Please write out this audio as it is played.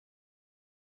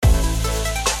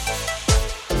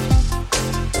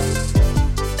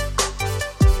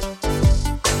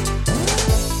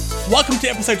Welcome to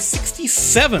episode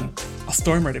 67 of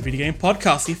Story Mode, a video game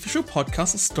podcast, the official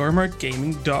podcast of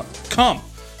StoryModeGaming.com.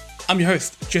 I'm your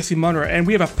host, Jesse Munro, and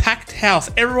we have a packed house.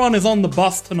 Everyone is on the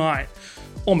bus tonight.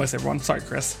 Almost everyone. Sorry,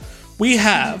 Chris. We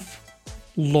have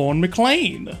Lorne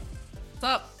McLean. What's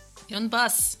up? You're on the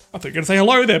bus. I thought you were going to say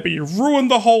hello there, but you ruined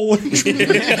the whole... God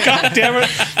damn it.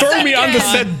 Throw me under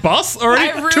said bus already.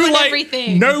 I ruined Too late.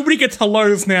 everything. Nobody gets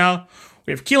hellos now.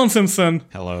 We have Keelan Simpson.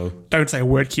 Hello. Don't say a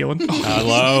word, Keelan.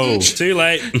 Hello. Too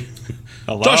late.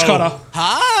 Hello. Josh Cotter.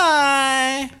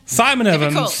 Hi. Simon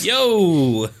Evans. Difficult.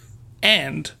 Yo.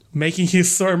 And making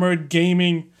his Story Mode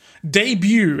Gaming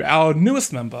debut, our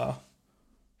newest member,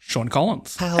 Sean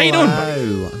Collins. Hello. How you doing,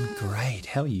 buddy? I'm great.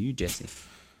 How are you, Jesse?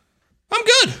 I'm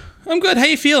good. How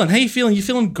you feeling? You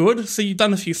feeling good? So you've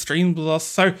done a few streams with us.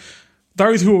 So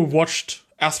those who have watched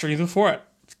our streams before at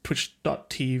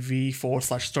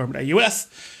twitch.tv/StoryModeAUS,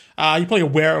 you're probably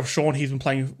aware of Sean. He's been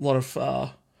playing a lot of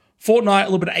Fortnite, a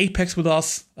little bit of Apex with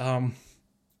us.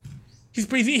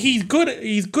 He's good.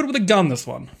 He's good with a gun. This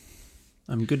one.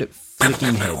 I'm good at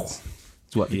flicking heads.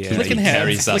 It's what the kids Flicking he heads,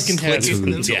 carries us flicking heads.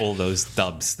 into all those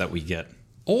dubs that we get.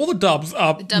 All the dubs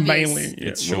are dubbies.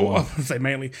 mainly, Sean. I would say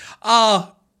mainly,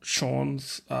 are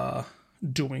Sean's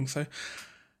doing. So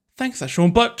thanks there,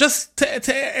 Sean. But just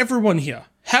to everyone here,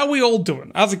 how are we all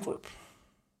doing as a group?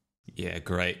 Yeah,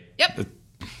 great. Yep.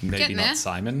 Maybe Getting not there.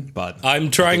 Simon, but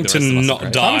I'm trying to I think the rest of us are not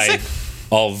great. die I'm sick.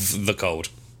 of the cold.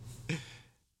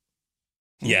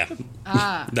 Yeah.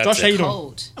 That's Josh, how you it. doing?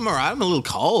 Cold. I'm alright. I'm a little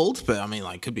cold, but I mean,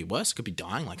 like, could be worse. Could be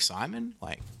dying like Simon.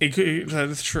 Like, That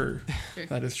is true.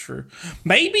 That is true.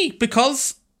 Maybe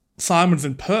because Simon's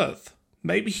in Perth,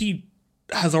 maybe he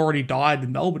has already died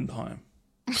in Melbourne time.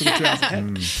 Could be 2 hours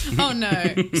ahead. Oh no.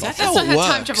 That's how not it how time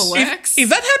works. travel works. Is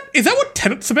that what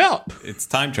Tenet's about? It's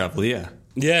time travel, yeah.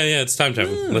 Yeah, it's time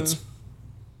travel. That's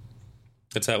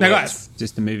how it Now, works. guys,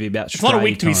 just a movie about it's not a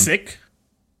week to be sick.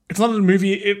 It's not a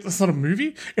movie. It's not a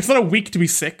movie. It's not a week to be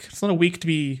sick. It's not a week to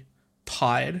be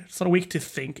tired. It's not a week to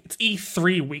think. It's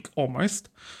E3 week almost.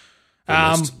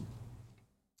 Almost.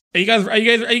 Are you guys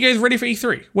ready for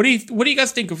E3? What do you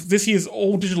guys think of this year's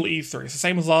all digital E3? It's the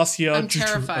same as last year I'm due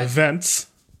terrified. to events.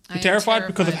 You're am terrified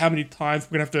because of terrified. how many times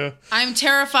we're gonna have to. I'm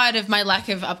terrified of my lack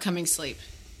of upcoming sleep.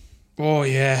 Oh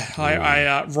yeah,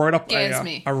 I wrote up Scares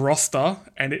me. a roster,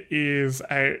 and it is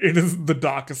the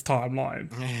darkest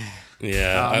timeline.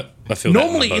 Yeah, I feel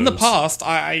Normally, that in the bones. past,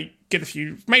 I get a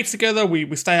few mates together.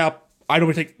 We stay up. I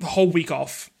normally take the whole week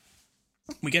off.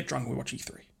 We get drunk. We watch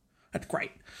E3. That's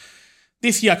great.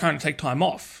 This year, I can't take time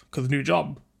off because of the new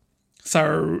job.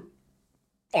 So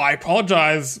I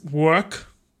apologize. Work.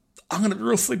 I'm gonna be a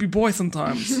real sleepy boy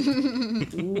sometimes.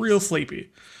 Real sleepy.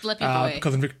 Flippy boy.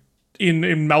 Because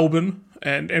in Melbourne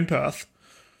and in Perth,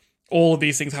 all of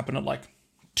these things happen at like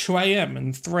 2 a.m.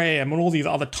 and 3 a.m. and all these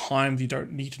other times you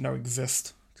don't need to know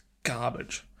exist. It's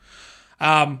garbage.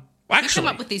 Come Actually,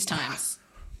 up with these times.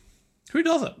 who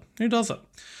does it? Who does it?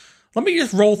 Let me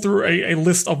just roll through a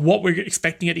list of what we're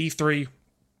expecting at E3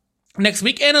 next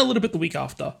week and a little bit the week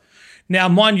after. Now,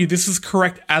 mind you, this is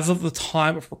correct as of the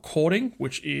time of recording,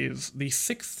 which is the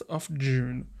 6th of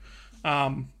June,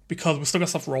 because we've still got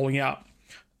stuff rolling out.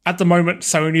 At the moment,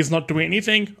 Sony is not doing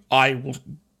anything. Can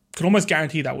almost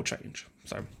guarantee that will change.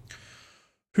 So,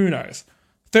 who knows?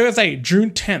 Thursday,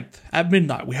 June 10th at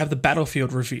midnight, we have the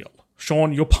Battlefield reveal.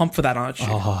 Sean, you're pumped for that, aren't you?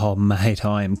 Oh, mate,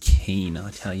 I am keen.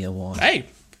 I tell you what. Hey,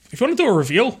 if you want to do a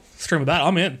reveal stream of that,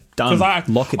 I'm in. Done. 'Cause I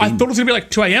Lock it thought in. it was going to be like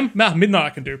 2 a.m. Nah, midnight I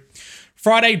can do.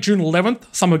 Friday, June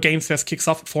 11th, Summer Games Fest kicks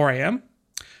off at 4 a.m.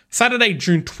 Saturday,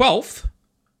 June 12th,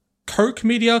 Coke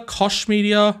Media, Kosh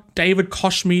Media, David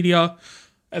Kosh Media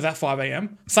is at 5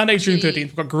 a.m. Sunday, June 13th,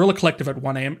 we've got Guerrilla Collective at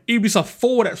 1 a.m. Ubisoft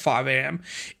Forward at 5 a.m.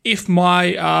 If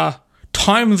my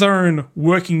time zone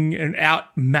working and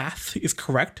out math is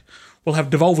correct, we'll have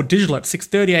Devolver Digital at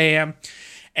 6:30 a.m.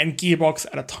 and Gearbox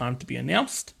at a time to be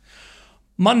announced.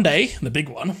 Monday, the big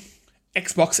one,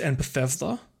 Xbox and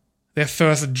Bethesda, their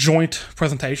first joint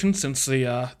presentation since the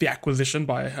acquisition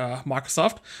by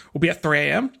Microsoft, will be at 3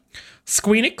 a.m.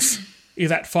 Squeenix is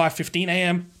at 5:15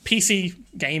 a.m. PC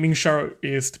Gaming Show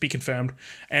is to be confirmed,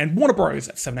 and Warner Bros.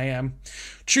 At 7 a.m.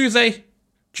 Tuesday,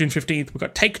 June 15th, we've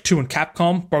got Take-Two and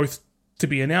Capcom, both to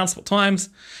be announced what times.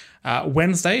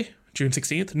 Wednesday, June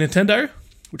 16th, Nintendo,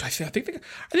 which I think they're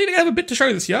going to have a bit to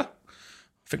show this year.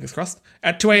 Fingers crossed.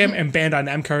 At 2 a.m. and Bandai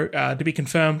Namco to be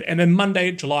confirmed. And then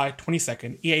Monday, July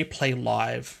 22nd, EA Play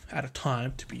Live at a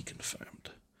time to be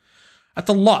confirmed. That's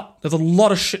a lot. There's a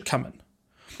lot of shit coming.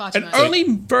 Far too And much. only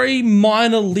very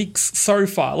minor leaks so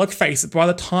far. Let's face it, by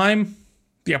the time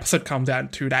the episode comes out in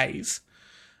 2 days,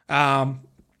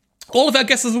 all of our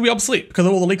guesses will be obsolete because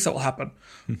of all the leaks that will happen.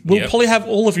 We'll Yep. probably have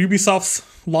all of Ubisoft's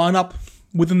lineup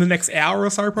within the next hour or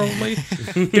so, probably.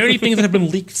 The only things that have been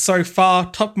leaked so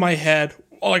far, top of my head,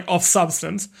 like of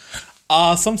substance,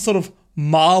 are some sort of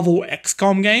Marvel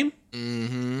XCOM game.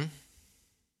 Mm-hmm.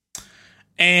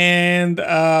 And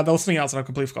there was something else that I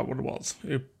completely forgot what it was.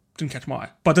 It didn't catch my eye.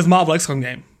 But there's Marvel XCOM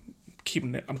game.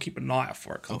 I'm keeping an eye out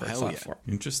for it because I'm very hell excited yeah. for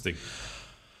it. Interesting.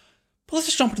 But let's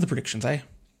just jump into the predictions, eh?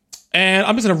 And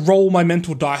I'm just going to roll my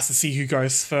mental dice to see who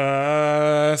goes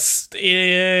first.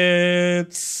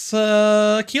 It's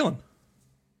Keelan.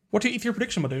 What's your E3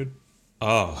 prediction, my dude?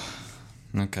 Oh,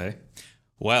 okay.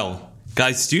 Well,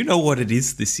 guys, do you know what it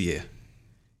is this year?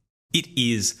 It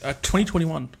is,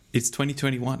 2021. it's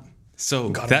 2021. So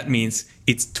that means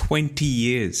it's 20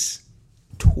 years.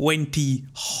 20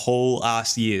 whole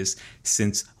ass years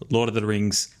since Lord of the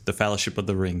Rings, The Fellowship of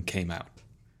the Ring came out.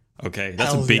 Okay,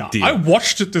 that's Hell a big yeah. deal. I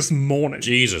watched it this morning.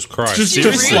 Jesus Christ. Just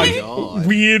Really? like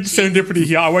weird serendipity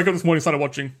here. I woke up this morning and started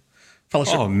watching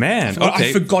Fellowship. Oh, man. I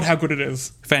Okay. forgot how good it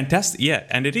is. Fantastic. Yeah,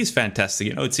 and it is fantastic.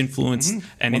 You know, it's influenced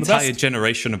an One of the entire best.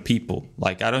 generation of people.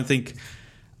 Like, I don't think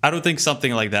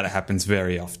something like that happens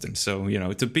very often. So, you know,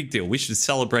 it's a big deal. We should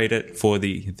celebrate it for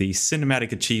the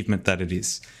cinematic achievement that it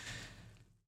is.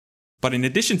 But in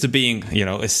addition to being, you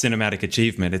know, a cinematic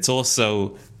achievement, it's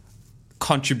also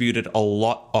contributed a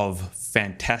lot of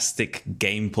fantastic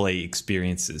gameplay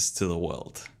experiences to the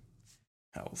world.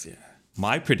 Hells yeah.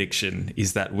 My prediction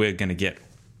is that we're going to get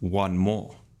one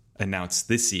more announced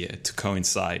this year to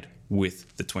coincide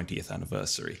with the 20th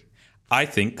anniversary. I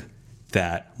think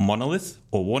that Monolith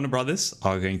or Warner Brothers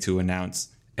are going to announce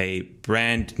a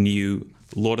brand new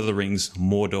Lord of the Rings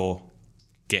Mordor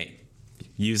game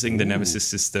using the Nemesis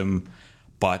system,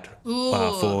 but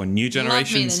for new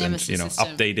generations and, Nemesis you know,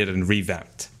 system. updated and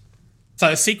revamped. So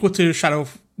a sequel to Shadow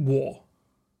of War.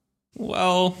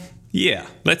 Well, yeah,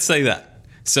 let's say that.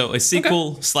 So a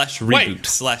sequel slash reboot Wait.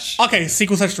 slash... Okay,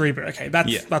 sequel slash reboot. Okay,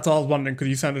 that's all I was wondering because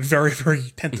you sounded very, very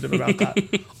tentative about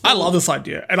that. I love this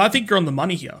idea, and I think you're on the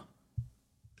money here.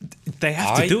 They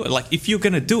have to do it. Like, if you're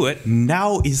going to do it,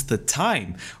 now is the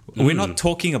time. We're not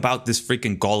talking about this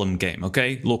freaking Gollum game,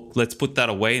 okay? Look, let's put that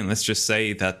away and let's just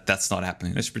say that that's not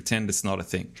happening. Let's pretend it's not a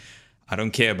thing. I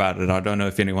don't care about it. I don't know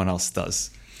if anyone else does.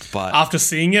 But After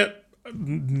seeing it,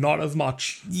 not as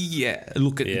much. yeah,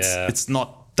 look, Yeah. it's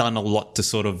not done a lot to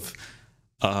sort of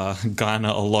garner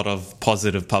a lot of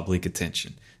positive public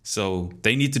attention. So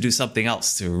they need to do something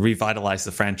else to revitalize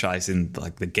the franchise in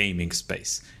like the gaming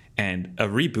space. And a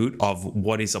reboot of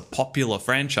what is a popular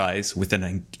franchise with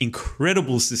an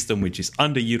incredible system which is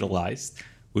underutilized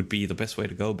would be the best way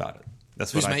to go about it.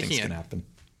 That's what Who's I think is making going to it? happen.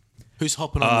 Who's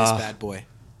hopping on this bad boy?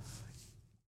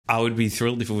 I would be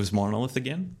thrilled if it was Monolith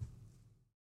again.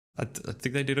 I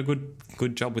think they did a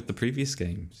good job with the previous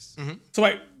games. So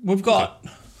wait, we've got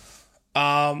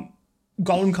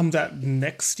Gollum comes out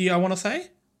next year, I want to say.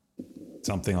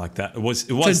 Something like that. It was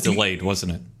do you- delayed,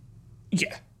 wasn't it?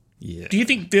 Yeah. Yeah. Do you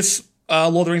think this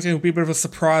Lord of the Rings game will be a bit of a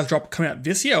surprise drop coming out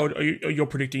this year, or are you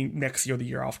predicting next year or the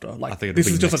year after? Like, I think it'll this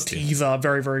be is just a next year. teaser,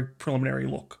 very, very preliminary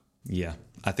look. Yeah.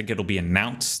 I think it'll be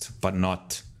announced, but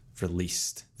not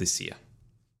released this year.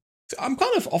 I'm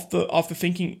kind of off the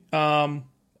thinking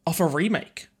of a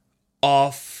remake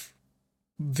of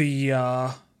the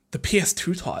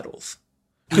PS2 titles.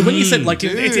 Because when you said like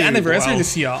it's the anniversary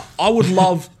this year, I would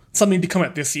love something to come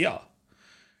out this year.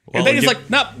 And then it's like,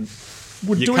 nah,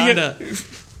 we're doing it.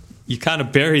 You kind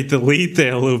of buried the lead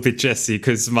there a little bit, Jesse,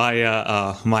 because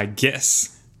my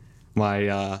guess,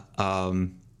 my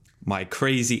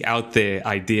crazy out there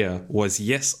idea was,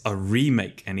 yes, a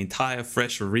remake, an entire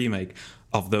fresh remake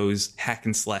of those hack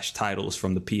and slash titles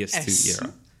from the PS2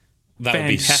 era. That would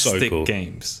be so Fantastic cool.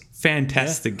 games.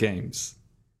 Fantastic games.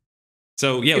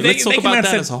 So yeah, If they- let's talk they can about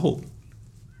have that as a whole.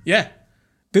 Yeah,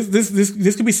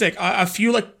 this could be sick. I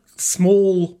feel like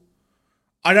small.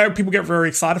 I know people get very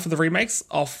excited for the remakes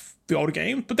of the older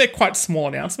games, but they're quite small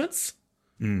announcements.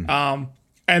 And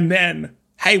then,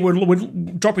 hey, we're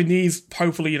dropping these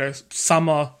hopefully,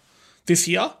 summer this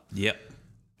year, Yep.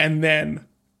 and then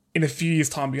in a few years'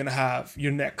 time, you're gonna have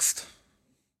your next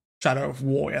Shadow of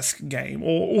War-esque game,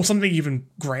 or something even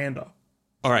grander.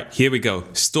 All right, here we go.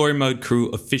 Story Mode Crew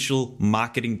official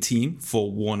marketing team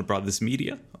for Warner Brothers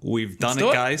Media. We've done do it,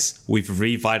 it. guys. We've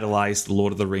revitalized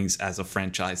Lord of the Rings as a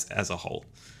franchise as a whole.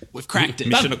 We've cracked it.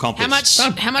 Mission accomplished. How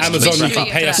much Amazon, did you you can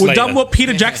get pay for us that? We've later. done what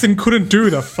Peter Jackson couldn't do,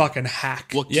 the fucking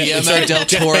hack. What Yeah, Guillermo so del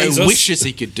Jeff Toro Bezos- wishes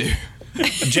he could do.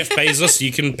 Jeff Bezos,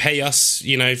 you can pay us,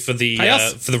 for the Pay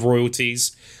us. for the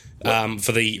royalties,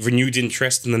 for the renewed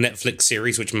interest in the Netflix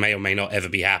series, which may or may not ever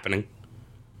be happening.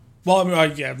 Well, I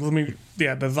mean,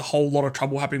 there's a whole lot of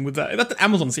trouble happening with that. That's an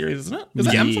Amazon series, isn't it? Is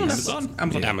that Amazon?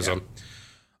 Amazon.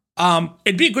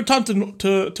 It'd be a good time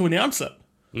to announce it.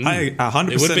 I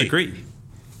 100% It would be. agree.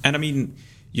 And I mean,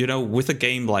 with a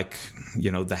game like,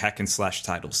 the hack and slash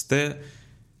titles, they're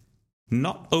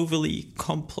not overly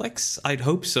complex. I'd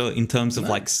hope so in terms of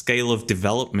like scale of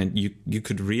development. You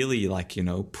could really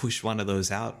push one of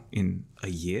those out in a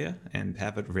year and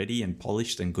have it ready and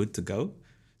polished and good to go.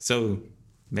 So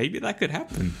maybe that could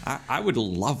happen. I would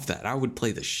love that. I would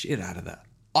play the shit out of that.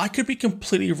 I could be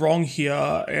completely wrong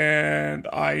here, and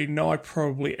I know I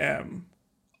probably am.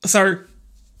 So,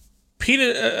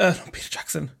 Peter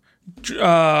Jackson, who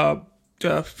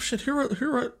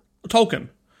wrote Tolkien?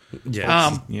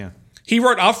 Yes. Yeah. He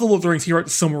wrote, after the Lord of the Rings, he wrote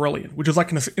the Silmarillion, which is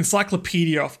like an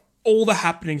encyclopedia of all the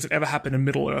happenings that ever happened in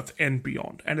Middle-earth and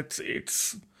beyond. And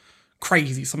it's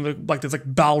crazy. Some of the, there's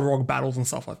Balrog battles and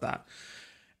stuff like that.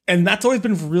 And that's always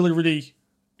been really, really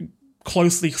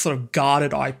closely sort of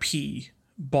guarded IP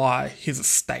by his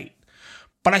estate.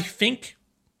 But I think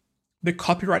the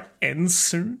copyright ends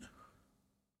soon.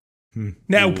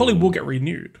 Now, it probably will get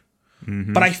renewed.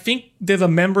 But I think there's a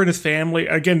member in his family,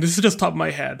 again, this is just top of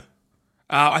my head,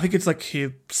 I think it's like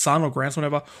his son or grandson,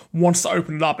 whatever, wants to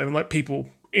open it up and let people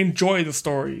enjoy the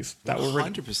stories that were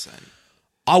written. 100%.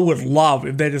 I would love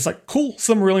if they're just like, cool,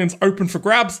 Silmarillion's open for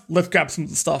grabs, let's grab some of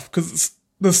the stuff. Because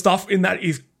the stuff in that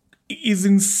is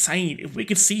insane. If we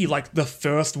could see the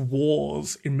first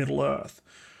wars in Middle-earth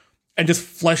and just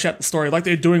flesh out the story like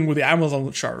they're doing with the Amazon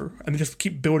show and just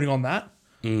keep building on that.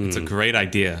 It's a great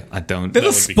idea. I don't. There's a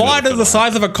would be good spider for the that.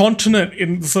 size of a continent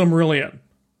in the Silmarillion.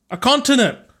 A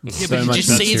continent. Yeah, but did you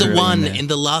see the one in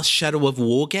the last Shadow of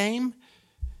War game?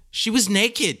 She was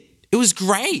naked. It was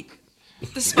great. The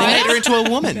They made spider? her into a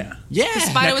woman. Yeah.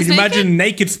 spider Now, was can you naked? imagine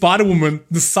naked Spider-Woman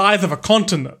the size of a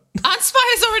continent? Aren't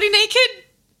spiders already naked?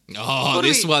 Oh, What do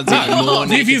this we- one's even more If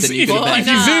naked you, than if, you can if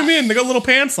imagine. you zoom in, they got little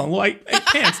pants on, like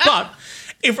pants. But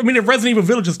if Resident Evil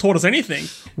Village has taught us anything,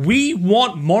 we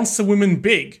want monster women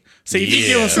big. So if you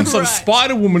give us some sort of Right.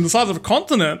 Spider-Woman the size of a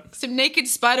continent, Some naked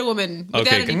spider woman without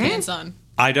Okay. any pants on.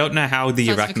 I don't know how the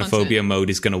Size of the arachnophobia continent. mode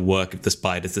is going to work if the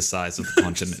spider's the size of the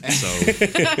continent. So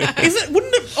is it?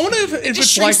 Wouldn't it? I wonder if Just it's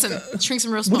shrinks like them. Shrinks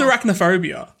them real small. with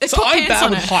arachnophobia. They So put I'm pants bad on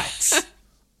with it. heights.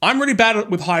 I'm really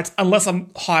bad with heights unless I'm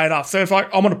high enough. So if I'm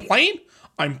on a plane,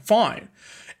 I'm fine.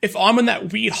 If I'm in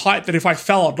that weird height that if I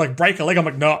fell, I'd break a leg. I'm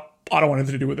like, no, I don't want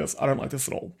anything to do with this. I don't like this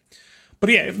at all.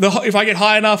 But yeah, if I get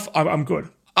high enough, I'm good.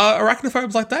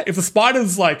 Arachnophobes like that. If the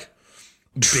spider's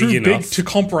too big enough. to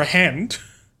comprehend,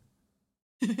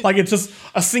 it's just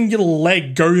a singular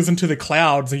leg goes into the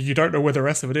clouds and you don't know where the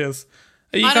rest of it is.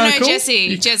 Are you I don't kinda know,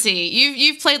 cool? Jesse.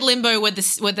 You've played Limbo where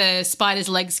the spider's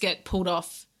legs get pulled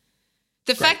off.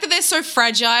 The fact that they're so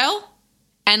fragile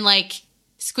and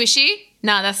squishy,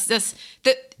 that's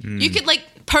that you could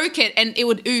poke it and it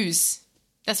would ooze.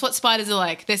 That's what spiders are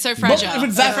like. They're so fragile. if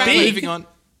it's that They're big. Moving on.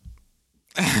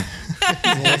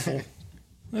 Awful.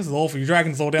 This is awful. You're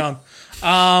dragging us all down.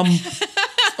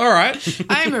 All right.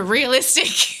 I'm a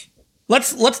realistic.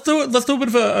 Let's do it. Let's do a bit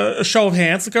of a show of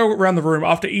hands. Let's go around the room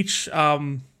after each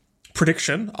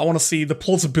prediction. I want to see the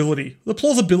plausibility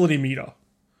meter.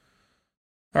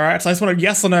 All right. So I just want a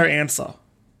yes or no answer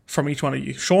from each one of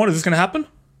you. Sean, is this going to happen?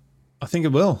 I think it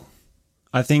will.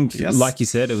 I think, Yes. like you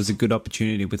said, it was a good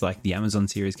opportunity with the Amazon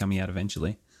series coming out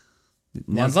eventually.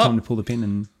 Now Lines it's time up. to pull the pin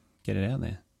and get it out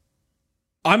there.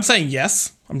 I'm saying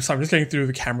yes. I'm just going through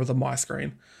the cameras on my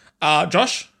screen.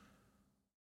 Josh?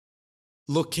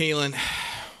 Look, Keelan,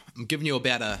 I'm giving you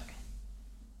about a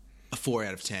 4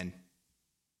 out of 10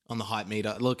 on the hype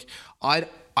meter. Look, I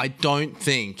don't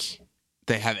think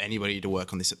they have anybody to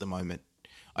work on this at the moment.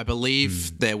 I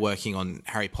believe they're working on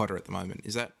Harry Potter at the moment.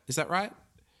 Is that right?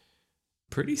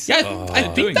 pretty Yeah, soon. I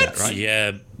think doing that, that's right?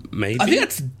 Yeah, maybe. I think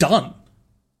that's done.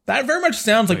 That very much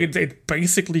sounds like it's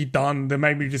basically done. They're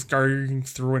maybe just going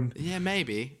through and Yeah,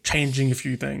 maybe. changing a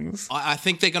few things. I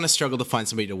think they're going to struggle to find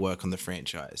somebody to work on the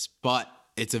franchise, but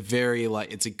it's a very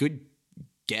it's a good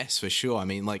guess for sure. I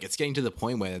mean, it's getting to the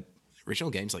point where the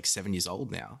original game's 7 years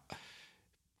old now.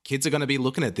 Kids are going to be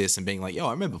looking at this and being like, "Yo,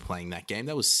 I remember playing that game.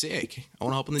 That was sick. I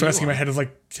want to hop on the First thing new in my one." head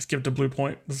is just give it to Blue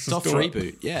Point. Let's just Soft do it.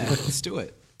 reboot. Yeah, let's do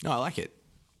it. No, I like it.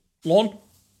 Lon?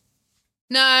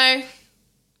 No.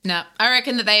 I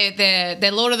reckon that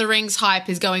their Lord of the Rings hype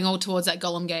is going all towards that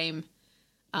Gollum game.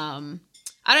 I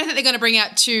don't think they're going to bring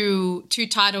out two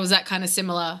titles that kind of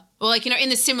similar, or in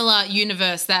the similar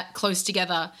universe that close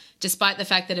together, despite the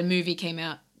fact that a movie came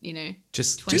out.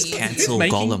 Just 20 years. Who's cancel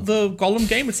making Gollum. the Gollum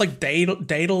game? It's like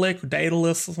Daedalic or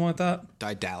Daedalus or something like that.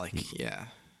 Daedalic. Yeah.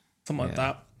 Something like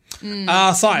that.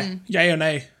 Sai, yay or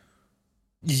nay?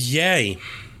 Yay.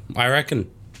 I reckon.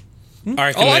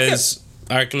 I like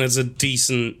I reckon there's a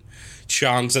decent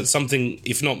chance that something,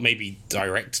 if not maybe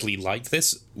directly like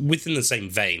this, within the same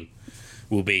vein,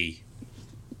 will be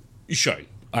shown.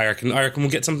 I reckon we'll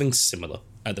get something similar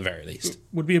at the very least.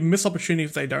 Would be a missed opportunity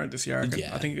if they don't this year, I reckon.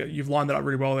 Yeah. I think you've lined that up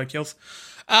really well there, Kills.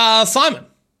 Simon.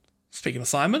 Speaking of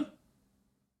Simon,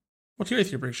 what's your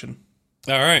E3 prediction?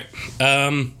 All right.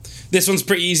 This one's a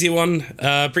pretty easy one.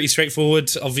 Pretty straightforward,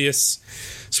 obvious.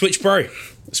 Switch Pro.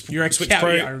 You're a Switch cat,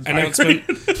 Pro yeah, I announcement.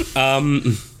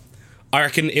 I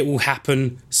reckon it will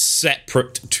happen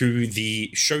separate to the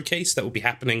showcase that will be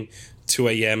happening 2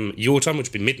 a.m. your time, which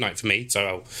will be midnight for me. So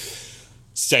I'll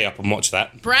stay up and watch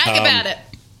that. Brag about it.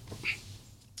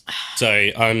 So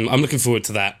I'm looking forward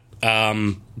to that.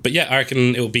 But yeah, I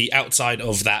reckon it will be outside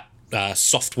of that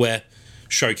software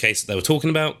showcase that they were talking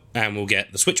about, and we'll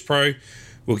get the Switch Pro,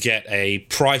 we'll get a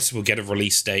price, we'll get a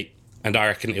release date, and I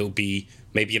reckon it'll be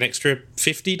maybe an extra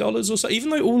 $50 or so, even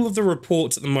though all of the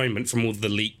reports at the moment from all the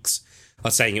leaks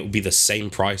are saying it will be the same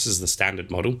price as the standard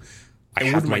model.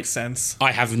 It would make sense.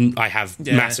 I have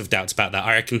massive doubts about that.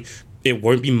 I reckon it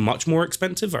won't be much more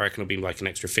expensive. I reckon it'll be like an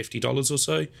extra $50 or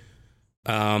so.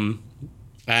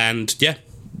 And yeah,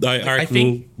 I reckon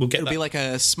think we'll get It'll that. be like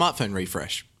a smartphone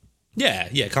refresh. Yeah,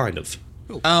 kind of.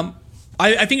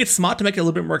 I think it's smart to make it a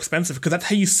little bit more expensive because that's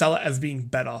how you sell it as being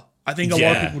better. I think a lot of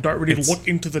Yeah, people don't really look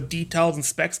into the details and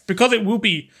specs because it will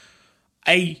be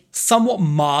a somewhat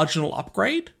marginal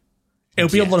upgrade. It'll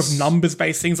be a lot of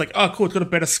numbers-based things like, oh, cool, it's got a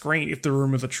better screen if the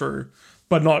rumors are true,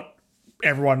 but not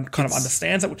everyone kind of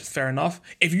understands that, which is fair enough.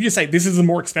 If you just say this is a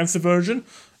more expensive version,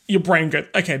 your brain goes,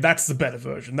 okay, that's the better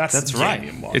version. That's That's the right.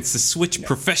 genuine one. It's the Switch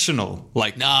Professional.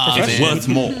 Like, Nah, it's man. worth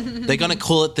more. They're going to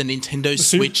call it the Nintendo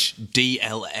Switch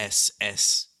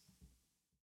DLSS.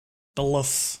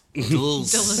 Delicious.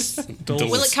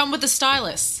 Will it come with a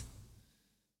stylus?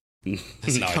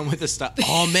 Does it come with a start?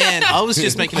 Oh, man. I was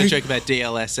just making a joke about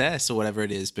DLSS or whatever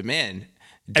it is, but man.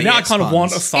 And now I kind of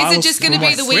want a Is stylus. it just going to for be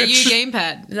my the Wii U Switch.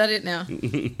 gamepad? Is that it now?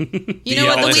 You know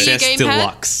what, the Wii U DLSS gamepad?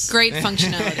 Deluxe. Great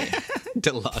functionality.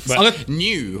 Deluxe. I got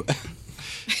New.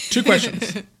 two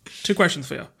questions. Two questions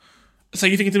for you. So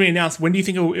you think it's going to be announced? When do you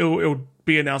think it'll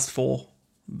be announced for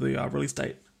the release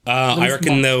date? I Release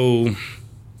reckon month. they'll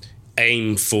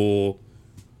aim for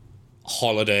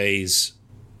holidays,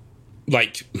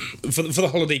 like for the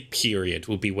holiday period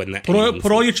will be when that.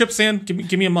 Put all your chips in.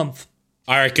 Give me a month.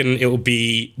 I reckon it will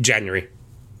be January.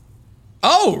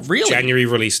 Oh, really? January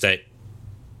release date.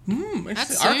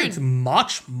 That's I reckon soon.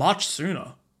 it's much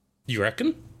sooner. You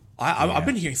reckon? I've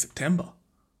been hearing September.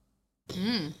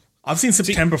 I've seen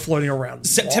September floating around.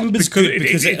 September's good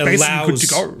because it it's basically good allows- to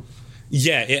go.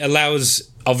 Yeah, it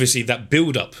allows obviously that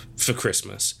build up for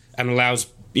Christmas and allows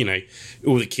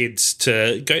all the kids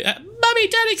to go, Mummy,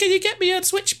 Daddy, can you get me a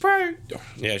Switch Pro?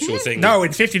 Yeah, sure thing. No,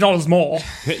 it's $50 more.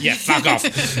 Yeah, fuck off.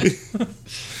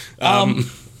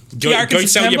 Yeah, I reckon Go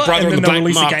sell your September, brother and on the then they'll black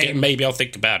release a market game. and maybe I'll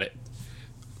think about it.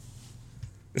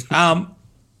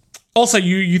 Also,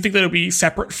 you think that it'll be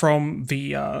separate from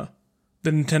the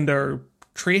Nintendo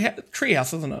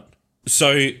Treehouse, isn't it?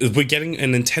 So we're getting a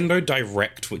Nintendo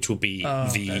Direct, which will be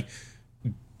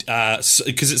because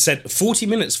it said 40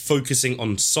 minutes focusing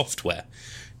on software.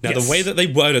 Now, Yes. the way that they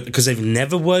worded it, because they've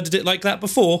never worded it like that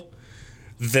before,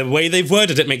 the way they've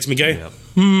worded it makes me go,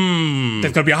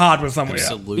 There's got to be a hardware somewhere.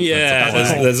 Absolutely. yeah,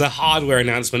 That's cool. there's a hardware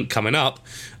announcement coming up.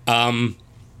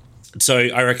 So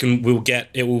I reckon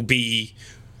it will be,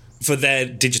 for their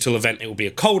digital event, it will be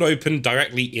a cold open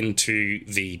directly into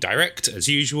the Direct, as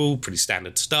usual, pretty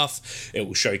standard stuff. It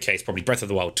will showcase probably Breath of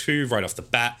the Wild 2 right off the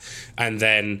bat. And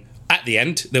then at the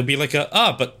end, there'll be like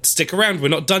but stick around, we're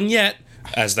not done yet,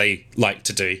 as they like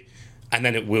to do. And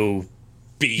then it will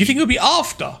be... You think it'll be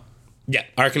after? Yeah,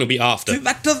 I reckon it'll be after.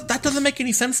 That doesn't make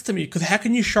any sense to me because how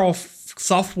can you show off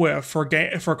software for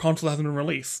a console that hasn't been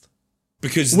released?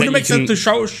 Because Wouldn't it then make you sense to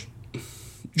show off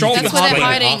That's the where they're hardware?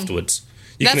 hiding. afterwards.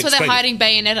 You That's can where they're explain it.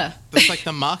 hiding Bayonetta. That's like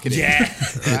the marketing. Yeah.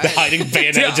 They're hiding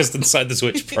Bayonetta just inside the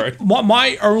Switch Pro.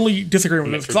 My only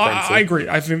disagreement with this, because Metroid Prime I agree.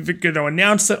 I think they're going to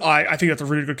announce it. I think that's a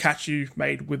really good catch you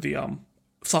made with the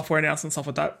software announcement and stuff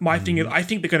like that. My thing is, I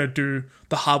think they're going to do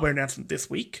the hardware announcement this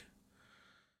week.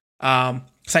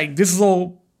 Saying this is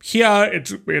all here,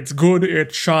 it's good,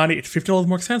 it's shiny, it's $50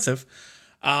 more expensive.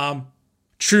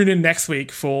 Tune in next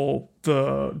week for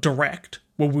the Direct,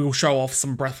 where we'll show off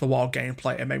some Breath of the Wild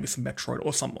gameplay and maybe some Metroid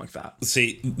or something like that.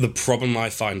 See, the problem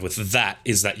I find with that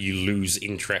is that you lose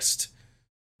interest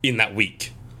in that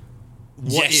week.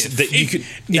 yes, if? that you could.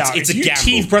 Now, It's if a you gamble.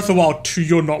 tease Breath of the Wild 2,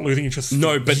 you're not losing interest.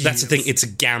 No, for but that's the thing. years. It's a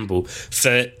gamble.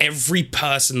 For every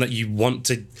person that you want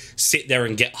to sit there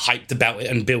and get hyped about it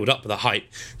and build up the hype,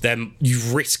 then you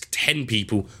risk 10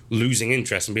 people losing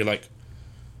interest and be like,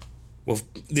 well,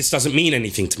 this doesn't mean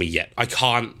anything to me yet. I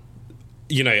can't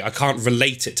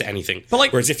relate it to anything. But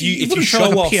like, whereas if you wouldn't show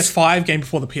like a off, PS5 game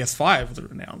before the PS5 was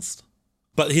announced.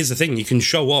 but here's the thing, you can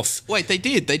show off. Wait, they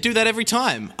did. They do that every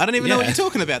time. I don't even know what Yeah. you're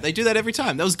talking about. They do that every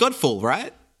time. That was Godfall,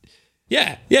 right?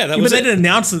 That But was they it. didn't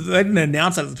announce it. They didn't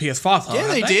announce it as the PS5. Yeah,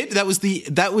 they did. That was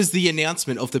the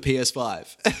announcement of the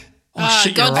PS5.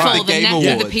 Shit, you're Godfall, right. The Game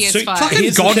the Awards. PS5. So-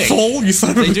 Here's the thing. Godfall, you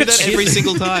son of a They do bitch. that every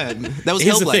single time. That was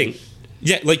Here's the Hellblade. thing.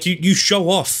 Yeah, like you show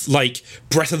off like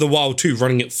Breath of the Wild 2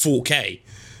 running at 4K,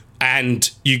 and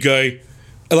you go,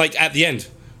 like at the end,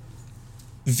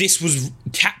 this was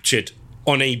captured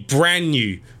on a brand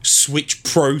new Switch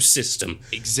Pro system.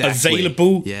 Exactly.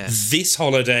 Available Yeah. this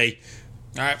holiday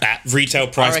Alright. at retail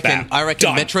price. I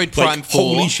reckon Done. Metroid Prime Like,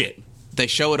 4. Holy shit. They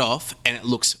show it off and it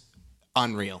looks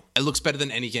unreal. It looks better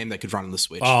than any game that could run on the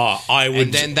Switch. I would.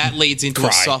 and then that leads into a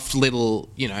cry. soft little,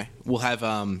 we'll have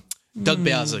Doug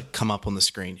Bowser come up on the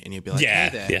screen and you'll be like, Yeah,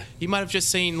 hey there. yeah. You might have just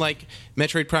seen like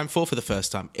Metroid Prime 4 for the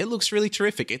first time. It looks really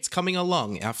terrific. It's coming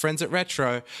along. Our friends at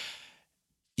Retro.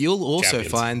 You'll also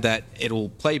Champions. find that it'll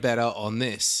play better on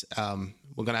this.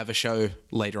 We're going to have a show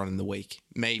later on in the week.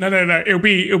 Maybe. No. It'll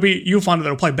be. You'll find that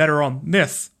it'll play better on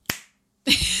this.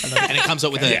 And it comes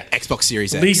up with an Yeah. Xbox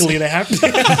Series X. Legally, they have to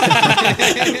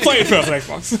play it first on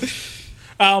Xbox.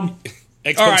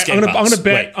 Xbox All right, Game I'm Pass. gonna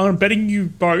bet. Wait. I'm betting you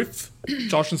both,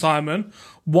 Josh and Simon,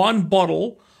 one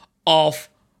bottle of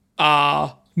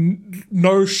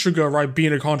no sugar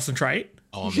Ribena concentrate.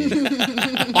 Oh, man.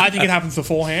 I think it happens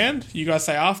beforehand. You guys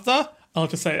say after. I'll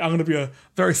just say I'm going to be a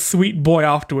very sweet boy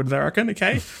afterwards, I reckon,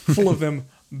 okay? Full of them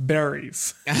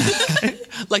berries.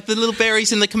 Like the little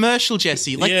berries in the commercial,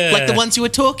 Jesse. Like Yeah. the ones you were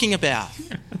talking about.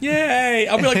 Yay!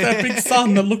 I'll be like that big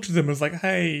son that looked at him and was like,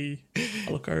 hey,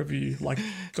 I look over you like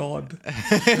God.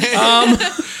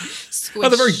 That's a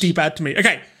very deep ad to me.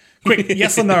 Okay, quick,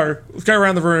 yes or no? Let's go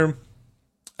around the room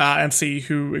and see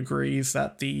who agrees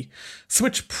that the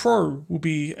Switch Pro will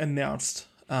be announced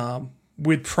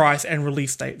with price and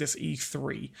release date this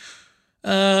E3.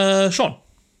 Sean.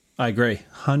 I agree.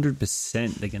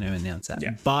 100% they're going to announce that.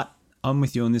 Yeah. But I'm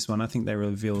with you on this one. I think they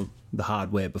revealed the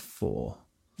hardware before.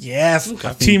 Yes,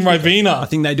 Team Ribena. I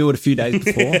think they do it a few days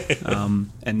before.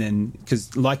 And then,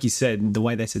 because like you said, the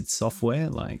way they said software,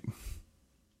 like,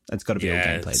 that's got to be all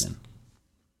Yeah, gameplay it's- then.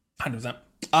 100%.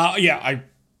 I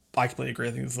completely agree.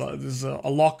 I think this is a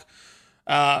lock.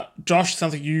 Josh,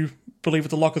 sounds like you believe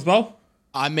it's a lock as well.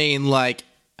 I mean, like,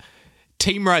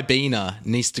 Team Ribena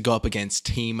needs to go up against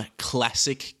Team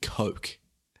Classic Coke.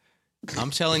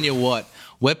 I'm telling you what,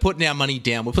 we're putting our money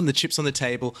down. We're putting the chips on the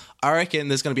table. I reckon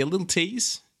there's going to be a little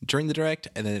tease during the direct,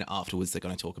 and then afterwards they're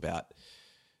going to talk about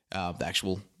the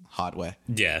actual hardware.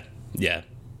 Yeah.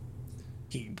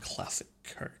 Team Classic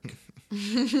Coke.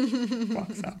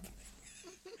 Fuck's up.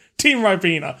 Team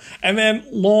Ribena. And then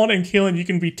Lorne and Keelan, you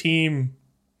can be Team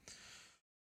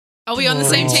Are we on the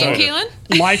same team, Soda. Keelan?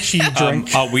 lychee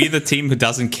drink. Are we the team who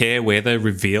doesn't care where they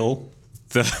reveal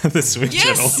the Switch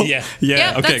Yes. at all? Yeah.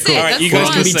 Yeah, okay, that's cool. it. All right, That's you the guys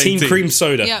one. can Be be Team Cream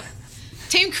Soda. Yep.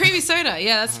 Team Creamy Soda.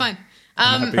 Yeah, that's fine.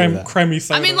 Creamy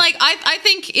soda. I mean, like, I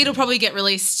think it'll probably get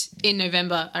released in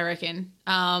November, I reckon.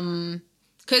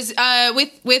 Because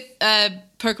with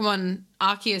Pokemon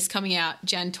Arceus coming out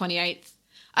Jan 28th,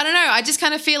 I don't know. I just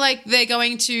kind of feel like they're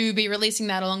going to be releasing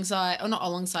that alongside, or not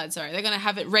alongside, sorry. They're going to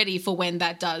have it ready for when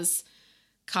that does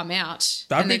come out.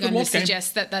 That'd and be a they're good going to launch game.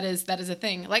 suggest that is a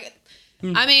thing. Like,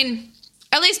 I mean,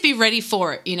 at least be ready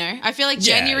for it, you know? I feel like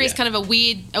January is yeah. kind of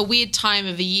a weird time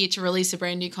of the year to release a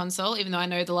brand new console, even though I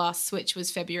know the last Switch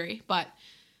was February, but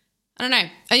I don't know.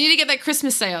 I need to get that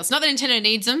Christmas sales. Not that Nintendo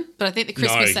needs them, but I think the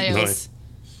Christmas No, sales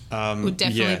would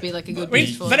definitely be like a good I mean,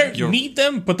 boost for they them. don't need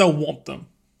them, but they'll want them.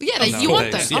 Yeah, you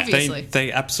want them, Yeah, obviously.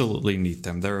 They absolutely need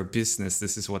them. They're a business.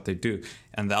 This is what they do.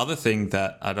 And the other thing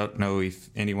that I don't know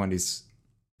if anyone is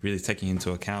really taking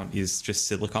into account is just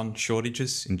silicon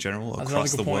shortages in general That's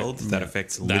across another the good point. world that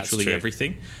affects That's literally true.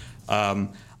 everything.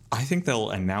 I think they'll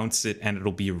announce it and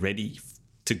it'll be ready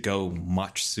to go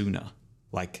much sooner,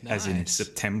 like as in Nice.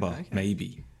 September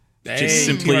maybe. Hey, Just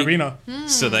Team simply Ribena.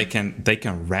 so they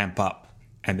can ramp up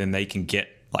and then they can get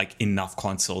like enough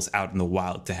consoles out in the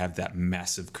wild to have that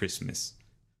massive Christmas.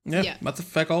 Yeah, that's a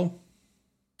fair goal.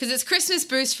 Because it's Christmas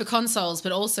boost for consoles,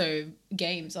 but also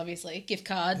games, obviously, gift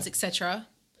cards, etc.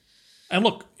 And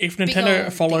look, if Nintendo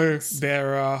old follow things.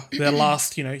 their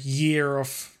last year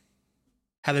of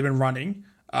how they've been running,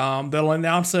 they'll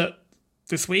announce it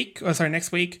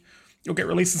next week. It'll get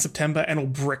released in September and it'll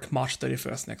brick March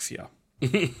 31st next year.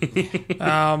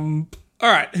 All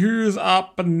right, who's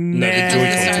up No, the next?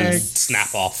 Joy-Con can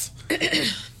snap off.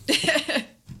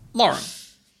 Lauren.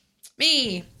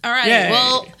 Me. All right. Yay.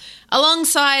 Well,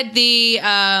 alongside the,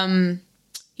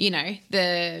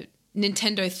 the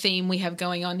Nintendo theme we have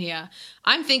going on here,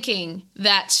 I'm thinking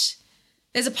that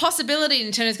there's a possibility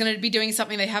Nintendo's going to be doing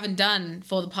something they haven't done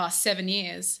for the past 7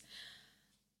 years,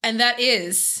 and that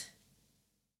is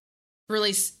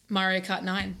release Mario Kart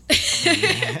 9.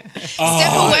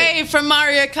 Step away from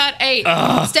Mario Kart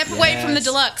 8. Step away from the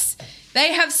Deluxe.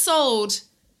 They have sold,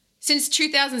 since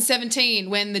 2017,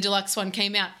 when the Deluxe one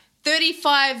came out,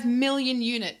 35 million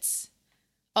units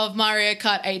of Mario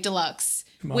Kart 8 Deluxe,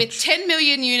 with 10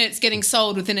 million units getting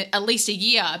sold within at least a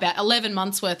year, about 11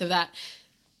 months worth of that.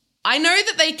 I know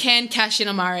that they can cash in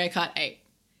on Mario Kart 8,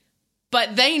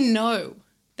 but they know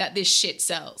that this shit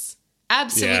sells.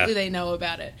 Absolutely, They know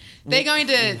about it.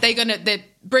 They're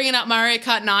bringing up Mario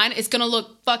Kart 9. It's going to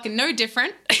look fucking no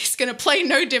different. It's going to play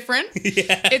no different.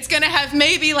 Yeah. It's going to have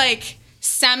maybe like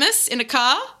Samus in a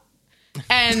car,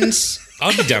 and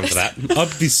I'd be down for that.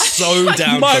 I'd be so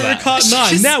down for Mario that. Kart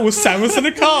 9 now with Samus in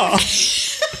a car.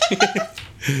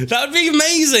 That would be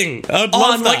amazing. I'd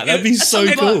love that. That'd be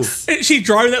so cool. She's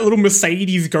driving that little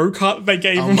Mercedes go-kart they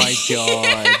gave Oh him. my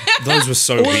god. Those were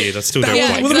so weird. I still don't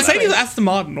like Was it that. Mercedes or Aston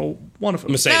Martin or one of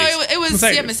them? Mercedes. no, it was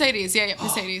Mercedes. Mercedes. Yeah,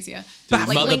 Mercedes. Yeah. But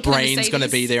the Link and brain's going to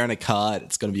Mercedes. be there in a card.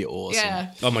 It's going to be awesome.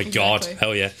 Yeah. Oh my god. Exactly.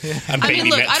 Hell yeah. And I mean, Baby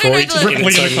look, I don't know Metroid the- in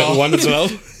its own little one as well.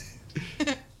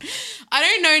 I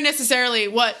don't know necessarily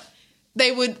what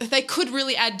they could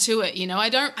really add to it,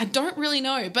 I don't really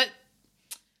know, but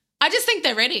I just think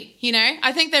they're ready,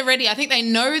 I think they're ready. I think they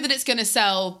know that it's going to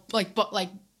sell like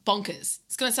bonkers.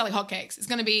 It's going to sell like hotcakes. It's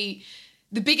going to be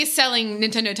the biggest selling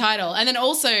Nintendo title. And then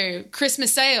also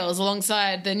Christmas sales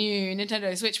alongside the new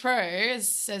Nintendo Switch Pro,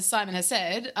 as Simon has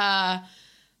said.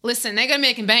 Listen, they're going to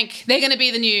make him bank. They're going to be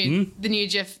the new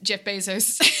Jeff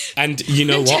Bezos. And you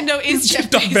know what? Nintendo is Jeff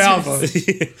Doug Bezos.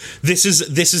 Bowser.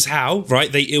 This is how,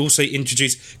 right? They also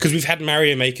introduced, because we've had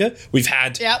Mario Maker, we've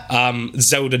had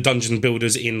Zelda Dungeon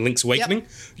Builders in Link's Awakening.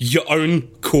 Your own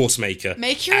course maker.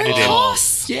 Make your added own in.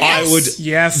 course. I would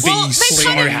Yes. Well, be they so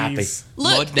kind of- happy.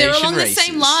 Look, Mod they're Nation along the races.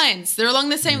 same lines. They're along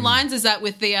the same lines as that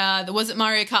with the was it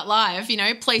Mario Kart Live?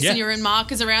 Placing Yeah. your own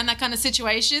markers around that kind of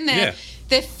situation. Yeah.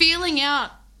 They're feeling out.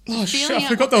 Oh, shit, feeling I out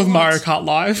forgot what that was they Mario want. Kart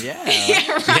Live. Yeah.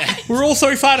 Yeah, right. We're all so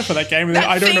excited for that game, and then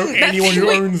I don't know that anyone thing who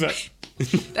we- owns it.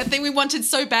 That thing we wanted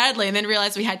so badly, and then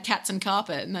realized we had cats and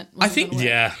carpet, and that. I think- wasn't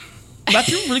gonna work. Yeah. That's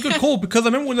a really good call, because I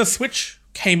remember when the Switch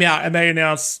came out and they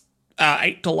announced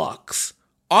 8 Deluxe.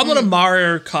 I'm not a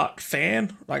Mario Kart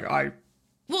fan. Like, I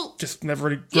Well, just never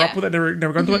really grew up Yeah. with it,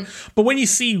 never gone to it. But when you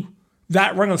see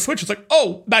that run on the Switch, it's like,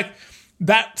 oh, like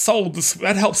that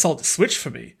helped sell the Switch for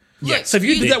me. look, So if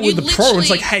you did that with the Pro,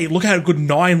 it's like, literally- hey, look how good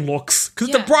 9 looks. Because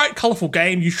it's Yeah. a bright, colourful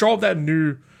game. You show off that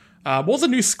new... what was the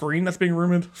new screen that's being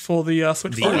rumoured for the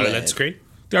Switch The Pro? OLED screen.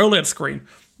 The OLED screen.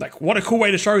 Like, what a cool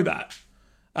way to show that.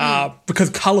 Because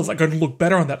colours are going to look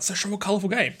better on that. So show a colourful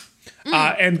game.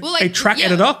 And Well, like, a track yeah.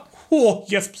 editor. Oh,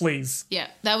 yes, please. Yeah,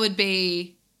 that would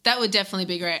definitely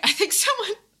be great. I think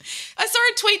I saw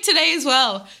a tweet today as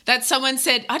well that someone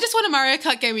said, I just want a Mario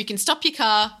Kart game where you can stop your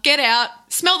car, get out,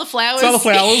 smell the flowers. Smell the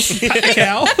flowers. Pat the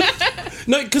cow.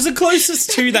 No, because the closest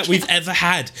to that we've ever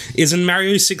had is in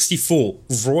Mario 64,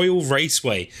 Royal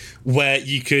Raceway, where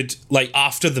you could, like,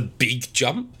 after the big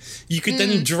jump, you could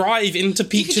then drive into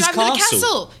Peach's drive into the castle.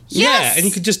 castle. Yeah, Yes. and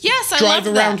you could just Yes, I drive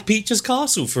love around that. Peach's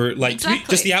castle for, like, Exactly.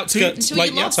 just the outskirts, Until like,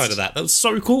 you're the lost. outside of that. That was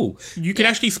so cool. You can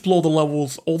actually explore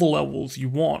all the levels you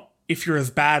want. If you're as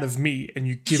bad as me and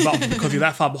you give up because you're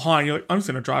that far behind, you're like, I'm just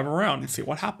going to drive around and see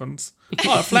what happens.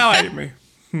 Oh, a flower ate me.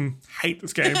 Hate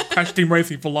this game. Crash Team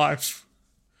Racing for life.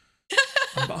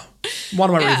 One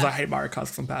of my reasons I hate Mario Kart is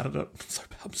because I'm bad at it.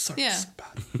 I'm so Yeah.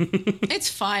 bad. It's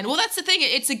fine. Well, that's the thing.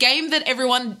 It's a game that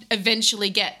everyone eventually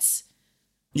gets.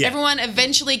 Yeah. Everyone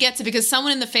eventually gets it because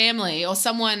someone in the family or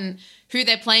someone who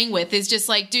they're playing with is just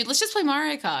like, dude, let's just play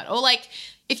Mario Kart. Or like,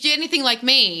 if you're anything like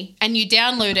me and you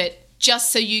download it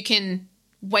just so you can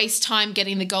waste time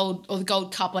getting the gold or the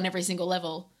gold cup on every single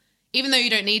level, even though you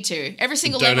don't need to. Every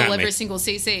single Don't level, at me. every single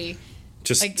CC.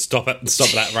 Just Like- stop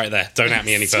that right there. Don't at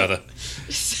me any further.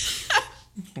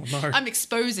 Oh, no. I'm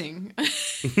exposing.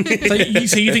 So you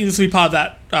think this will be part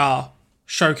of that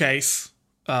showcase?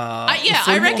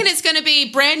 I reckon it's going to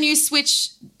be brand new Switch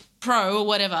Pro or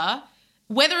whatever.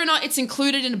 Whether or not it's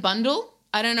included in a bundle,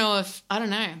 I don't know.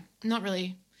 Not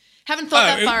really. Haven't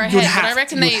thought that far ahead, but I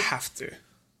reckon you they. would have to.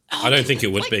 I don't think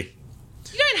it would be.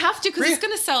 You don't have to because it's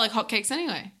going to sell like hotcakes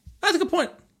anyway. That's a good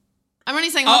point. I'm only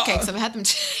saying hotcakes. I've had them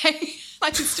today.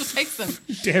 I can still taste them.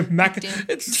 Damn, Damn.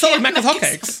 it's so like Macca's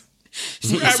Macca's.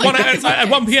 hotcakes at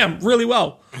 1 p.m. really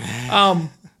well.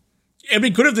 It'd be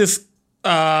good if this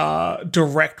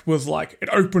direct was like it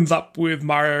opens up with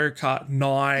Mario Kart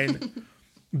 9.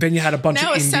 Then you had a bunch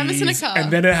Now of it's Samus in a indies, car.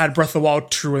 and then it had Breath of the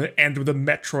Wild 2 and it ended with a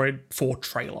Metroid 4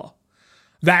 trailer.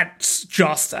 That's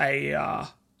just a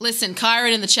Listen,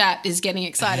 Kyron in the chat is getting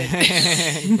excited.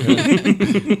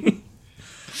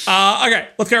 okay,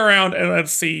 let's go around and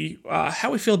let's see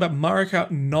how we feel about Mario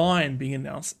Kart 9 being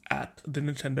announced at the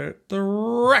Nintendo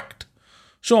Direct.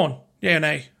 Sean, yeah or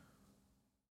nay?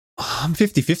 I'm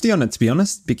 50-50 on it, to be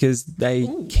honest, because they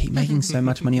keep making so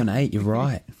much money on 8. You're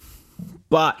right.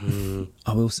 But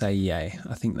I will say yay.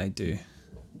 I think they do.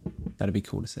 That'd be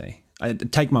cool to see.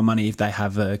 I'd take my money if they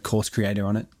have a course creator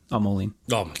on it. I'm all in.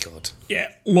 Oh my god.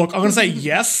 Yeah, look, I'm going to say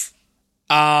yes.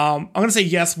 I'm going to say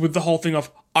yes with the whole thing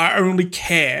of I only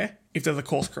care if there's a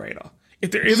course creator.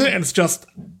 If there isn't and it's just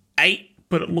 8,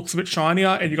 but it looks a bit shinier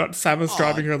and you got Samus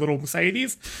driving her little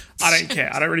Mercedes, I don't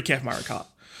care. I don't really care for Mario Kart.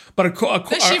 But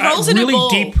she rolls a in a really ball.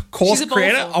 deep course She's a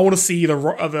creator, ballful. I want to see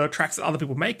the tracks that other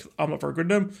people make. I'm not very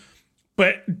good at them.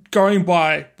 But going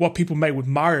by what people made with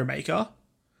Mario Maker,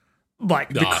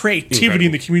 like the creativity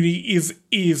in the community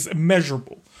is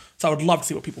immeasurable. So I would love to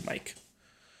see what people make.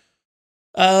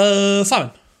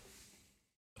 Simon.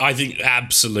 I think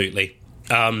absolutely.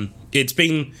 It's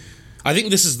been. I think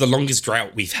this is the longest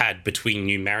drought we've had between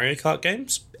new Mario Kart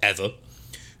games ever.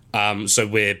 So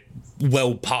we're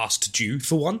well past due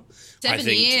for one. 7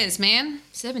 years, man.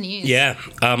 7 years. Yeah,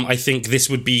 I think this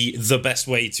would be the best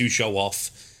way to show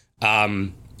off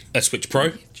a Switch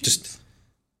Pro.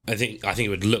 I think it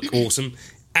would look awesome,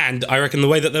 and I reckon the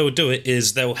way that they will do it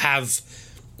is they'll have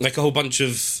like a whole bunch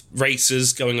of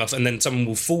races going off, and then someone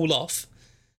will fall off,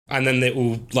 and then it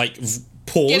will like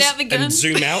pause Get out the gun. and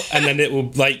zoom out, and then it will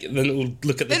look at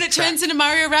the Then it track. turns into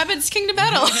Mario Rabbids Kingdom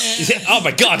Battle. Yeah, oh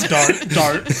my god!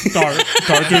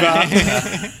 Don't do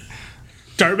that.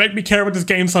 Don't make me care about this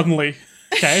game suddenly.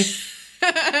 Okay?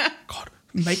 God,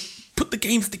 put the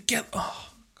games together. Oh,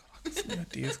 God, I have so many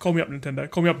ideas. Call me up, Nintendo.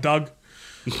 Call me up, Doug.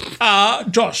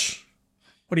 Josh,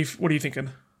 what are you thinking?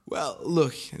 Well,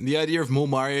 look, the idea of more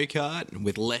Mario Kart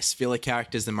with less filler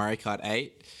characters than Mario Kart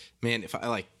 8, man, if I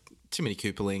like too many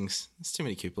Koopalings. There's too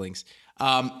many Koopalings.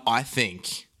 I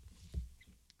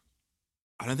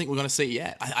don't think we're going to see it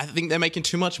yet. I think they're making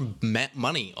too much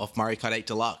money off Mario Kart 8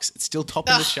 Deluxe. It's still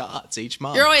topping the charts each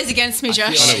month. You're always against me,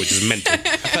 Josh. I know, which is mental. I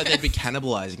feel like they'd be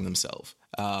cannibalizing themselves.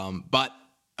 But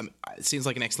it seems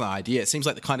like an excellent idea. It seems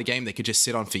like the kind of game they could just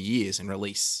sit on for years and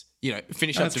release,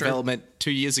 finish up That's true. development 2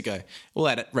 years ago. We'll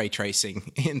add ray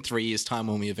tracing in 3 years' time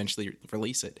when we eventually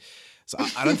release it. So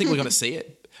I don't think we're going to see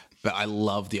it, but I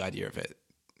love the idea of it.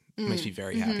 It makes me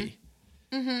very happy.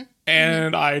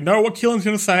 And I know what Keelan's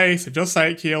going to say, so just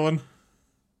say it, Keelan.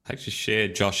 I actually share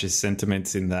Josh's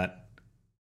sentiments in that,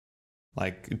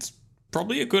 like, it's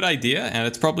probably a good idea, and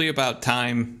it's probably about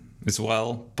time as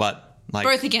well. But like,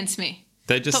 Both against me.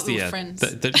 they're just Thought we were friends.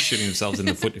 they're just shooting themselves in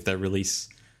the foot if they release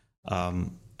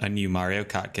a new Mario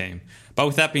Kart game. But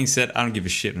with that being said, I don't give a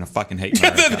shit, and I fucking hate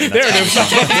Mario Kart. There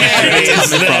it is.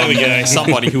 There we go.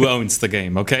 Somebody who owns the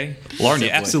game, okay? Lauren,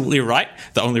 you're absolutely right.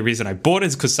 The only reason I bought it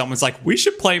is because someone's like, we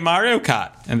should play Mario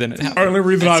Kart. And then it happened. Only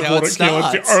reason I That's how bought it it, Keelan.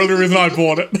 starts. The only reason I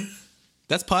bought it.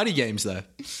 That's party games, though.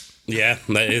 Yeah,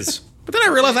 that is. But then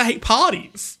I realized I hate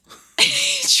parties.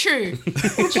 True.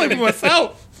 I'm playing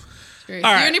myself. True.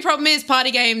 right. The only problem is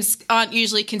party games aren't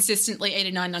usually consistently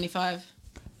 $89.95.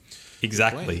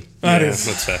 Exactly. That is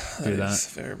That's fair. Do that.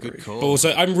 very, very Cool. But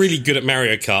also, I'm really good at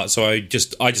Mario Kart, so I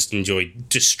just enjoy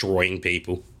destroying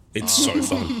people. It's so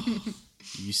fun.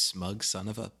 You smug son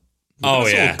of a... Oh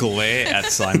yeah. Glare at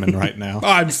Simon right now.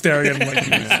 I'm staring at him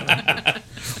like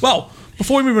Well,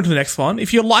 before we move on to the next one,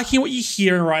 if you're liking what you're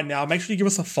hearing right now, make sure you give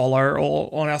us a follow or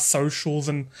on our socials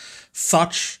and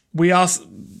such. We are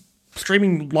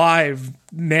streaming live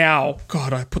now.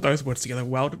 God, I put those words together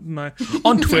well, didn't I?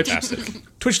 On Twitch.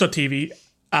 Twitch.tv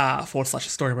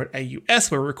 /Story Mode AUS,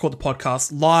 where we record the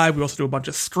podcast live. We also do a bunch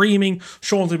of streaming.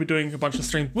 Sean's going to be doing a bunch of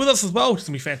streams with us as well, which is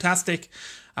going to be fantastic.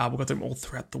 We'll go through them all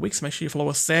throughout the week, so make sure you follow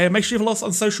us there. Make sure you follow us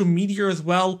on social media as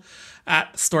well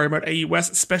at Story Mode AUS,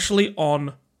 especially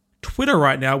on Twitter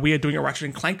right now. We are doing a Ratchet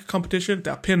and Clank competition. It's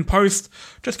our pinned post.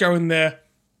 Just go in there,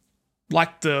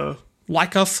 like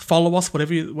us, follow us,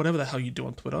 whatever the hell you do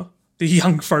on Twitter. The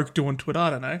young folk do on Twitter, I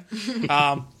don't know.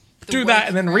 Do that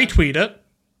and then retweet it,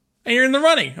 and you're in the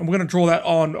running. And we're going to draw that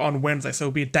on Wednesday, so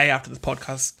it'll be a day after this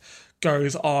podcast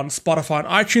goes on Spotify and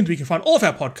iTunes. We can find all of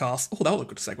our podcasts. Oh, that was a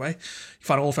good segue. You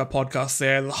find all of our podcasts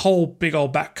there. The whole big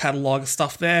old back catalogue of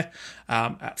stuff there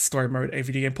at Story Mode, a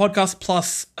video game podcast,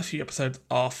 plus a few episodes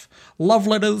of Love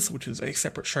Letters, which is a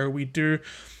separate show we do.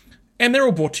 And they're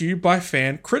all brought to you by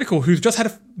Fan Critical, who's just had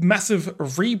a massive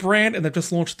rebrand and they've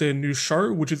just launched their new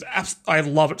show, which is I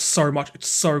love it so much. It's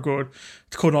so good.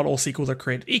 It's called Not All Sequels Are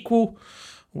Created Equal,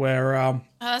 where Oh,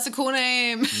 that's a cool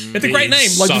name. it's a great name.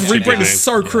 Like, such this a rebrand good is name.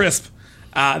 so crisp.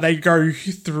 They go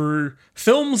through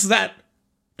films that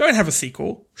don't have a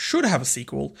sequel, should have a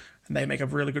sequel, and they make a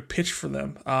really good pitch for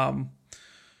them.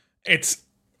 It's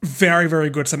very, very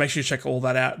good, so make sure you check all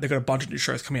that out. They've got a bunch of new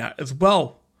shows coming out as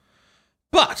well.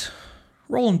 But,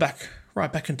 rolling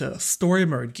right back into story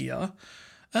mode gear,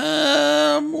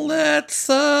 let's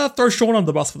throw Sean on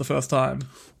the bus for the first time.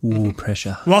 Ooh,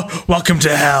 pressure. Welcome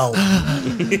to hell.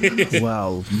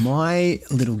 Well, my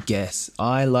little guess,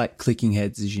 I like clicking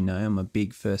heads, as you know. I'm a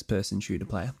big first-person shooter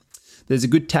player. There's a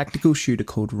good tactical shooter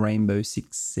called Rainbow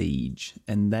Six Siege,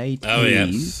 and they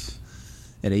teased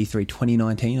at E3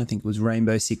 2019, I think it was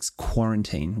Rainbow Six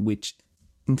Quarantine, which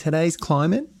in today's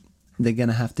climate, they're going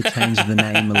to have to change the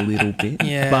name a little bit.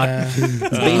 Yeah. But there's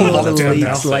been a lot of Lockdown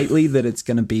leaks now. lately that it's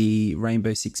going to be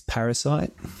Rainbow Six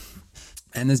Parasite.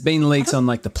 And there's been leaks on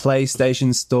like the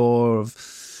PlayStation Store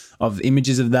of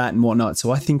images of that and whatnot. So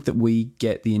I think that we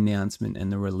get the announcement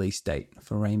and the release date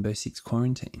for Rainbow Six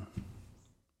Quarantine.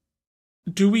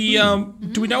 Do we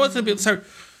know what's a bit? So,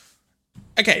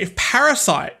 okay, if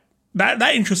Parasite, that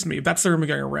interests me. If that's the rumor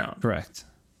going around, Correct.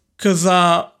 because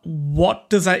what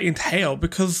does that entail?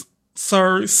 Because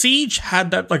so Siege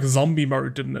had that like zombie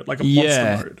mode, didn't it? Like a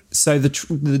monster mode. So the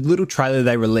little trailer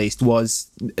they released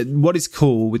was what is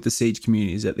cool with the Siege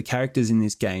community is that the characters in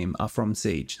this game are from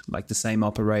Siege, like the same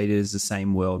operators, the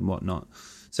same world and whatnot.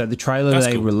 So the trailer That's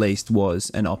they cool. released was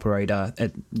an operator.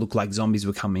 It looked like zombies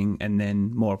were coming and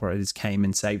then more operators came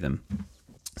and saved them.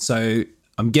 So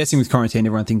I'm guessing with Quarantine,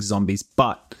 everyone thinks zombies,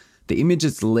 but the image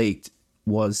that's leaked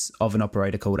was of an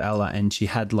operator called Ella, and she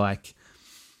had like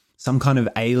some kind of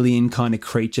alien kind of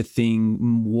creature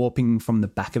thing warping from the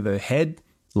back of her head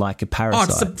like a Oh, parasite.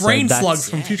 it's the brain So slugs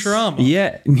from Futurama.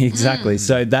 yeah, exactly.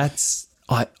 So that's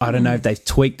I don't know if they've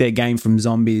tweaked their game from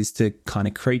zombies to kind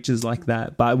of creatures like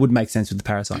that, but it would make sense with the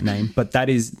Parasite name. But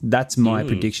that's my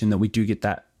prediction that we do get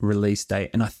that release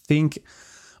date. And I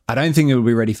don't think it will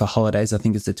be ready for holidays. I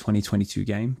think it's the 2022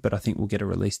 game, but I think we'll get a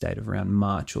release date of around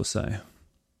March or so.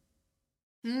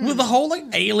 Will the whole like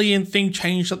alien thing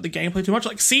change up the gameplay too much?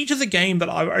 Like Siege is a game that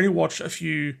I've only watched a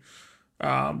few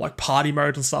like party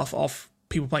modes and stuff of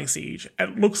people playing Siege.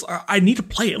 It looks, I need to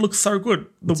play it. It looks so good.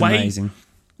 The It's way amazing.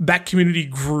 that community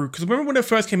grew. Because remember when it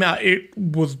first came out, it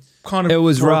was kind of It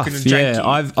was rough. broken and janky.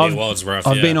 Yeah, It was rough,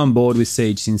 I've yeah. been on board with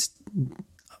Siege since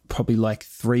probably like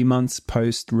 3 months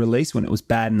post release when it was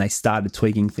bad and they started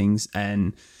tweaking things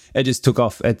and it just took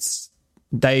off. That's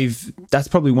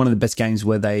probably one of the best games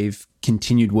where they've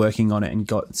continued working on it and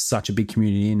got such a big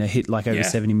community and it hit like over Yeah.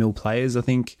 70 mil players, I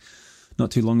think, not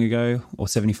too long ago, or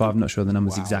 75. I'm not sure the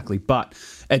numbers exactly, but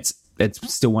it's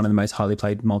still one of the most highly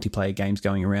played multiplayer games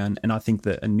going around. And I think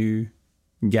that a new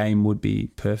game would be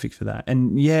perfect for that.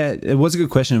 And yeah, it was a good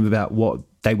question about what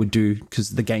they would do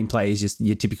because the gameplay is just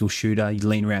your typical shooter. You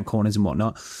lean around corners and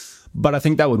whatnot. But I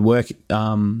think that would work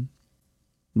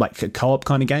like a co-op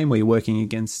kind of game where you're working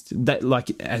against that. Like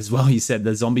as well, you said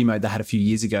the zombie mode they had a few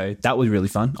years ago. That was really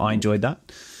fun. I enjoyed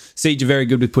that. Siege are very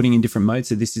good with putting in different modes.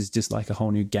 So this is just like a whole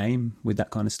new game with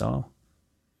that kind of style.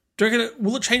 Do you reckon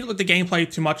will it change like the gameplay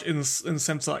too much in the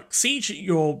sense like Siege,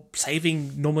 you're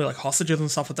saving normally like hostages and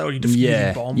stuff like that, or you're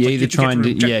defusing bombs? You're like, either you trying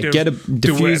to get get a do it,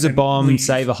 defuse a and bomb, leave.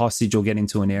 save a hostage, or get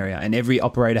into an area. And every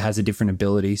operator has a different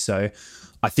ability. So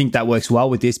I think that works well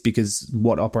with this because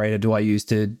what operator do I use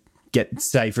to get,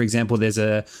 say, for example, there's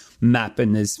a map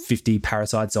and there's 50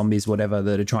 parasite zombies, whatever,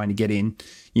 that are trying to get in.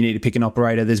 You need to pick an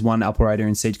operator. There's one operator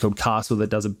in Siege called Castle that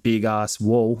does a big ass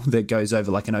wall that goes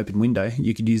over like an open window.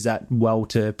 You could use that well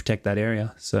to protect that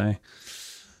area. So I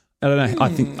don't know. I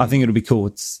think it'll be cool.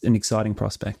 It's an exciting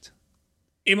prospect.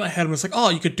 In my head, I was like, oh,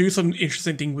 you could do some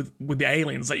interesting thing with the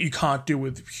aliens that you can't do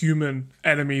with human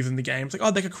enemies in the game. It's like,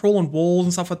 oh, they could crawl on walls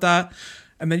and stuff like that.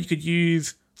 And then you could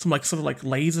use some like sort of like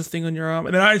laser thing on your arm.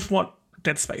 And then I just want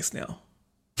Dead Space now.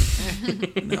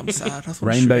 Now I'm sad. I just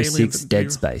wanna shoot Rainbow aliens Six and Dead do-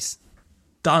 Space.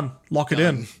 Done. Lock it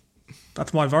in.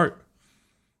 That's my vote.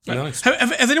 Nice.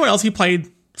 Has anyone else here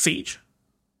played Siege?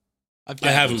 I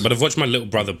haven't, but I've watched my little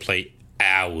brother play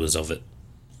hours of it.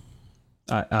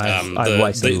 I've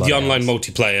wasted a lot The of online hours.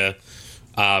 multiplayer,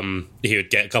 he would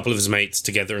get a couple of his mates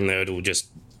together and they would all just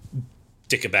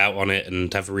dick about on it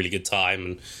and have a really good time.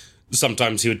 And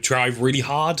sometimes he would try really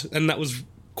hard, and that was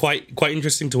quite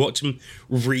interesting to watch him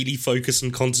really focus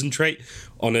and concentrate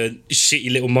on a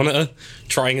shitty little monitor,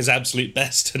 trying his absolute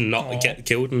best to not get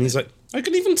killed. And he's like, I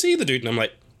can even see the dude, and I'm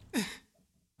like,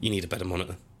 you need a better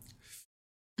monitor.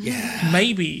 Yeah.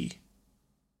 Maybe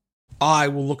I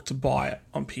will look to buy it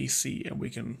on PC and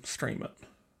we can stream it.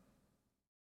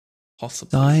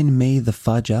 Possibly. Sign me the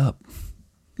fudge up.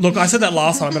 Look, I said that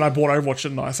last time, and I bought Overwatch,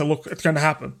 didn't I? So look, it's going to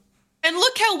happen. And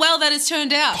look how well that has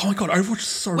turned out. Oh my god, Overwatch is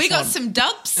so We fun. got some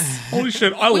dubs. Holy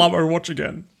shit, I love Overwatch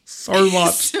again. So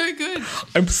much. So good.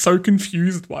 I'm so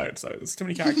confused by it, so there's too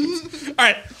many characters.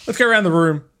 Alright, let's go around the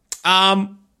room.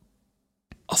 I'll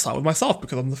start with myself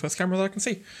because I'm the first camera that I can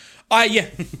see.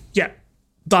 Yeah.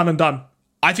 Done and done.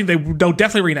 I think they'll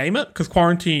definitely rename it because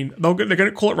quarantine, they're going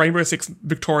to call it Rainbow Six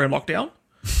Victorian Lockdown.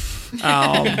 It's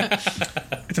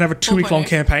going to have a 2-week long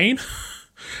campaign.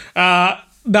 No,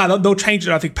 they'll change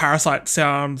it. I think Parasite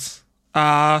sounds...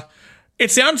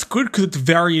 it sounds good because it's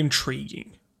very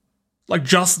intriguing. Like,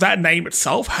 just that name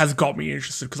itself has got me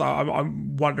interested because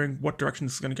I'm wondering what direction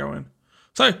this is going to go in.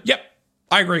 So, yep,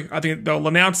 I agree. I think they'll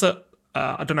announce it.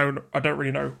 I don't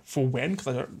really know for when because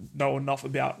I don't know enough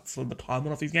about sort of the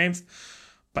timeline of these games.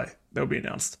 But they'll be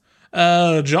announced.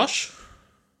 Josh?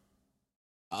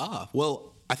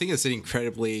 Well, I think it's an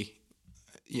incredibly,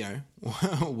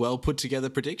 well put together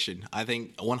prediction. I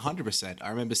think 100%. I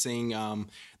remember seeing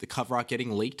the cover art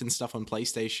getting leaked and stuff on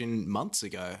PlayStation months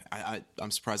ago.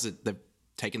 I'm surprised that they've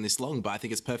taken this long, but I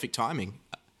think it's perfect timing.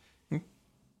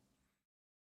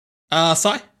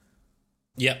 Sai?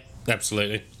 Yep,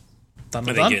 absolutely. Done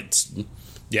I and think done?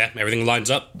 it's, everything lines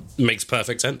up, makes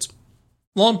perfect sense.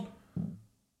 Lon?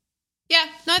 Yeah,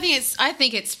 no, I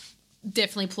think it's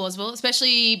definitely plausible,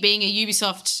 especially being a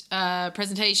Ubisoft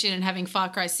presentation and having Far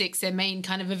Cry 6, their main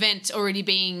kind of event, already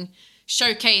being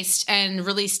showcased and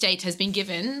release date has been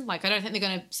given. Like, I don't think they're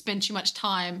going to spend too much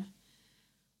time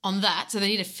on that, so they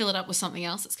need to fill it up with something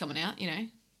else that's coming out,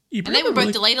 And they were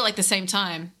both delayed at like the same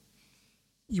time.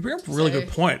 You bring up a really good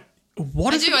point.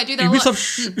 What I is do that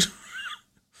Ubisoft a lot.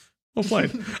 Well played.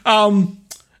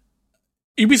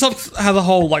 Ubisoft has a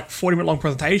whole 40-minute long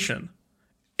presentation.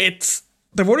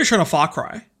 They've already shown a Far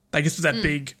Cry. They just did that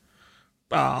big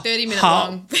 30-minute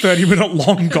long 30-minute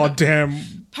long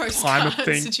goddamn postcard timer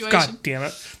thing. situation. God damn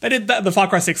it. They did that the Far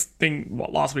Cry 6 thing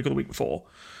last week or the week before.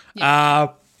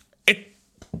 It's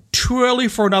too early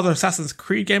for another Assassin's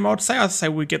Creed game, I would say. I'd say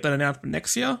we get that announcement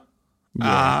next year.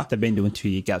 Yeah, they've been doing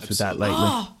 2-year gaps with that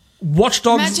lately. Watch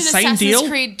Dogs, Imagine same Assassin's deal.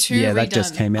 Creed 2 Yeah, redone. that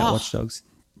just came out, Oh, Watch Dogs.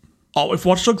 Oh, if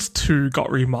Watch Dogs 2 got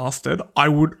remastered, I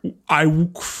will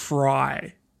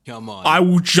cry. Come on. I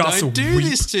will just Don't do weep.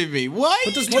 this to me. Why are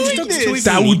you does doing Watch Dogs 2 this?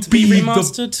 even That need would to be be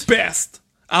remastered? the best.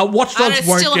 Watch and Dogs it's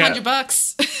won't still get.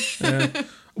 $100.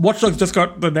 Watch Dogs just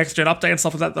got the next gen update and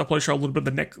stuff like that. They'll probably show a little bit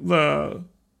of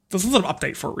there's a little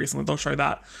update for it recently. They'll show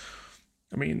that.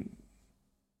 I mean,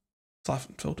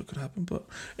 Siphon Filter could happen, but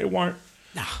it won't.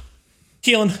 Nah.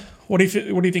 Keelan, what do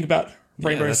you think about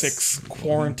Rainbow that's Six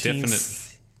Quarantine?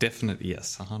 Definite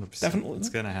yes, 100%. Definitely. It's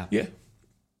going to happen. Yeah.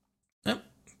 Yep.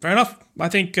 Fair enough. I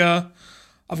think I've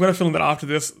got a feeling that after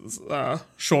this,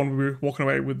 Sean will be walking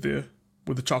away with the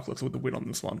chocolates with the win on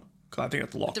this one because I think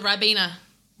that's a lot The Ribena.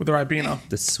 with the Ribena.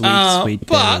 The sweet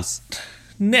but berries.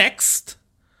 next,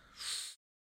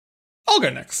 I'll go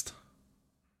next.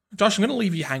 Josh, I'm going to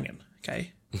leave you hanging.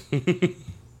 Okay.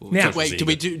 Now, Wait, do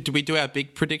we do our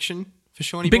big prediction for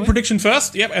Shawnee big Boy? prediction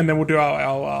first. Yep, and then we'll do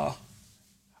our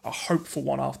hopeful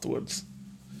one afterwards.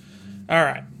 All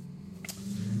right.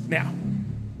 Now,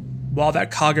 while that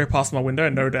car go past my window,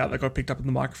 and no doubt that got picked up in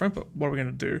the microphone, but what are we going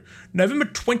to do? November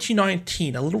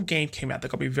 2019, a little game came out that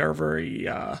got me very, very...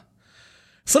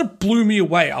 sort of blew me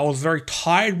away. I was very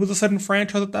tired with a certain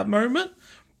franchise at that moment,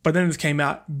 but then this came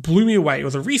out, blew me away. It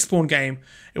was a Respawn game.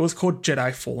 It was called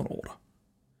Jedi Fallen Order.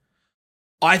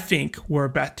 I think we're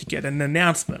about to get an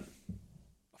announcement.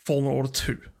 Fallen Order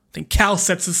 2. I think Cal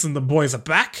Sepsis and the boys are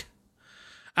back.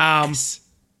 Yes.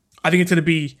 I think it's going to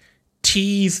be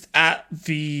teased at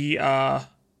the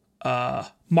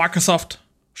Microsoft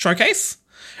showcase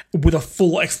with a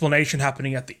full explanation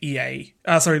happening at the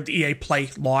EA Play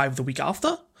Live the week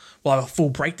after. We'll have a full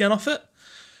breakdown of it.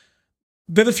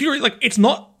 There's a few, it's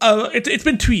not, it's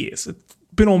been 2 years. It's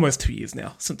been almost 2 years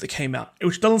now since it came out,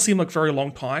 which doesn't seem like a very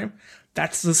long time.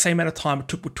 That's the same amount of time it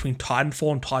took between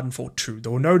Titanfall and Titanfall 2.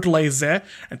 There were no delays there,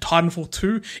 and Titanfall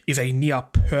 2 is a near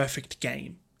perfect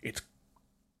game.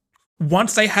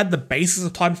 Once they had the basis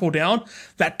of Titanfall down,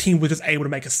 that team was just able to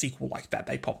make a sequel like that.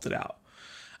 They popped it out.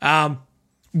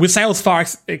 With sales far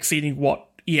exceeding what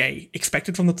EA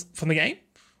expected from the game,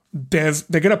 they're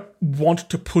going to want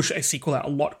to push a sequel out a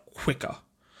lot quicker.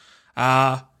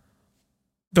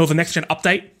 There was a next gen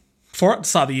update for it at the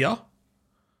start of the year.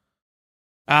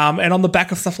 And on the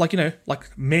back of stuff like,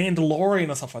 like Mandalorian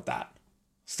and stuff like that,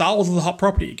 Star Wars is a hot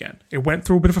property again. It went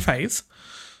through a bit of a phase,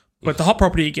 but the hot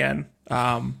property again.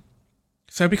 So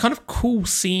it'd be kind of cool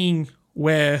seeing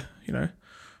where,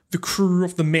 the crew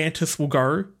of the Mantis will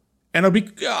go. And I'd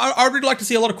really like to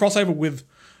see a lot of crossover with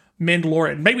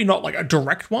Mandalorian. Maybe not like a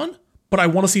direct one, but I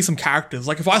want to see some characters.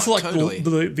 Like if I saw like totally.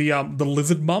 the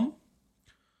lizard mum,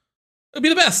 it'd be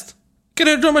the best. Get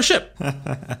her to join my ship.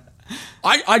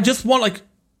 I just want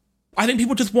I think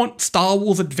people just want Star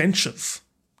Wars adventures.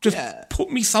 Just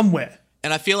put me somewhere.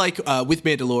 And I feel like with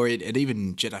Mandalorian and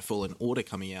even Jedi Fallen Order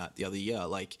coming out the other year,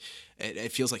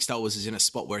 it feels like Star Wars is in a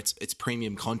spot where it's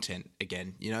premium content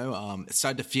again. It's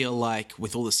starting to feel like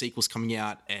with all the sequels coming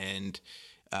out and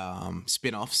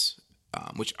spin-offs,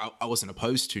 which I wasn't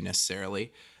opposed to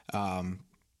necessarily,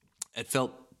 it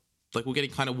felt like we're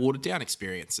getting kind of watered down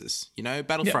experiences.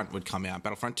 Battlefront would come out,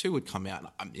 Battlefront 2 would come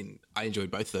out. I mean, I enjoyed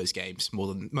both of those games more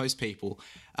than most people.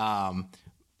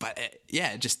 But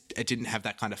it didn't have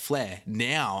that kind of flair.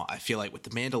 Now I feel like with the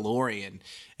Mandalorian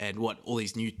and all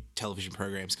these new television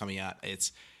programs coming out,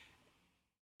 it's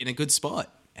in a good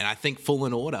spot. And I think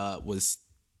Fallen Order was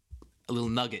a little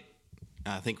nugget.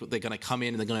 I think they're going to come in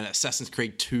and they're going to Assassin's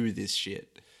Creed 2 this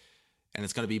shit. And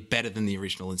it's going to be better than the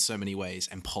original in so many ways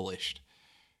and polished.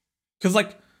 Because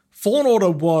Fallen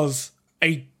Order was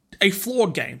a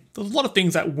flawed game. There's a lot of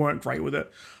things that weren't great with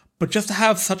it. But just to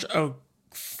have such a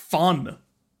fun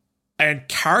and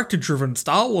character-driven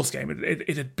Star Wars game,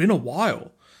 it had been a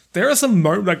while. There are some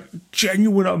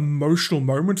genuine emotional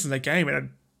moments in the game, and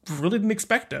I really didn't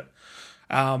expect it.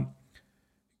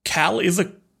 Cal is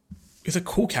a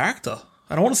cool character,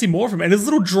 and I want to see more of him. And his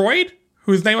little droid,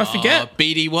 whose name I forget,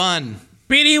 BD1.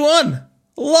 BD1,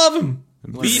 love him.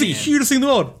 He's the cutest thing in the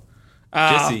world.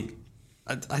 Jesse,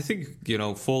 I think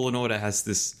Fallen Order has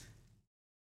this.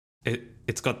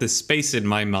 It's got this space in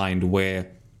my mind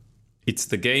where it's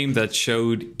the game that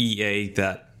showed EA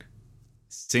that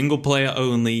single player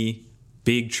only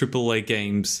big AAA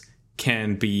games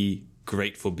can be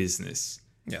great for business.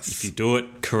 Yes. If you do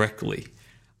it correctly.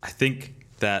 I think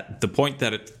that the point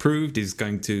that it proved is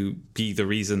going to be the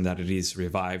reason that it is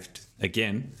revived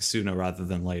again sooner rather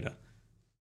than later.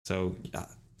 So,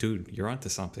 dude, you're onto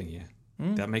something here.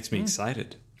 That makes me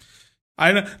excited.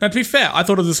 Now, to be fair, I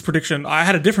thought of this prediction. I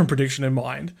had a different prediction in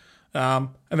mind. And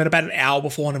then about an hour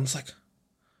before, I was like,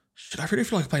 should I really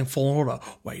feel like playing Fallen Order?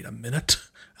 Wait a minute.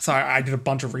 So I did a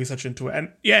bunch of research into it.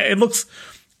 And yeah, it looks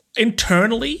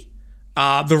internally,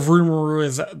 the rumor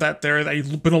is that there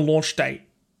has been a launch date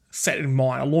set in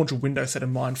mind, a launch window set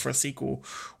in mind for a sequel,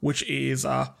 which is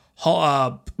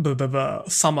summer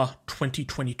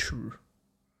 2022.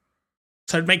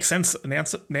 So it makes sense to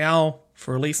announce it now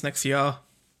for release next year.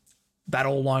 That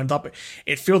all lined up.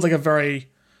 It feels like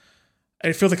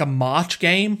a March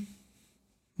game,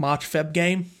 March Feb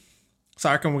game. So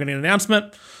I reckon we're going to get an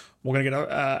announcement. We're going to get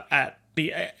at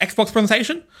the Xbox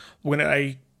presentation. We're going to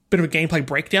get a bit of a gameplay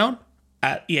breakdown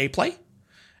at EA Play.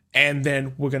 And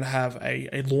then we're going to have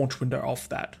a launch window of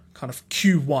that kind of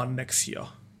Q1 next year.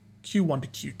 Q1 to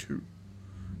Q2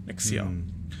 next year.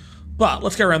 But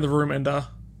let's go around the room and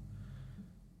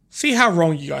see how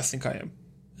wrong you guys think I am.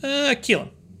 Keelan,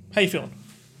 how you feeling?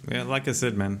 Yeah, like I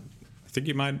said, man, I think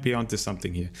you might be onto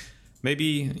something here.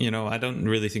 Maybe, I don't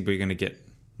really think we're going to get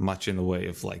much in the way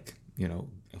of a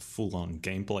full-on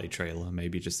gameplay trailer,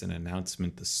 maybe just an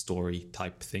announcement, the story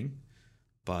type thing.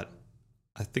 But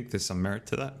I think there's some merit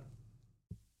to that.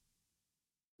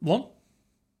 Lon?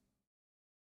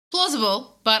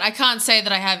 Plausible, but I can't say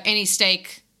that I have any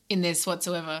stake in this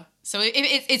whatsoever. So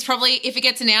it's probably, if it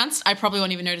gets announced, I probably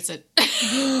won't even notice it.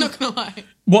 Not gonna lie.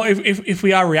 Well, if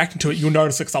we are reacting to it, you'll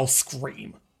notice it because I'll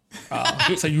scream.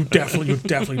 So you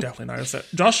definitely notice it.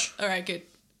 Josh? All right, good.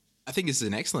 I think this is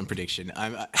an excellent prediction.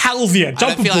 Hell's yeah,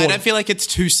 jump aboard. I don't feel like it's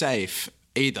too safe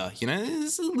either.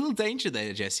 There's a little danger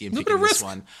there, Jesse, in picking this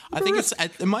one. I think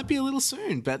it might be a little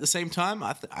soon, but at the same time,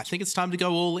 I think it's time to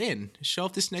go all in. Show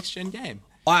off this next gen game.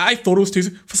 I thought it was too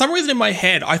soon. For some reason in my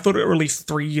head, I thought it released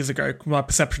 3 years ago. My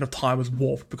perception of time was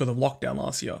warped because of lockdown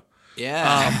last year.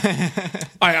 Yeah.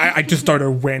 I just don't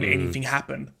know when anything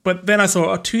happened. But then I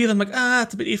saw 2 years, I'm like,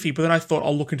 it's a bit iffy. But then I thought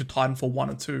I'll look into Titanfall 1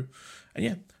 and 2. And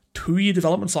yeah, 2-year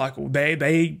development cycle.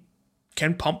 They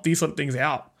can pump these sort of things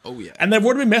out. Oh yeah. And they've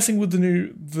already been messing with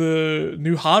the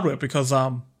new hardware because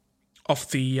of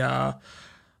the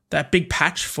that big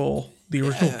patch for the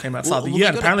original came out at the start of the year.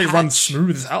 And apparently it runs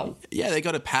smooth as hell. Yeah, they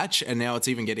got a patch and now it's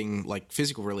even getting like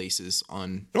physical releases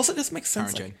on It also just makes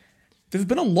sense. current gen. there's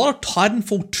been a lot of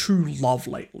Titanfall 2 love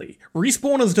lately.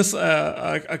 Respawn is just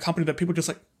a company that people just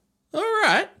like, all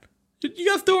right, you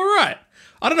guys do all right.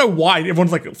 I don't know why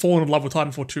everyone's like falling in love with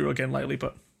Titanfall 2 again lately,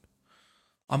 but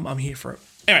I'm here for it.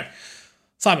 Anyway,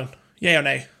 Simon, yay or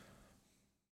nay?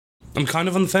 I'm kind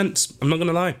of on the fence. I'm not going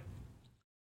to lie.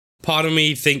 Part of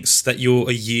me thinks that you're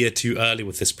a year too early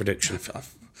with this prediction.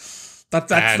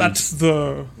 That's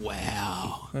the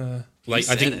Wow. Like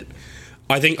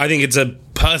I think it's a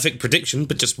perfect prediction,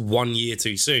 but just 1 year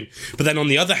too soon. But then on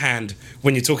the other hand,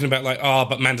 when you're talking about like,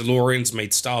 but Mandalorians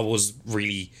made Star Wars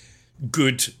really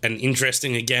good and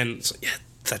interesting again, it's like, yeah,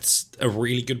 that's a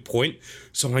really good point.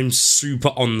 So I'm super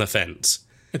on the fence.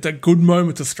 It's a good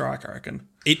moment to strike, I reckon.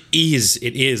 It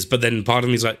is. But then part of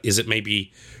me is like, is it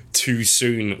maybe too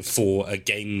soon for a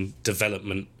game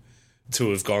development to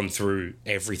have gone through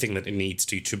everything that it needs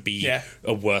to be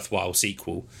a worthwhile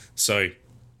sequel? So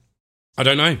I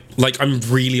don't know. Like, I'm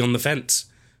really on the fence.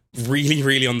 Really,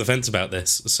 really on the fence about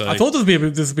this. So I thought this would be a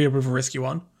bit of a risky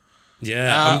one.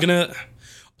 Yeah,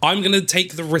 I'm gonna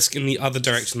take the risk in the other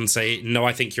direction and say, no,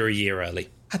 I think you're a year early.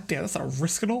 God damn, that's not a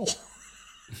risk at all.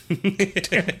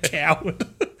 Damn coward.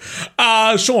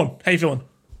 Sean, how you feeling?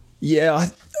 Yeah,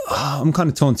 I'm kind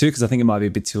of torn too because I think it might be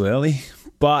a bit too early.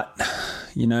 But,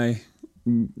 you know,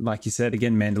 like you said,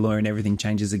 again, Mandalorian, everything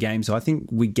changes the game. So I think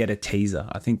we get a teaser.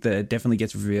 I think that it definitely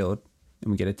gets revealed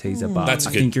and we get a teaser. But I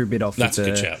think you're a bit off with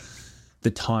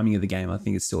the timing of the game. I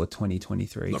think it's still a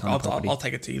 2023 kind of property. I'll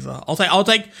take a teaser.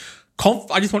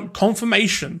 I just want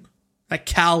confirmation that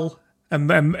Cal and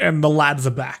the lads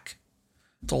are back.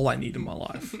 That's all I need in my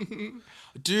life.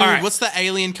 Dude, right. What's the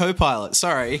alien co-pilot?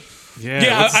 Sorry.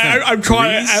 Yeah, I'm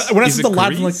trying. When I see the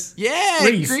lads, I'm like, Yeah,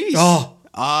 Grease. Oh,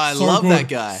 I so love good. that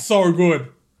guy. So good.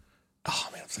 Oh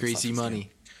man, I'm so Greasy excited.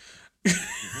 money.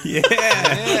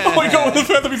 Oh my god, when the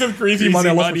first time he says greasy money,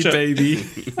 I lost my shit. baby.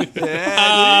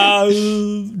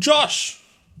 Josh,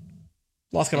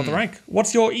 last get on the rank.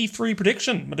 What's your E3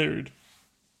 prediction, my dude?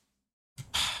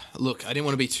 Look, I didn't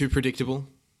want to be too predictable,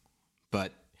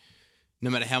 but no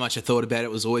matter how much I thought about it,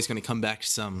 it was always going to come back to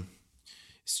some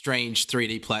strange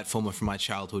 3D platformer from my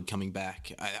childhood coming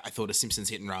back. I thought of Simpsons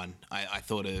Hit and Run. I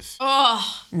thought of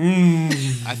That'd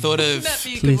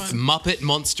be a good one. Muppet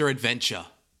Monster Adventure.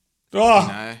 Oh,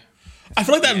 No, I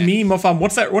feel like that meme of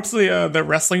what's the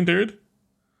wrestling dude?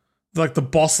 Like the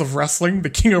boss of wrestling, the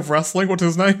king of wrestling. What's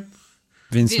his name?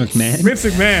 Vince McMahon. Vince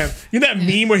McMahon. You know that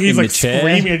meme where he's In the like chair.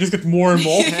 screaming and it just gets more and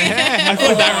more? I feel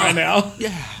like that right now.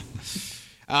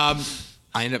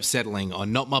 I ended up settling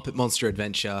on not Muppet Monster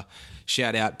Adventure.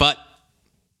 Shout out, but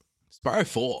Spyro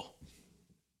 4.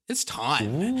 It's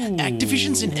time.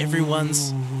 Activision's in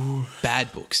everyone's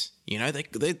bad books. You know,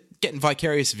 they're getting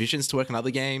Vicarious Visions to work on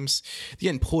other games.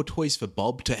 They're getting Poor Toys for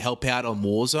Bob to help out on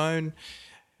Warzone.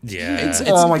 Yeah. It's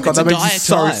Oh my god, it's a that makes me dire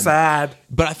so time. sad.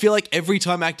 But I feel like every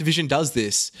time Activision does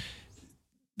this,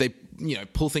 they,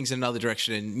 pull things in another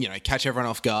direction and, catch everyone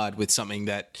off guard with something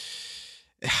that,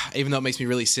 even though it makes me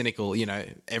really cynical,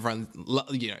 everyone,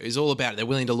 is all about it. They're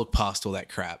willing to look past all that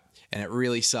crap. And it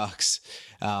really sucks.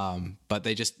 But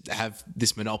they just have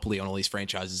this monopoly on all these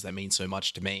franchises that mean so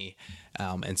much to me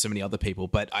and so many other people.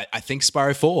 But I think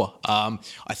Spyro 4. I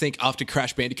think after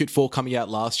Crash Bandicoot 4 coming out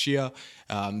last year,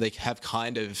 they have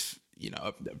kind of,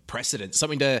 a precedent,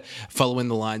 something to follow in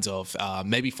the lines of.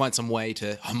 Maybe find some way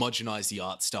to homogenize the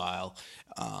art style,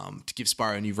 to give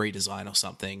Spyro a new redesign or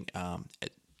something.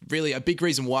 Really, a big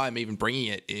reason why I'm even bringing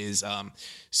it is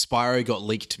Spyro got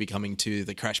leaked to be coming to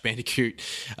the Crash Bandicoot,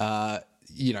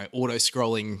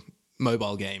 auto-scrolling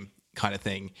mobile game kind of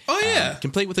thing. Oh, yeah.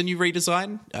 Complete with a new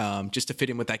redesign, just to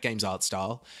fit in with that game's art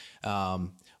style.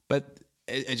 But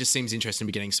it just seems interesting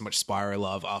to be getting so much Spyro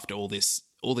love after all these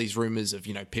rumors of,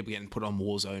 people getting put on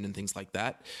Warzone and things like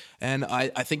that. And I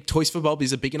think Toys for Bob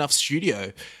is a big enough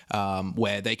studio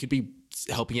where they could be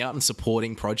helping out and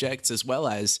supporting projects as well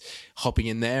as hopping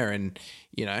in there and,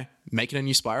 making a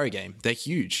new Spyro game. They're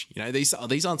huge.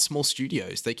 These aren't small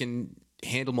studios. They can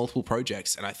handle multiple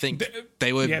projects. And I think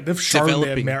they were they've shown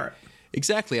their merit.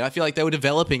 Exactly. I feel like they were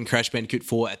developing Crash Bandicoot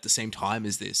 4 at the same time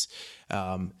as this.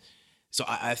 So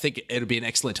I think it'll be an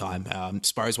excellent time.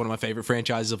 Spyro is one of my favorite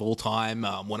franchises of all time,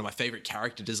 one of my favorite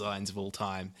character designs of all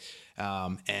time.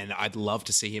 And I'd love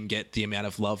to see him get the amount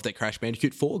of love that Crash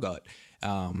Bandicoot 4 got.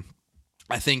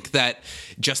 I think that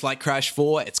just like Crash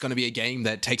 4, it's going to be a game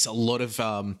that takes a lot of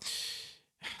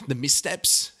the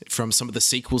missteps from some of the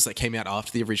sequels that came out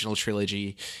after the original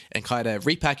trilogy and kind of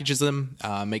repackages them,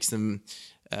 makes them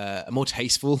more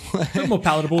tasteful. More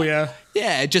palatable, yeah.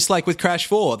 Yeah, just like with Crash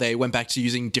 4, they went back to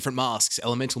using different masks,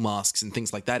 elemental masks, and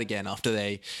things like that again after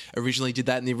they originally did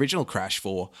that in the original Crash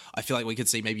 4. I feel like we could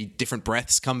see maybe different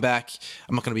breaths come back.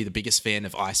 I'm not going to be the biggest fan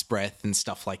of Ice Breath and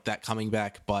stuff like that coming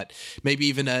back, but maybe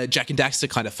even a Jack and Daxter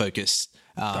kind of focus,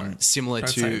 similar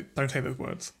to... Don't say those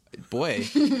words. Boy,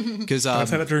 because Don't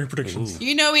say that during predictions.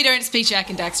 You know we don't speak Jack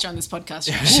and Daxter on this podcast.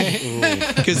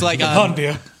 because like Oh,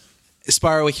 dear.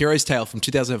 Spyro: A Hero's Tale from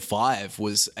 2005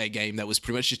 was a game that was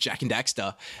pretty much just Jack and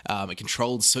Daxter. It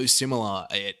controlled so similar.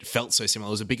 It felt so similar.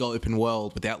 It was a big open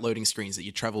world without loading screens that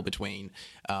you travel between.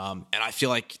 And I feel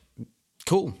like,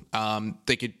 cool.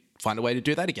 They could find a way to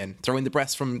do that again. Throw in the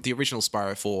breaths from the original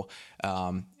Spyro 4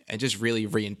 and just really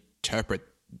reinterpret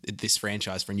this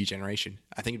franchise for a new generation.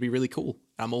 I think it'd be really cool.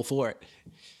 I'm all for it.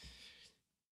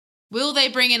 Will they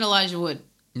bring in Elijah Wood?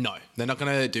 No, they're not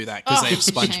going to do that because Oh, they have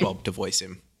shame. SpongeBob to voice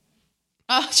him.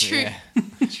 Oh, true. Yeah.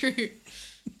 True.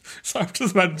 So I've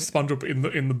just imagined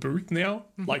SpongeBob in the booth now,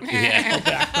 like of the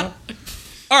actor.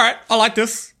 All right, I like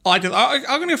this. I'm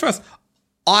gonna go first.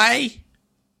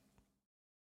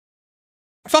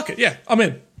 Fuck it, yeah, I'm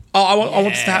in. I want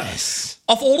this to happen.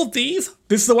 Of all of these,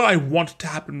 this is the one I want to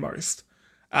happen most.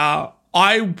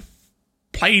 I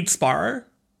played Spyro.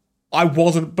 I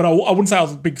wasn't, but I wouldn't say I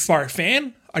was a big Spyro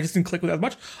fan. I just didn't click with it as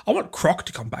much. I want Croc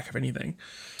to come back, if anything.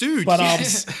 Dude, But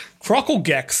yes. Croc or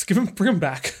Gex, bring him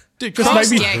back. Dude, Just Croc's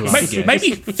maybe, Gex.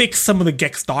 maybe fix some of the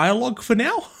Gex dialogue for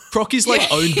now. Croc is like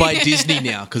owned by Disney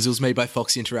now because it was made by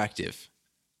Fox Interactive.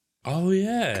 Oh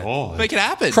yeah. God. Make it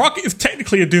happen. Croc is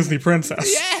technically a Disney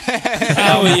princess.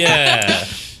 Oh yeah.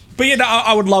 But yeah, no,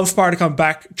 I would love Spyro to come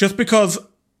back just because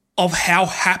of how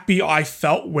happy I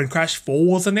felt when Crash 4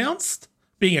 was announced.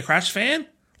 Being a Crash fan,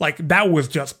 like that was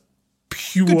just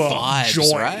pure Vibes,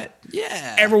 joy. right?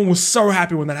 Yeah. Everyone was so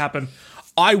happy when that happened.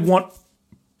 I want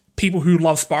people who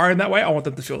love Spyro in that way, I want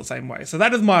them to feel the same way. So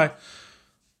that is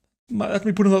that's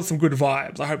me putting out some good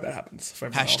vibes. I hope that happens for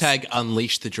everyone Hashtag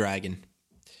unleash the dragon.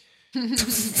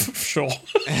 else. Sure.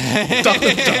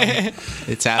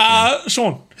 It's happening.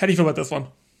 Sean, how do you feel about this one?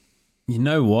 You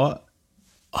know what?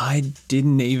 I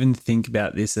didn't even think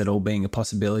about this at all being a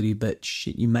possibility, but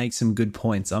shit, you make some good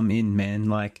points. I'm in, man.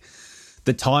 Like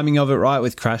the timing of it, right,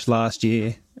 with Crash last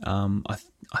year. I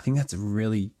think that's a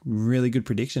really, really good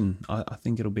prediction. I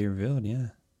think it'll be revealed. Yeah.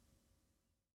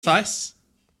 Nice.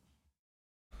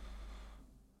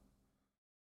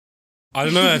 I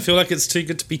don't know. I feel like it's too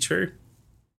good to be true.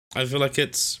 I feel like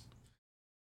it's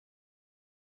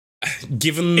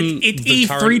given It's the E3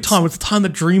 current time. It's the time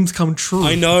that dreams come true.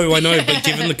 I know, but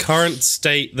given the current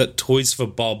state that Toys for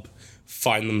Bob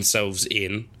find themselves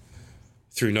in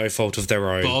through no fault of their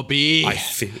own, Bobby. I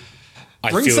feel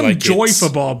Bring some like joy it's- for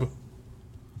Bob.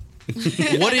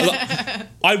 What if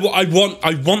I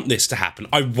want this to happen.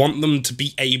 I want them to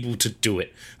be able to do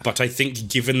it. But I think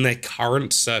given their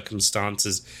current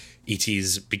circumstances, it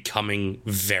is becoming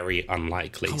very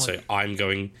unlikely. So I'm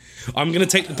going to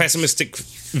take the pessimistic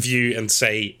view and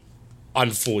say,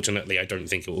 unfortunately, I don't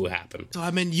think it will happen.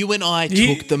 I mean, you and I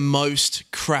took the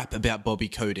most crap about Bobby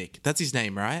Kotick. That's his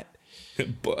name, right?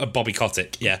 Bobby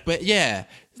Kotick, yeah. But yeah,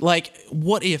 like,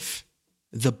 what if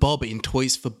the Bob in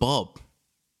Toys for Bob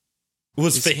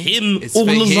Was for him it's all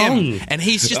for along. him? And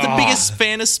he's just the biggest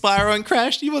fan of Spyro and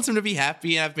Crash. He wants him to be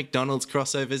happy and have McDonald's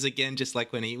crossovers again, just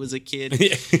like when he was a kid.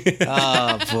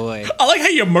 Oh, boy. I like how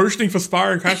you're motioning for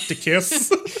Spyro and Crash to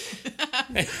kiss.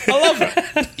 I love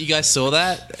it. You guys saw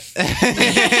that?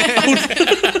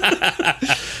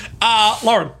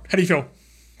 Lauren, how do you feel?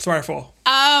 Spyro 4.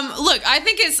 Look, I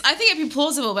think it'd be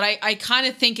plausible, but I kind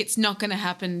of think it's not going to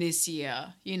happen this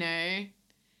year. You know,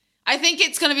 I think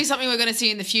it's going to be something we're going to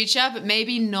see in the future, but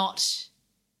maybe not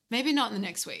in the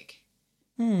next week.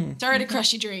 Sorry to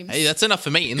crush your dreams. Hey, that's enough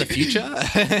for me. In the future?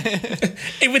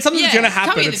 If it's something that's going to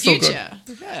happen, coming in it's the still good.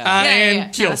 future. And No,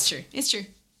 Keel. that's true. It's true.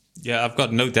 Yeah, I've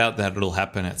got no doubt that it'll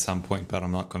happen at some point, but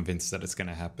I'm not convinced that it's going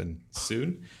to happen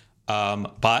soon.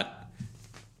 But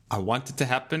I want it to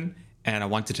happen, and I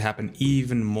want it to happen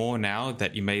even more now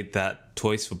that you made that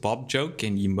Toys for Bob joke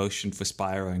and you motioned for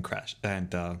Spyro and Crash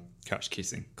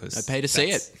kissing. Because I pay to see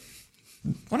it.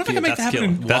 Wonder if I can make that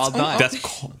happen. Wild night. That's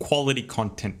quality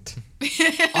content.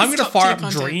 I'm going to Top fire tier up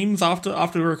content. Dreams after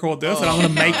we record this, and I'm going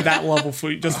to make that level for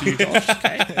you, just for you, Josh.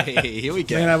 Okay, Hey, here we we're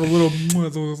going to go. have a little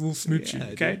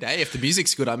smoochie. Okay, Hey, if the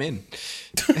music's good, I'm in.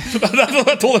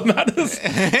 that's all that matters.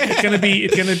 It's going to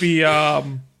be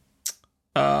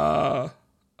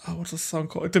what's the song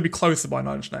called? It's going to be Closer by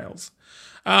Nine Inch Nails.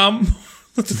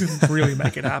 Let's just really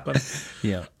make it happen.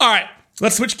 Yeah. All right,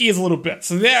 let's switch gears a little bit.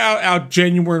 So they're our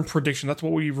genuine prediction. That's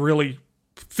what we really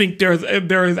think there is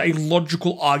a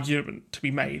logical argument to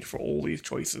be made for all these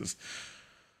choices.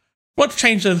 Want to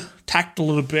change the tact a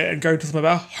little bit and go into some of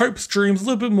our hopes, dreams, a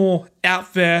little bit more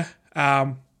out there.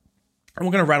 And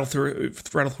we're going to rattle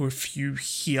through a few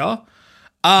here.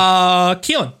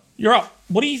 Keelan, you're up.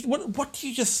 What do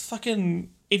you just fucking?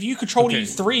 If you control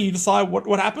E3, you decide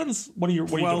what happens. What are you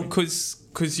doing?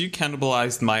 Because you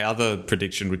cannibalized my other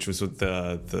prediction, which was with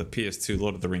the PS2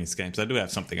 Lord of the Rings games. I do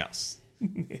have something else.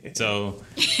 So,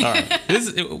 all right,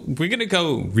 we're gonna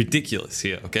go ridiculous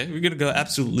here. Okay, we're gonna go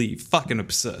absolutely fucking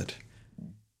absurd.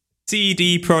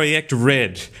 CD Projekt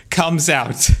Red comes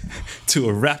out to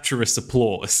a rapturous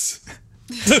applause.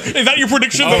 Is that your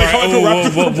prediction? That's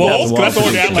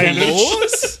already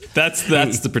outlandish. That's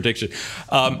the prediction.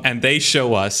 And they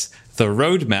show us the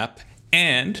roadmap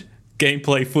and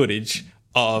gameplay footage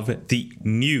of the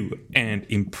new and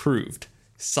improved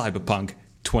Cyberpunk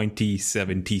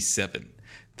 2077.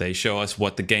 They show us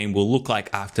what the game will look like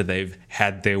after they've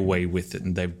had their way with it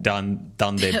and they've done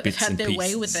their bits had and their pieces.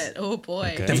 way with it. Oh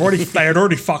boy. Okay. They had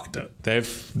already fucked it.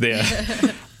 That's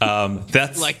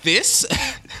Like this?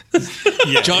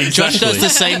 yeah, Josh exactly. does the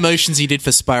same motions he did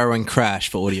for Spyro and Crash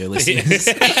for audio listeners.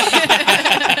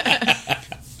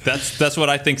 That's what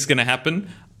I think's going to happen.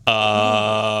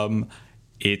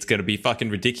 It's going to be fucking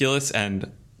ridiculous,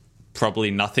 and probably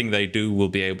nothing they do will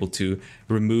be able to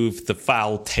remove the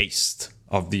foul taste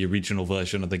of the original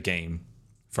version of the game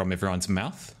from everyone's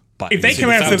mouth. But If they using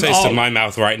come out The and say, taste in my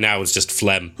mouth right now is just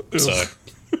phlegm. So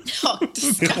Oh,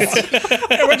 disgusting.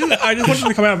 I just wanted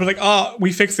to come out and be like,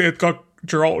 we fixed it. It's got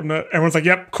Geralt in it. Everyone's like,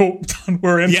 yep, cool, done.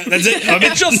 We're in. yeah, that's it.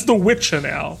 It's just The Witcher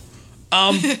now.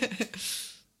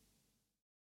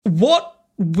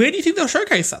 Where do you think they'll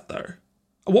showcase that though?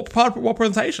 What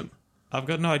presentation? I've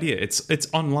got no idea. It's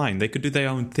online. They could do their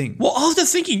own thing. Well, I was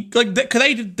just thinking, like, because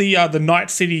they did the Night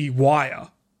City Wire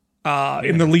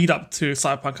in the lead up to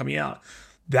Cyberpunk coming out.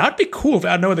 That'd be cool if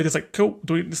out of nowhere they're just like, cool,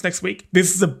 doing this next week.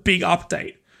 This is a big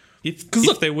update. If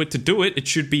look- they were to do it, it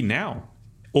should be now.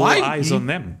 All eyes on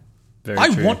them. I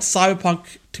want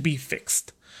Cyberpunk to be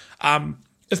fixed.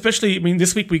 Especially, I mean,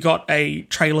 this week we got a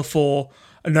trailer for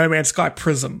No Man's Sky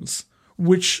Prisms,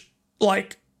 which,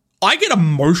 like, I get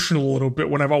emotional a little bit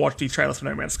whenever I watch these trailers for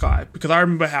No Man's Sky because I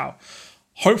remember how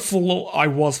hopeful I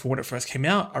was for when it first came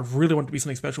out. I really wanted to be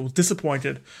something special. Was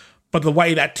disappointed, but the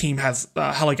way that team has,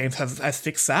 Hello Games has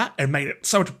fixed that and made it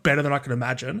so much better than I could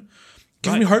imagine,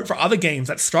 gives me hope for other games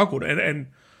that struggled. And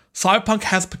Cyberpunk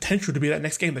has potential to be that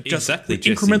next game that just Exactly, with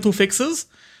Jesse. incremental fixes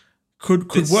could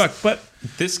work. But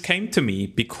This came to me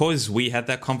because we had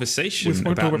that conversation We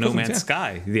spoke about about No Prisms, Man's yeah.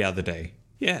 Sky the other day.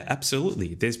 Yeah,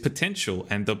 absolutely. There's potential,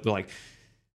 and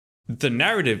the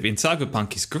narrative in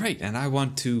Cyberpunk is great, and I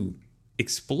want to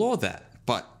explore that.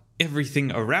 But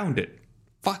everything around it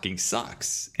fucking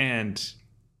sucks, and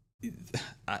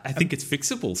I think it's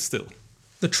fixable still.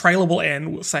 the trailer will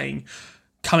end with saying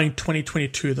coming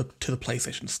 2022 to the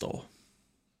PlayStation Store.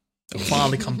 It'll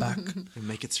finally come back.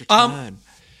 Make its return.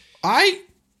 I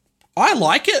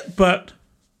like it, but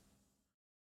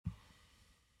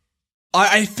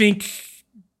I think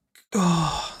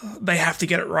they have to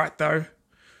get it right though.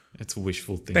 It's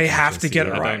wishful thinking. They have to Jesse. get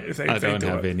it right if they I don't do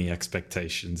have it. any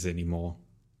expectations anymore.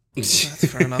 That's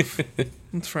fair enough.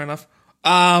 That's fair enough.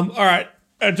 All right.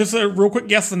 Just a real quick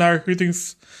yes or no. Who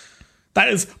thinks that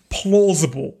is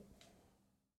plausible?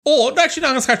 Or actually, no,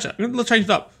 I'm gonna scratch that. Let's change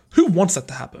it up. Who wants that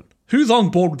to happen? Who's on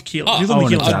board with Keelan? Who's I on the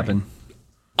want it Keelan to train? happen.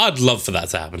 I'd love for that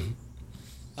to happen.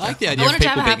 I like the idea I want of it to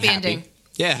have people a being happy happy. ending.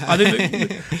 Yeah. I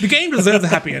think the game deserves a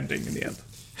happy ending in the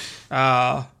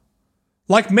end.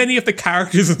 Like many of the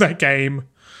characters in that game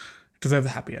deserve a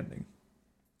happy ending.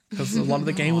 Because a lot of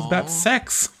the game was about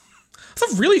sex.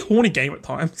 It's a really horny game at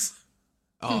times.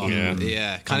 Oh, Yeah.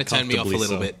 yeah. Kind of turned me off a Uncomfortably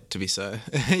little so. bit, to be so.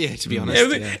 Yeah, to be honest.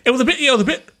 It was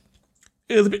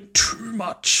a bit too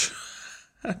much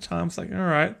at times. Like, all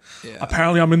right. Yeah.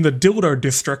 Apparently I'm in the dildo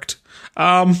district.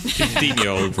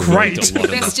 15-year-old Great. relate a lot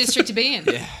of Best district to be in.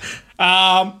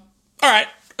 All right.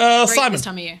 Great Simon, this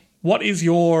time of year. what is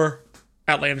your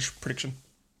outlandish prediction?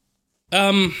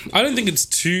 I don't think it's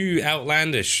too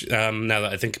outlandish now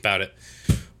that I think about it.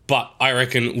 But I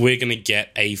reckon we're going to get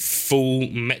a full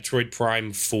Metroid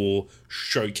Prime 4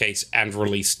 showcase and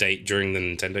release date during the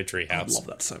Nintendo Treehouse. Love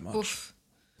that so much. Oof.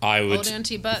 I Hold would. on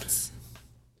to your butts.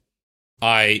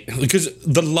 Because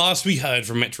the last we heard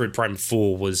from Metroid Prime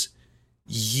 4 was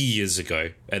years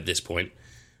ago at this point.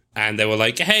 And they were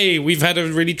like, hey, we've had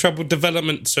a really troubled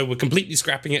development, so we're completely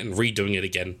scrapping it and redoing it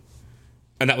again.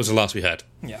 And that was the last we heard.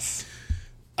 Yes.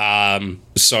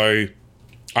 So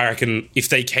I reckon if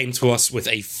they came to us with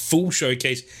a full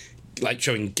showcase, like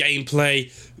showing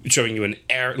gameplay, showing you an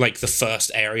area, like the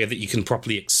first area that you can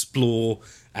properly explore,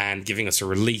 and giving us a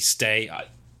release date.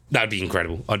 That'd be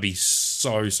incredible. I'd be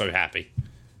so happy.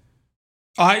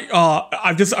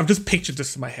 I've just pictured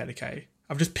this in my head. Okay,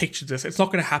 I've just pictured this. It's not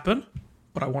going to happen,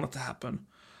 but I want it to happen.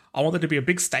 I want there to be a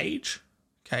big stage.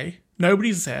 Okay,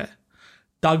 nobody's there.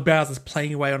 Doug Bowser's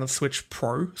playing away on a Switch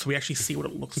Pro, so we actually see what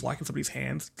it looks like in somebody's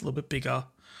hands. It's a little bit bigger.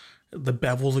 The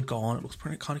bevels are gone. It looks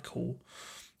pretty kind of cool.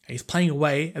 And he's playing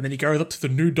away, and then he goes up to the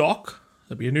new dock.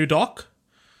 There'll be a new dock.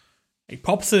 He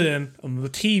pops it in on the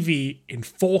TV in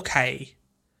 4K.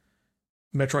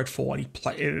 Metroid 4, and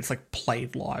it's like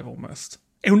played live almost.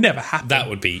 It will never happen. That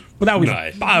would be. But that would no.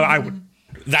 I would.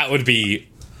 That would be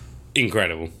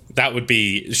incredible. That would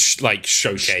be like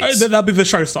showcase. That'd be the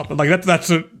showstopper. Like that's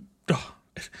a.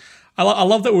 I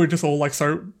love that we're just all like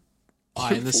so.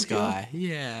 Eye in the sky.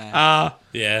 Yeah.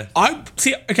 Yeah. I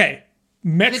see. Okay,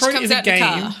 Metroid comes is a out the game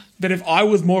car. that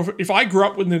if I grew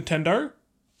up with Nintendo,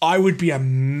 I would be a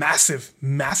massive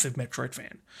Metroid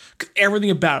fan. Because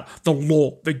everything about it, the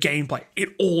lore, the gameplay, it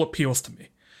all appeals to me.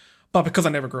 But because I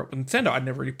never grew up with Nintendo, I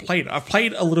never really played it. I've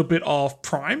played a little bit of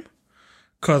Prime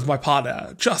because my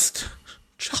partner just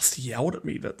yelled at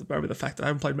me over the fact that I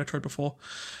haven't played Metroid before,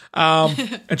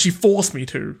 and she forced me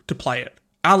to play it.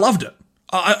 I loved it.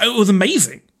 It was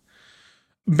amazing.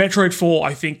 Metroid 4,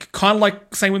 I think, kind of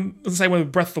like the same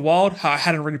with Breath of the Wild. I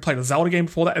hadn't really played a Zelda game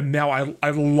before that, and now I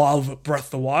love Breath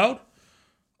of the Wild.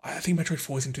 I think Metroid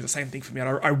 4 is going to do the same thing for me,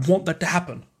 and I want that to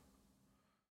happen.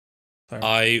 So.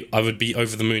 I would be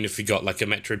over the moon if we got like a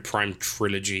Metroid Prime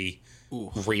trilogy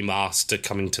remaster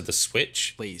coming to the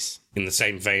Switch. Please. In the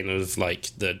same vein of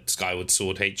like the Skyward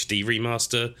Sword HD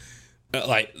remaster.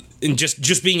 And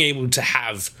just being able to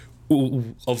have all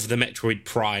of the Metroid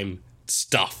Prime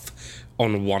stuff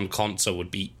on one console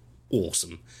would be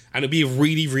awesome. And it'd be a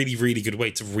really, really, really good way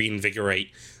to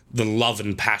reinvigorate the love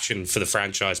and passion for the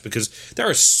franchise, because there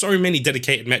are so many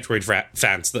dedicated Metroid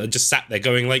fans that are just sat there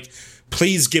going like,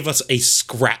 please give us a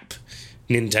scrap,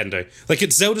 Nintendo. Like,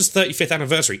 it's Zelda's 35th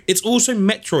anniversary. It's also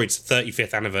Metroid's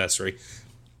 35th anniversary.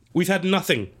 We've had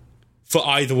nothing for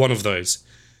either one of those.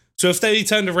 So if they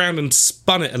turned around and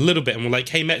spun it a little bit and were like,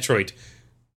 hey, Metroid,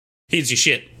 here's your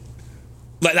shit.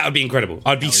 Like, that would be incredible.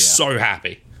 I'd be so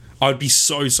happy. I'd be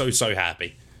so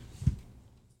happy.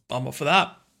 I'm up for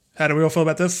that. How do we all feel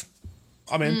about this?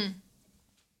 I'm in.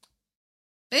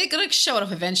 They're going to show it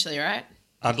off eventually, right?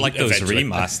 I'd like those Eventually.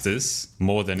 remasters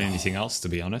more than anything else, to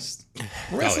be honest.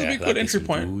 Rest would be a good that'd entry some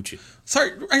point. bullshit.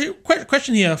 Sorry,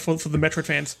 question here for the Metroid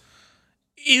fans.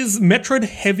 Is Metroid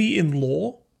heavy in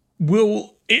lore?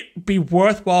 Will it be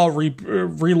worthwhile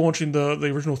relaunching the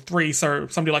original 3 so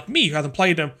somebody like me who hasn't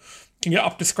played them can get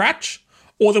up to scratch?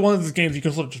 Or they're one of those games you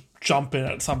can sort of just jump in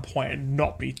at some point and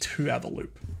not be too out of the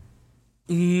loop?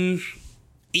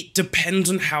 It depends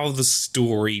on how the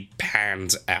story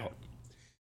pans out.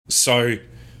 So,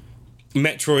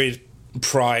 Metroid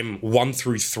Prime 1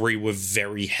 through 3 were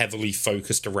very heavily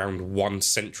focused around one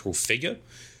central figure.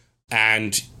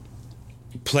 And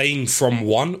playing from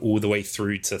 1 all the way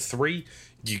through to 3,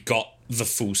 you got the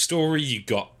full story, you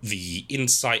got the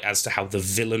insight as to how the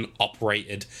villain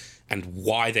operated and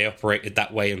why they operated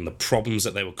that way and the problems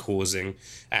that they were causing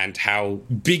and how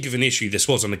big of an issue this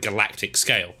was on a galactic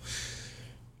scale.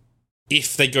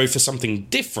 If they go for something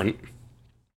different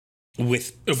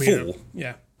with 4,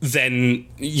 then,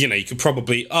 you know, you could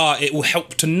probably, it will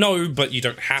help to know, but you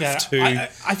don't have to.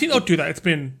 I think they'll do that. It's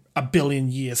been a billion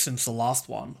years since the last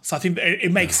one. So I think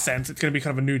it makes sense. It's going to be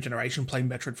kind of a new generation playing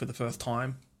Metroid for the first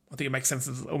time. I think it makes sense.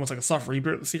 It's almost like a soft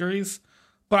reboot of the series.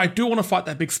 But I do want to fight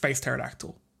that big space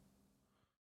pterodactyl.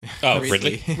 Oh,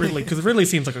 Ridley? Ridley, because Ridley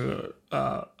seems like a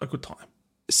good time.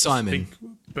 Simon, Big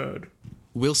bird.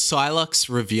 will Silux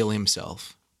reveal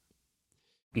himself?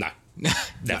 No.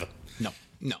 Never.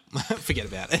 No. Forget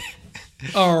about it.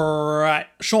 All right.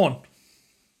 Sean.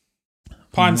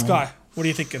 Pie in the Sky. What are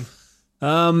you thinking?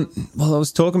 Well, I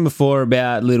was talking before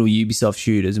about little Ubisoft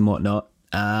shooters and whatnot.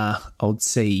 Old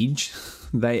Siege.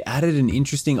 They added an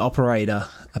interesting operator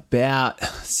about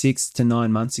 6 to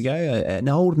 9 months ago. An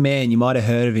old man, you might have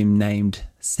heard of him, named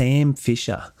Sam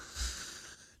Fisher.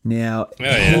 Now,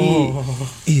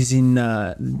 he is in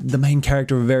the main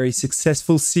character of a very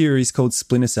successful series called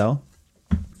Splinter Cell.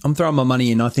 I'm throwing my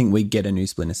money in. I think we get a new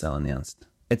Splinter Cell announced.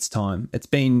 It's time. It's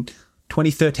been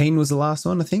 2013 was the last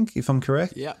one, I think, if I'm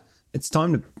correct. Yeah. It's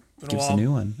time to give us a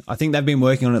new one. I think they've been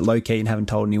working on it low-key and haven't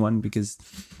told anyone because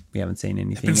we haven't seen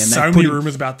anything. There's and so many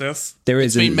rumours about this. There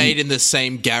is It's been made in the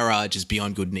same garage as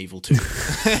Beyond Good and Evil 2.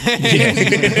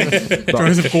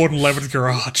 Joseph Gordon-Levitt's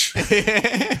garage. I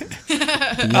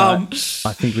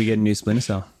think we get a new Splinter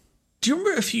Cell. Do you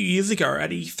remember a few years ago at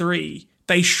E3,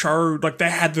 they showed, like, they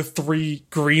had the 3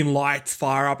 green lights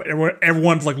fire up and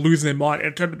everyone's, like, losing their mind.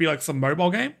 It turned to be, like, some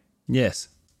mobile game. Yes.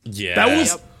 Yeah. That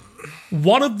was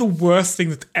one of the worst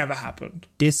things that's ever happened.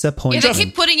 Disappointing. Yeah, they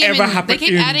keep putting him ever in. They happened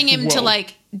keep in adding him the to world.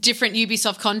 like different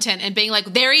Ubisoft content and being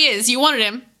like, "There he is. You wanted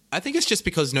him." I think it's just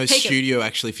because no Take it. studio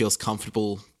actually feels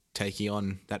comfortable taking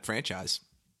on that franchise.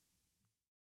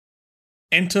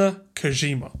 Enter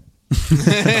Kojima.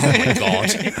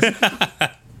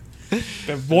 God.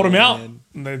 They've bought him out and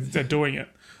they're doing it.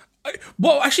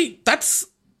 Well, actually, that's...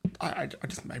 I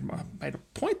just made a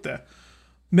point there.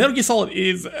 Metal Gear Solid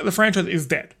the franchise is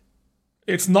dead.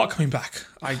 It's not coming back.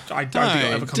 I don't think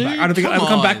it'll ever come back. I don't think it'll ever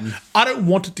come back. I don't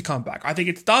want it to come back. I think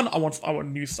it's done. I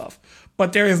want new stuff.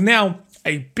 But there is now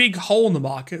a big hole in the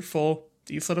market for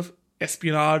these sort of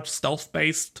espionage,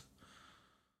 stealth-based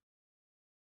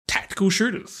tactical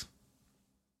shooters.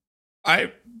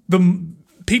 The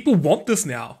people want this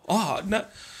now. Oh, no.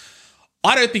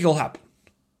 I don't think it'll happen.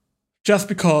 Just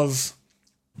because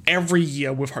every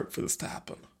year we've hoped for this to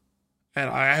happen. And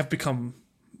I have become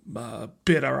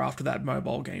bitter after that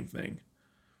mobile game thing.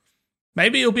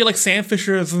 Maybe it'll be like Sam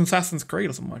Fisher's in Assassin's Creed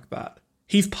or something like that.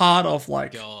 He's part of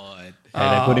like God. Hey,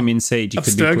 they put him in Siege. He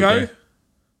could be put Abstergo. there.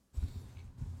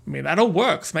 I mean, that all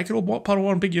works. Make it all part of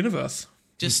one big universe.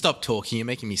 Just stop talking. You're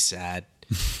making me sad.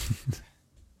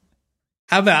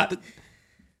 How about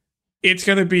it's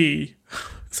going to be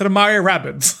instead of Mario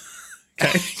Rabbids,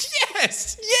 okay?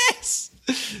 Yes. Yes.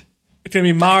 It's going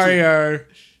to be Mario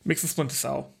mixed with Splinter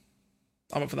Cell.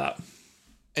 I'm up for that.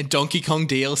 And Donkey Kong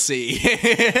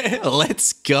DLC.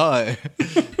 Let's go.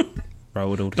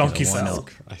 Roll it all together. Donkey Why Cell.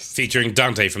 not? Featuring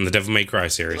Dante from the Devil May Cry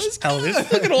series. Hell, it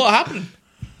is. Look at all that happening.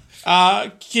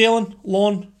 Keelan,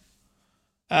 Lorne.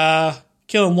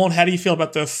 Keelan, Lorne, how do you feel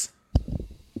about this?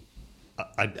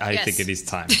 I Yes. think it is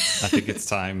time. I think it's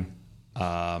time.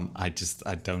 I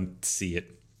don't see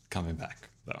it coming back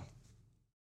though.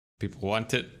 People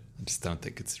want it. I just don't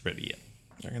think it's ready yet.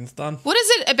 I reckon it's done. What is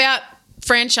it about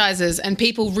franchises and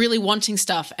people really wanting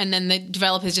stuff and then the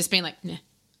developers just being like, nah.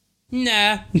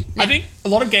 Nah. I think a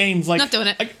lot of games like Not doing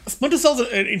it. Like Splinter Cell's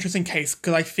an interesting case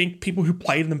because I think people who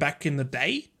played them back in the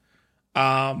day,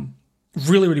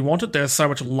 really, really want it. There's so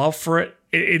much love for it.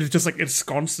 It is just like it's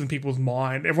ensconced in people's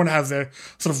mind. Everyone has their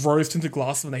sort of rose-tinted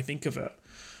glasses when they think of it.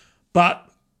 But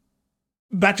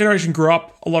that generation grew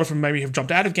up. A lot of them maybe have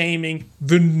jumped out of gaming.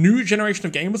 The new generation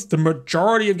of gamers, the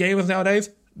majority of gamers nowadays,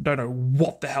 don't know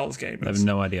what the hell this game I is. have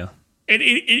no idea.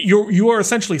 You are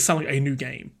essentially selling a new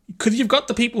game because you've got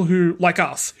the people who, like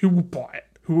us, who will buy it,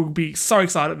 who will be so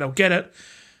excited they'll get it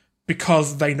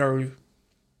because they know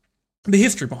the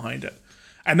history behind it,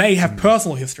 and they have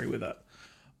personal history with it.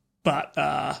 But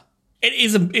it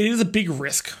is a big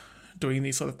risk doing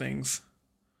these sort of things.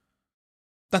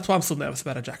 That's why I'm still nervous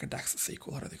about a Jack and Daxter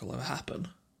sequel. I don't think it'll ever happen.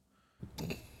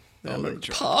 They're moving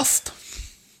past.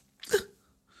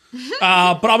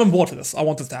 But I'm on board for this. I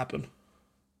want this to happen.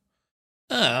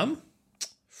 Lauren.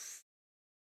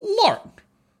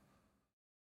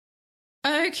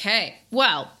 Okay.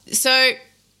 Well, so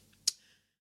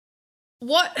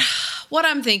what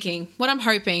I'm thinking, what I'm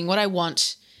hoping, what I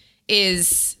want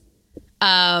is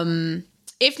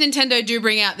if Nintendo do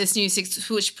bring out this new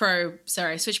Switch Pro,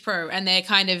 and they're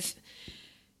kind of,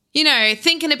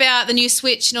 thinking about the new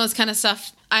Switch and all this kind of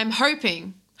stuff, I'm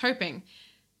hoping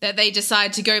that they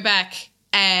decide to go back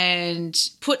and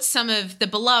put some of the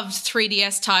beloved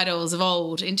 3DS titles of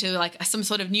old into like some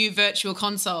sort of new virtual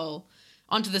console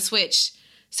onto the Switch,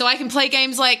 so I can play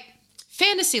games like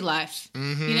Fantasy Life.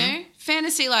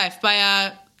 Fantasy Life by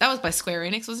that was by Square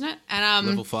Enix, wasn't it? And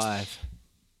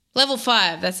Level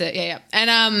 5, that's it. Yeah.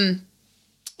 And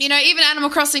even Animal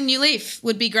Crossing New Leaf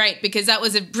would be great because that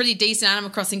was a pretty decent Animal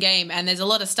Crossing game, and there's a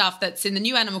lot of stuff that's in the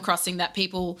new Animal Crossing that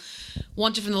people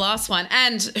wanted from the last one.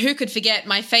 And who could forget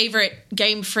my favorite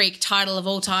Game Freak title of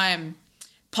all time,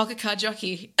 Pocket Card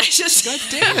Jockey. God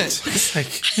damn it.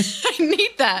 I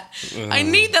need that. I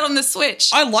need that on the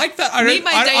Switch. I like that. I need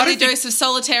my daily dose of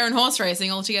solitaire and horse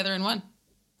racing all together in one.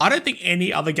 I don't think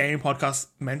any other game podcast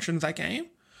mentions that game.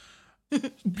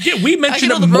 Yeah, we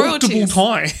mentioned all it the multiple royalties.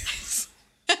 times.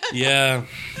 Yeah.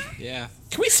 Yeah.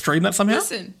 Can we stream that somehow?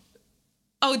 Listen.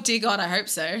 Oh, dear God, I hope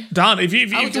so. Done. If you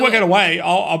do work it. it away,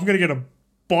 I'm going to get a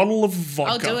bottle of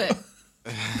vodka. I'll do it.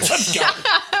 Let's go.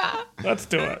 Let's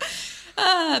do it.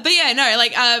 But yeah, no,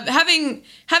 like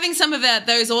having some of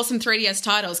those awesome 3DS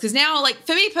titles, because now, like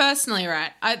for me personally,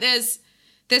 right, there's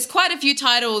quite a few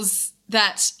titles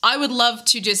that I would love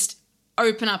to just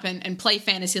open up and play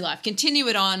Fantasy Life, continue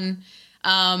it on,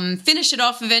 finish it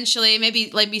off eventually,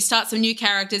 maybe start some new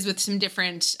characters with some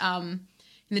different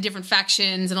in the different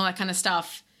factions and all that kind of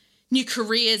stuff, new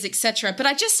careers, etc. But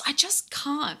I just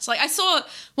can't. Like, I saw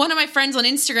one of my friends on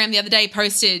Instagram the other day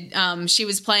posted, she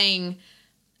was playing,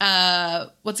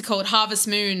 what's it called, Harvest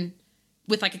Moon,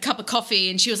 with like a cup of coffee,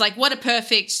 and she was like, what a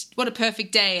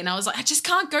perfect day. And I was like, I just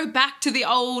can't go back to the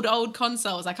old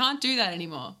consoles. I can't do that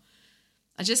anymore.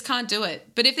 I just can't do it.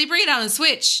 But if they bring it out on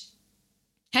Switch,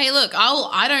 hey, look,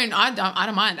 I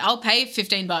don't mind. I'll pay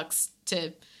 $15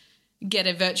 to get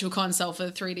a virtual console for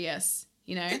the 3DS,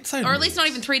 you know? Or at least not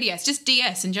even 3DS, just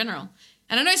DS in general.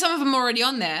 And I know some of them are already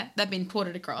on there. They've been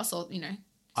ported across, or, you know,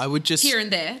 I would just here and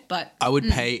there, but I would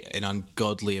pay an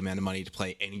ungodly amount of money to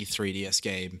play any 3DS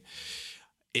game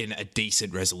in a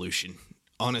decent resolution.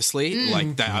 Honestly,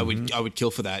 like that, I would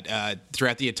kill for that.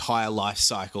 Throughout the entire life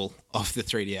cycle of the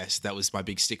 3DS, that was my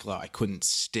big stickler. I couldn't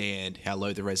stand how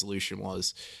low the resolution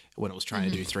was when it was trying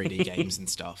to do 3D games and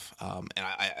stuff. And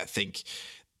I think,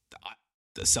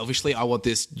 selfishly, I want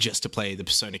this just to play the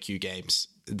Persona Q games.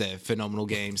 They're phenomenal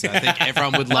games. I think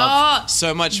everyone would love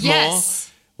so much more.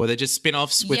 Where they're just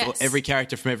spin-offs with every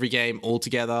character from every game all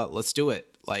together. Let's do it.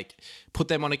 Like, put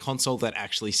them on a console that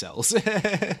actually sells.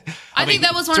 I think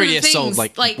that was one of the 3DS things, sold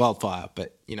like like wildfire,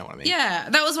 but you know what I mean. yeah,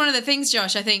 that was one of the things,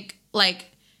 Josh. I think,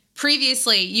 like,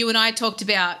 previously you and I talked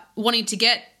about wanting to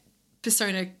get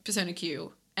Persona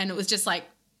Q, and it was just like,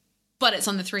 but it's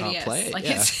on the 3DS. I'll play it, like,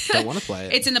 yeah. it's Don't want to play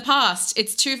it. It's in the past.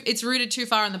 It's rooted too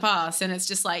far in the past, and it's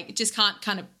just like, it just can't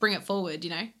kind of bring it forward,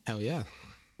 you know? Hell yeah.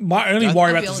 My only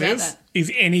worry I'd about be all this about that.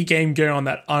 is any game going on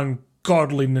that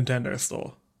ungodly Nintendo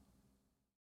store.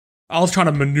 I was trying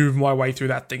to maneuver my way through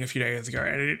that thing a few days ago,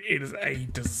 and it is a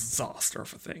disaster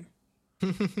of a thing.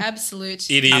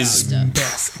 Absolute. It is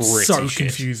Yes, it's so shit.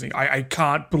 confusing. I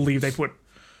can't believe they put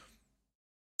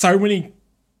so many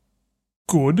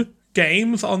good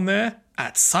games on there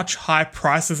at such high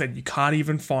prices that you can't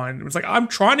even find. It was like, I'm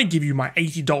trying to give you my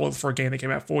 $80 for a game that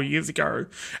came out 4 years ago,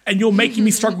 and you're making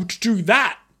me struggle to do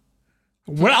that.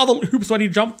 What other hoops do I need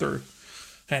to jump through?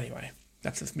 Anyway,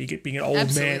 that's just me being an old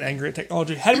Absolutely. man angry at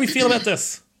technology. How do we feel about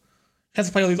this? Has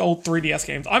to play all these old 3DS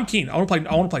games. I'm keen. I want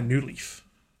to play New Leaf.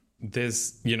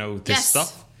 There's Yes.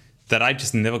 stuff that I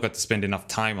just never got to spend enough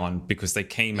time on because they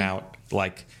came out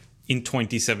like in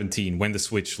 2017 when the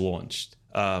Switch launched.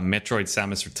 Metroid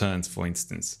Samus Returns, for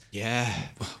instance. Yeah.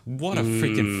 What a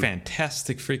freaking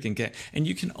fantastic freaking game. And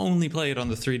you can only play it on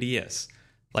the 3DS.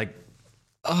 Like,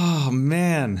 oh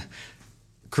man.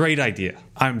 Great idea.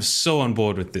 I'm so on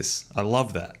board with this. I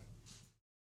love that.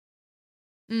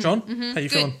 John, how you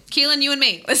Good. feeling? Keelan, you and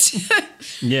me. Let's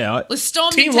Yeah,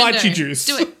 storm Team Nintendo. Lychee Juice.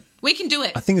 Do it. We can do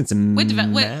it. I think it's a We're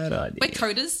mad idea. We're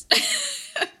coders.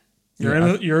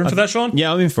 You're in for that, Sean?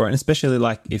 Yeah, I'm in for it, and especially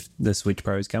like if the Switch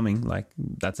Pro is coming, like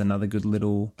that's another good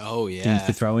little Oh thing yeah.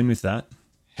 to throw in with that.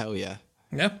 Hell yeah.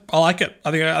 Yeah, I like it.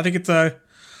 I think it's a.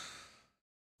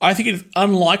 I think it's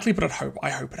unlikely, but I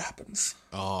hope it happens.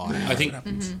 Oh, I think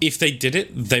if they did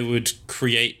it, they would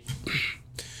create.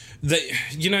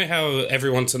 You know how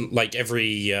everyone's like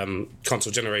every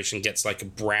console generation gets like a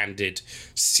branded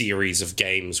series of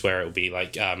games where it'll be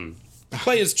like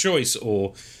Player's Choice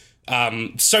or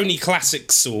Sony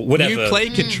Classics or whatever. you play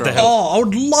Control. the hell- Oh, I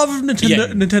would love if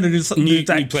Nintendo did something New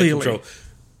that Play clearly. Control.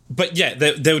 But yeah,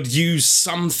 they would use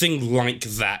something like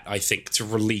that, I think, to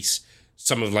release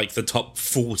some of like the top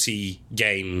 40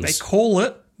 games. They call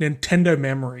it Nintendo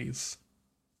Memories.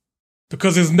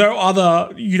 Because there's no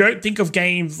other. You don't think of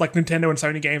games like Nintendo and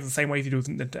Sony games the same way you do with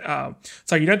Nintendo.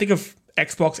 So you don't think of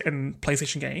Xbox and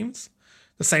PlayStation games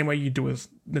the same way you do with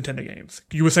Nintendo games.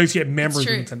 You associate memories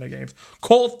true. with Nintendo games.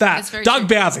 Call it that. That's very Doug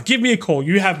true. Bowser, give me a call.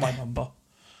 You have my number.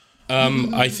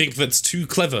 I think that's too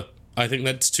clever. I think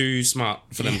that's too smart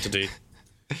for them to do.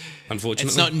 Unfortunately,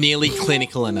 It's not nearly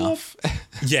clinical enough.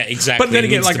 Yeah, exactly. But then It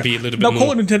again, needs like to be a little bit they'll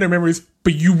more. call it Nintendo Memories,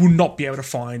 but you will not be able to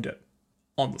find it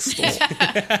on the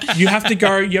store. You have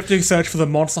to search for the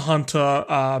Monster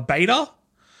Hunter beta,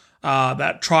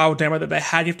 that trial demo that they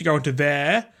had. You have to go into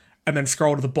there and then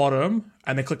scroll to the bottom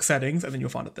and then click settings and then you'll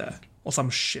find it there or some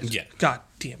shit. Yeah. God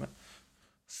damn it.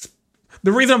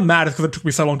 The reason I'm mad is because it took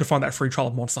me so long to find that free trial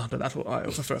of Monster Hunter. That's what it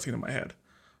was the first thing in my head.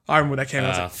 I remember when that came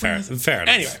out. I was like, fair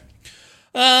enough. anyway,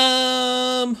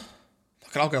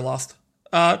 fuck it, I'll go last.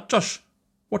 Josh,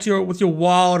 what's your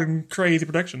wild and crazy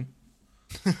prediction?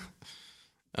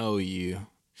 Oh, you.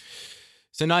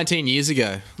 So 19 years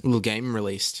ago, a little game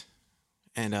released.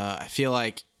 And I feel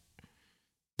like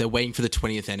they're waiting for the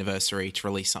 20th anniversary to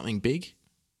release something big.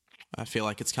 I feel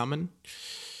like it's coming.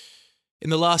 In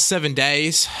the last 7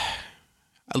 days,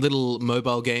 a little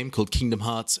mobile game called Kingdom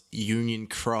Hearts Union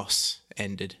Cross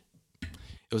ended.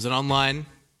 It was an online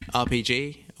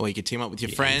RPG, or you could team up with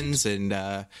your friends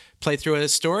and play through a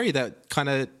story that kind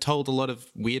of told a lot of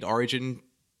weird origin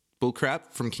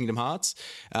bullcrap from Kingdom Hearts.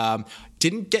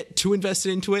 Didn't get too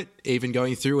invested into it, even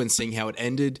going through and seeing how it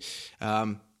ended.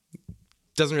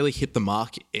 Doesn't really hit the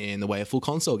mark in the way a full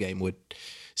console game would.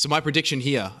 So my prediction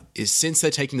here is, since they're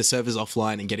taking the servers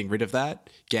offline and getting rid of that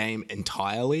game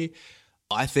entirely,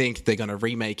 I think they're going to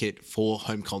remake it for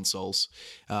home consoles.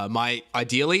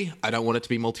 Ideally, I don't want it to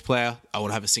be multiplayer. I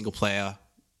want to have a single player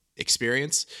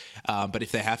experience. But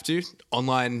if they have to,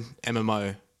 online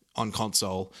MMO on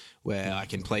console, where I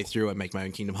can play through and make my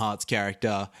own Kingdom Hearts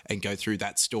character and go through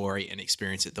that story and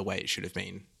experience it the way it should have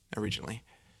been originally.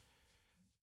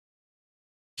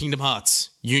 Kingdom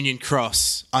Hearts, Union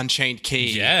Cross, Unchained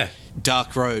Key,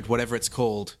 Dark Road, whatever it's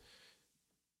called,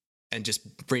 and just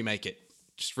remake it.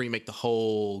 Just remake the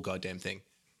whole goddamn thing.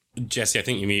 Jesse, I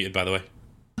think you're muted, by the way.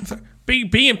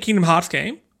 Being a Kingdom Hearts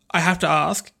game, I have to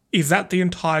ask, is that the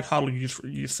entire title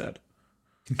you said?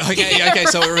 Okay,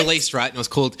 so it released, right? And it was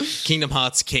called Kingdom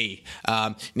Hearts Key.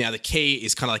 Now, the key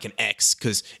is kind of like an X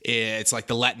because it's like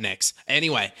the Latin X.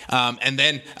 Anyway, and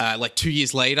then like 2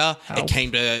 years later, it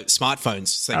came to smartphones.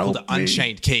 So they called it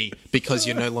Unchained Key because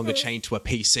you're no longer chained to a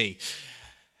PC.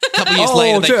 A couple years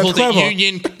later, they called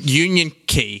it Union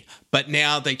Key, but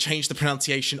now they changed the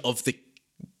pronunciation of the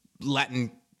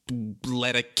Latin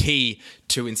letter key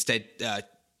to instead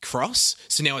Cross.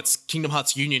 So now it's Kingdom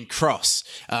Hearts Union Cross,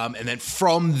 and then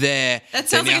from there, that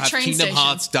sounds they now like a have train Kingdom station.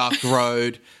 Hearts Dark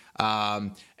Road.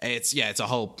 It's a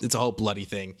whole bloody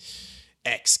thing.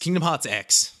 Kingdom Hearts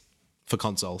X for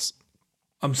consoles.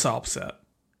 I'm so upset.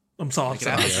 I'm so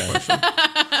upset.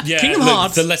 Yeah, Kingdom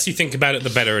Hearts. The less you think about it,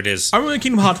 the better it is. I remember when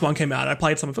Kingdom Hearts 1 came out, I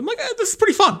played some of it. I'm like, this is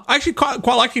pretty fun. I actually quite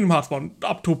like Kingdom Hearts 1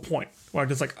 up to a point where I'm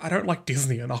just like, I don't like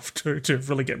Disney enough to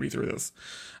really get me through this.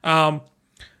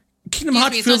 Kingdom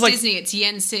Hearts It's feels not like Disney, it's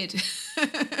Yen Sid.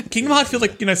 Kingdom Hearts feels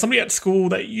like, somebody at school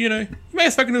that, you may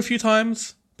have spoken to a few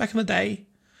times back in the day.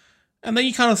 And then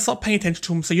you kind of stop paying attention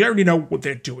to them, so you don't really know what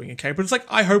they're doing, okay? But it's like,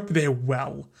 I hope they're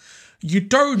well. You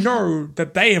don't know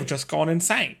that they have just gone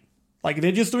insane. Like,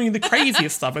 they're just doing the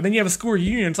craziest stuff. And then you have a school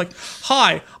reunion. It's like,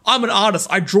 hi, I'm an artist.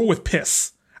 I draw with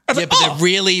piss. But they're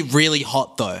really, really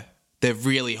hot, though. They're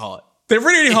really hot. They're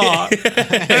really hot.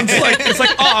 And it's like,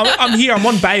 oh, I'm here. I'm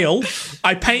on bail.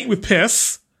 I paint with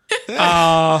piss.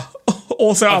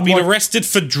 Also, I've been arrested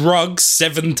for drugs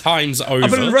 7 times over. I've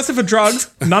been arrested for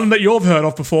drugs, none that you've heard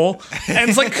of before. And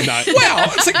it's like, wow.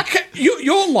 It's like,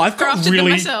 your life got Crafted them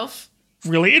really, myself.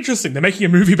 really interesting. They're making a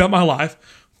movie about my life.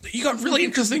 You got really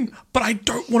interesting, but I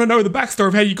don't want to know the backstory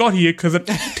of how you got here because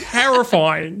it's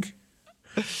terrifying.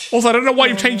 Also, I don't know why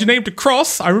you've changed your name to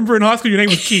Cross. I remember in high school your name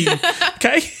was Key.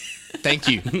 Okay? Thank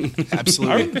you. I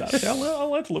Absolutely. remember that.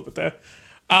 I'll let a little bit there.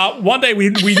 One day we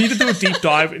need to do a deep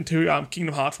dive into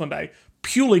Kingdom Hearts one day,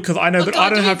 purely because I know that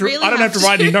God, I don't have to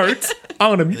write any notes. I'm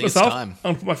going to mute it's myself. time.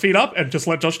 I'm going to put my feet up and just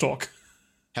let Josh talk.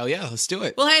 Hell yeah, let's do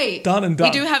it. Well, hey, Done and done.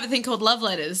 we do have a thing called love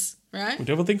letters, right? We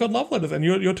do have a thing called love letters, and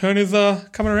your turn is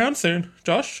coming around soon,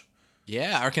 Josh.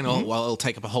 Yeah, I reckon it'll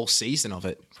take up a whole season of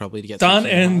it, probably, to get Done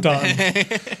through and Kingdom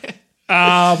done.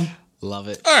 Hearts. Love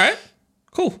it. All right,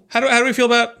 cool. How do we feel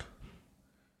about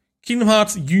Kingdom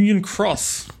Hearts Union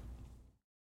Cross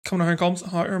coming to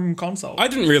home console? I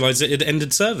didn't realise it had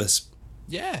ended service.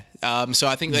 Yeah. So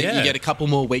I think that Yeah. you get a couple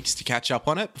more weeks to catch up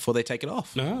on it before they take it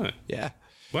off. No. Yeah.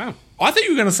 Wow. I thought you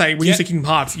were going to say, when you said Kingdom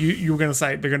Hearts, you were going to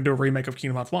say they're going to do a remake of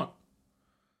Kingdom Hearts 1.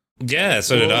 Yeah,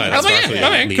 so did I. That's Oh, what I yeah, thought you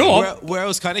okay, meant. cool. Where I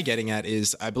was kind of getting at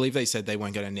is, I believe they said they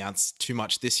weren't going to announce too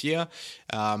much this year,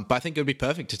 but I think it would be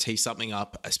perfect to tee something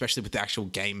up, especially with the actual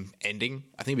game ending.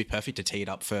 I think it'd be perfect to tee it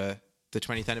up for the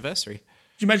 20th anniversary.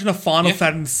 Could you imagine a Final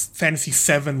Fantasy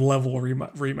VII level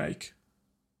remake?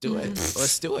 Do it.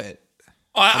 Let's do it.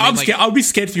 I'm scared. I'll be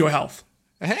scared for your health.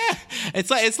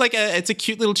 It's a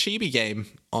cute little chibi game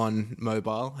on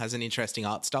mobile. Has an interesting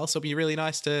art style, so it'll be really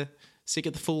nice to see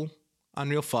get the full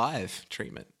Unreal 5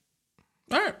 treatment.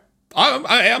 All right.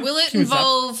 I am. Will it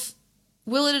involve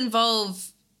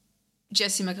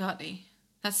Jesse McCartney?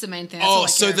 That's the main thing. That's all I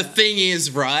So care the about. thing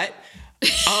is, right?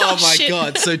 Oh my shit.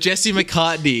 God. So Jesse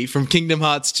McCartney from Kingdom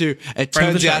Hearts 2, it Friend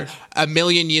of turns the out show. a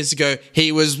million years ago,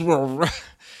 he was...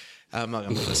 I'm not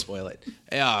going to spoil it.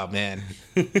 Oh, man.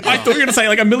 I thought you were going to say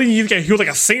like a million years ago he was like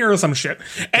a singer or some shit.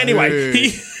 Anyway,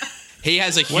 Dude. He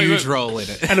has a huge role in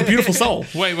it. and a beautiful soul.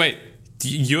 Wait.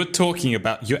 You're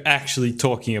actually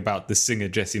talking about the singer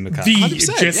Jesse McCartney. The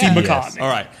 100%, Jesse yeah. McCartney. All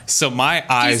right. So my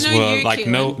eyes know were you, like,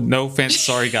 Keelan. no offense,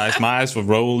 sorry guys, my eyes were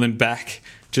rolling back.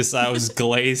 Just I was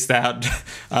glazed out.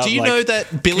 Do you know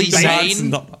that Billy Kingdom Hearts Zane...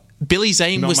 not- Billy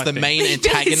Zane Not was my the thing. main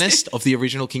antagonist of the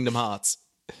original Kingdom Hearts.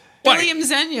 William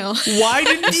Zaniel. Why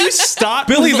didn't you start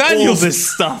Billy with all Daniels.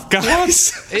 this stuff,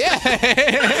 guys?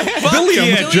 Billy,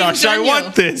 Yeah, Josh, I Daniel.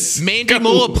 want this. Mandy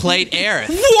Moore played Aerith.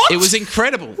 What? It was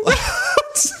incredible.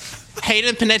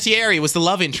 Hayden Panettiere was the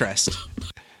love interest.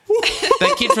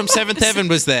 That kid from Seventh Heaven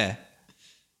was there.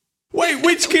 Wait,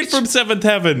 which kid from Seventh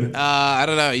Heaven? I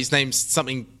don't know. His name's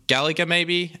something Gallagher,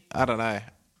 maybe? I don't know.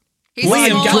 He's Liam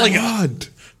small Gallagher. and- God.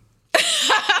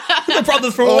 the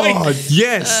brothers from away. Oh,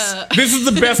 yes. This is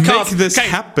the best Make cast. this Okay,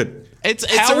 happen. It's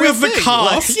How a real is the thing.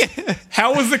 cast? Like, yeah.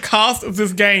 How is the cast of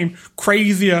this game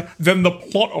crazier than the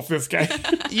plot of this game?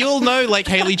 You'll know, like,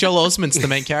 Haley Joel Osment's the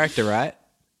main character, right?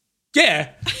 Yeah,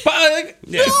 but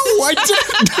no, I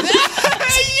don't.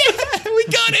 Yeah, we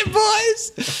got it,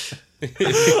 boys.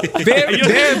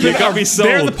 You got me sold.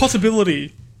 There's the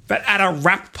possibility that at a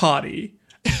rap party,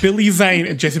 Billy Zane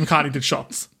and Jesse McCartney did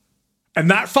shots,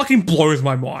 and that fucking blows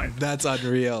my mind. That's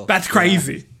unreal. That's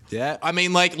crazy. Yeah, I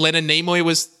mean, like, Leonard Nimoy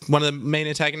was one of the main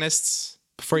antagonists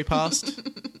before he passed.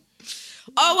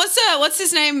 Oh, what's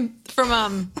his name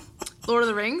from Lord of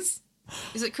the Rings?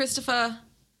 Is it Christopher?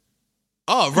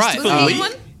 Oh, right. Was the lead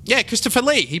one? Yeah, Christopher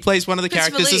Lee. He plays one of the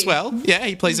Christopher characters as Lee. well. Yeah,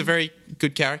 he plays a very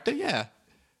good character. Yeah.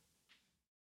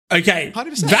 Okay,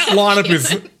 100%. that lineup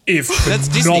is That's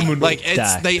Disney. phenomenal. Like,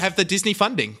 Dak. they have the Disney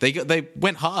funding. They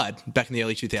went hard back in the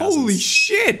early 2000s. Holy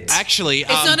shit. Actually, It's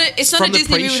not a from the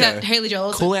Disney movie pre-show, without Haley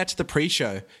Joel Osment. Call out to the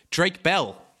pre-show. Drake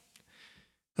Bell.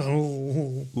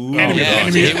 enemy, Yeah,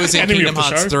 enemy, it was in enemy Kingdom of the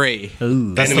Hearts show. 3.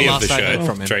 Ooh. That's Enemy the of last the I heard show,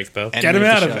 from him. Drake Bell. Get him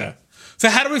out of there. So,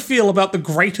 how do we feel about the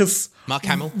greatest Mark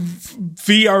Hamill.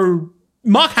 VO?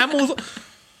 Mark Hamill's.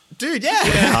 Dude,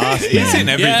 yeah. He's in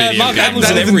every Yeah, video Mark game. Hamill's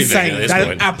That in is everything insane. at this That is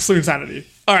point. absolute insanity.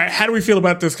 All right, how do we feel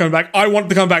about this coming back? I want it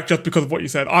to come back just because of what you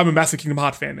said. I'm a massive Kingdom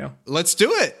Hearts fan now. Let's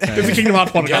do it. There's a Kingdom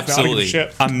Hearts podcast now. I don't give a Absolutely.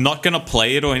 shit. I'm not going to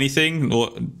play it or anything,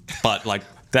 but like,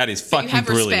 that is fucking have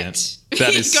brilliant. respect.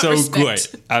 That You've is got so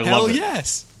respect. good. I Hell love it.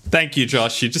 yes. Thank you,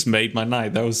 Josh. You just made my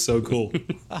night. That was so cool.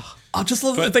 I just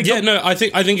love But yeah, no, I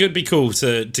think it would be cool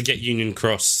to get Union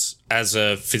Cross as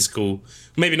a physical,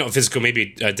 maybe not physical,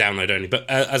 maybe download only, but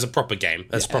as a proper game,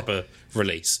 as a proper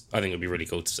release. I think it would be really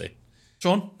cool to see.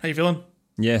 Sean, how you feeling?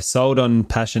 Yeah, sold on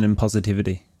passion and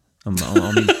positivity. I'm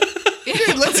in.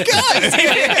 Dude, let's go.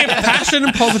 If passion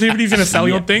and positivity is going to sell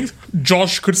you on things,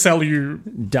 Josh could sell you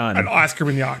Done. an ice cream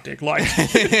in the Arctic. Like,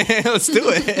 Let's do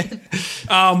it.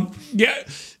 yeah,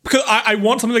 because I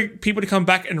want some of the people to come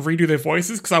back and redo their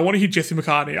voices because I want to hear Jesse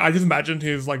McCartney. I just imagine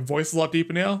his like voice is a lot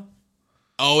deeper now.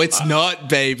 Oh, it's not,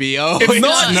 baby. Oh, It's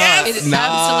not. It Nah,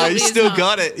 absolutely you is still not.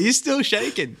 got it. You're still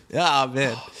shaking. Ah,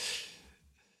 man.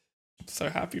 So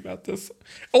happy about this.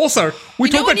 Also, we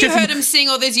You know talked when about you Jesse. heard him sing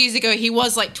all those years ago, he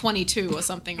was like 22 or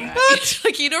something, right?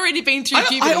 Like he'd already been through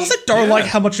puberty. I also don't like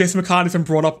how much Jesse McCartney's been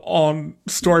brought up on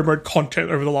story mode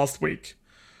content over the last week.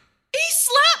 He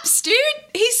slaps, dude.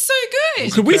 He's so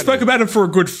good. So we spoke about him for a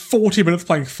good 40 minutes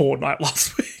playing Fortnite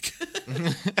last week.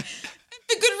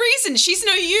 For good reason. She's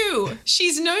no you.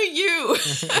 She's no you.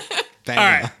 Bang. All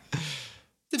right.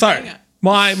 The So banger.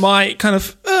 my kind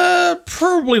of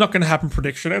probably not going to happen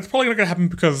prediction. It's probably not going to happen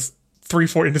because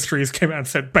 3-4 Industries came out and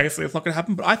said basically it's not going to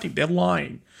happen, but I think they're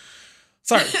lying.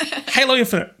 So Halo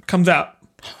Infinite comes out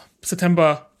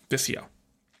September this year.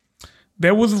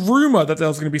 There was rumor that there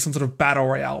was going to be some sort of battle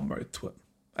royale mode to it,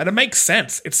 and it makes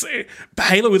sense.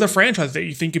 Halo is a franchise that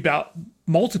you think about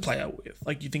multiplayer with,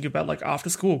 like you think about like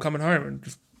after school coming home and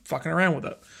just fucking around with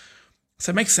it. So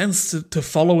it makes sense to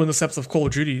follow in the steps of Call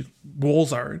of Duty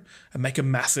Warzone and make a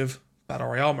massive battle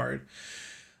royale mode.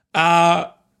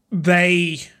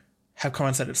 They have come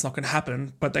and said it's not going to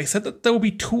happen, but they said that there will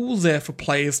be tools there for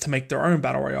players to make their own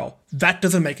battle royale. That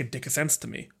doesn't make a dick of sense to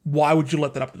me. Why would you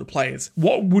let that up to the players?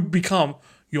 What would become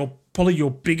probably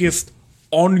your biggest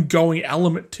ongoing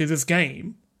element to this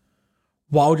game?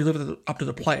 Why would you leave it up to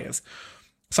the players?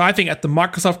 So I think at the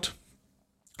Microsoft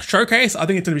Showcase, I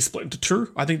think it's going to be split into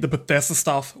two. I think the Bethesda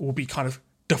stuff will be kind of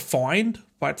defined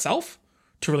by itself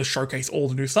to really showcase all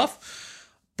the new stuff.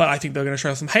 But I think they're going to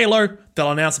show some Halo.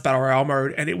 They'll announce a Battle Royale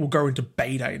mode, and it will go into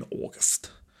beta in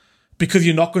August. Because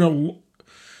you're not going to...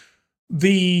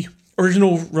 The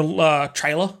original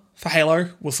trailer for Halo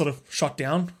was sort of shot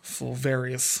down for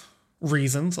various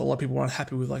reasons. A lot of people weren't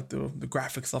happy with like the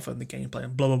graphics stuff and the gameplay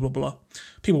and blah, blah, blah, blah.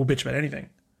 People will bitch about anything.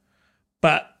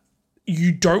 But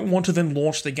you don't want to then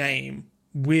launch the game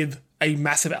with a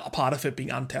massive part of it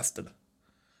being untested.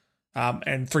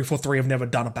 And 343 have never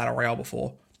done a Battle Royale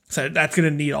before. So that's going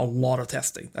to need a lot of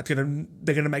testing. They're going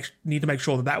to need to make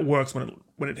sure that works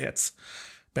when it hits.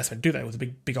 Best way to do that was a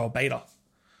big old beta.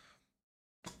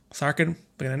 So I reckon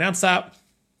they're going to announce that.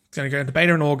 It's going to go into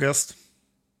beta in August.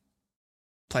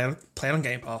 Play it on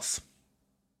Game Pass.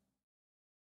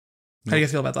 How do you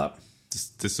guys feel about that?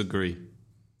 Disagree.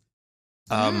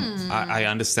 I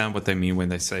understand what they mean when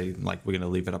they say, like, we're going to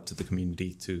leave it up to the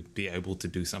community to be able to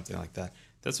do something like that.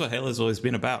 That's what Halo's always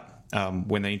been about.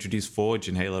 When they introduced Forge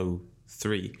in Halo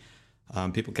 3,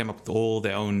 people came up with all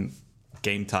their own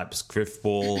game types,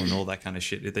 Griffball and all that kind of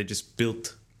shit. They just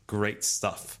built great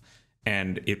stuff,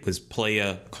 and it was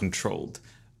player controlled.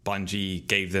 Bungie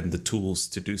gave them the tools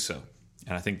to do so,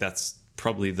 and I think that's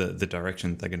probably the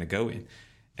direction they're going to go in.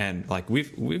 And like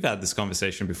we've had this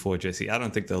conversation before, Jesse. I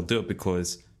don't think they'll do it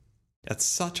because that's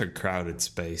such a crowded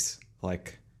space.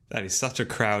 Like, that is such a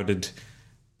crowded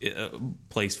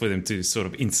place for them to sort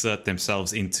of insert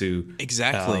themselves into.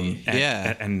 Exactly.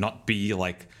 And not be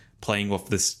like playing off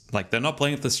this, like, they're not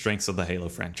playing off the strengths of the Halo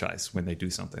franchise when they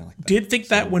do something like that. Did think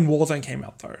that when Warzone came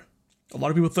out, though. A lot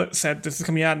of people said this is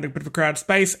coming out in a bit of a crowded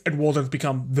space, and Warzone's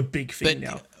become the big thing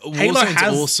now. Warzone's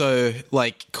also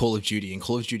like Call of Duty, and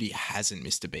Call of Duty hasn't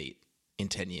missed a beat in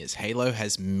 10 years. Halo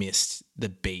has missed the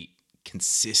beat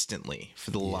consistently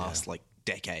for the last like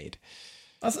decade.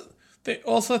 They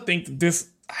also think this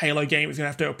Halo game is going to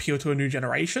have to appeal to a new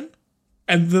generation,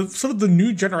 and the sort of the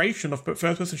new generation of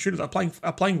first-person shooters are playing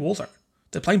Warzone.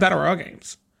 They're playing battle royale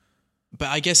games. But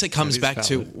I guess it comes back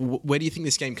to where do you think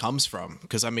this game comes from?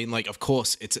 Because I mean, like, of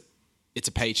course, it's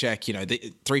a paycheck. You know,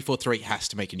 343 has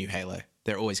to make a new Halo.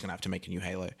 They're always going to have to make a new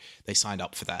Halo. They signed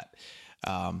up for that.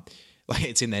 Like,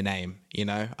 it's in their name, you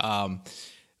know.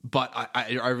 But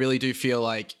I really do feel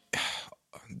like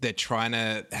they're trying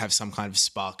to have some kind of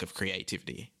spark of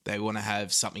creativity. They want to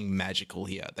have something magical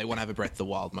here. They want to have a Breath of the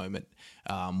Wild moment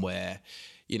where,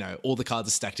 you know, all the cards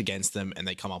are stacked against them and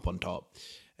they come up on top.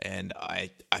 And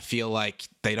I feel like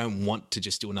they don't want to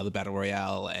just do another Battle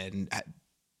Royale and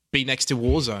be next to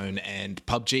Warzone and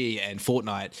PUBG and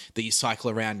Fortnite that you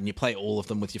cycle around and you play all of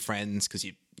them with your friends because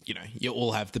you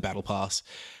all have the Battle Pass.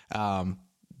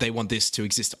 They want this to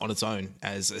exist on its own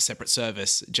as a separate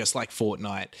service, just like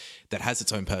Fortnite, that has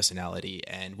its own personality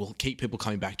and will keep people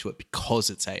coming back to it because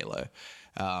it's Halo.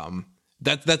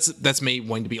 That's me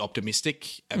wanting to be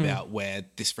optimistic about where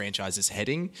this franchise is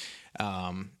heading.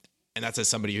 And that's as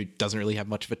somebody who doesn't really have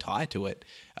much of a tie to it.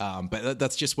 But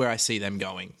that's just where I see them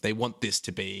going. They want this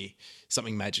to be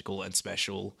something magical and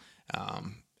special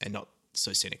and not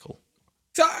so cynical.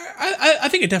 So I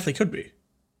think it definitely could be.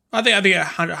 I think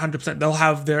 100% they'll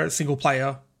have their single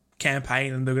player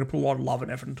campaign and they're going to put a lot of love and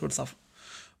effort into it and stuff.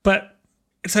 But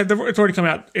it's already come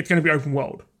out. It's going to be open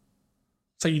world.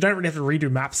 So you don't really have to redo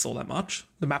maps all that much.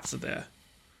 The maps are there.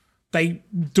 They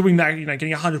doing that,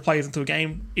 getting 100 players into a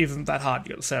game isn't that hard.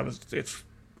 You got the servers. It's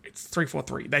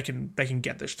 343. They can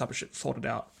get this type of shit sorted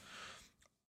out.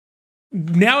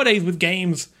 Nowadays, with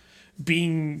games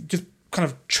being just kind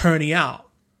of churning out,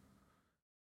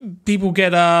 people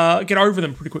get over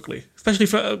them pretty quickly, especially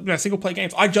for single player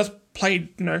games. I just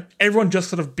played. Everyone just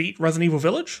sort of beat Resident Evil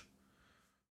Village,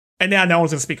 and now no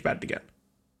one's going to speak about it again.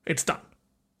 It's done.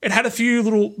 It had a few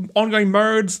little ongoing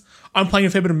modes. I'm playing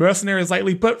a fair bit of Mercenaries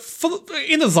lately, but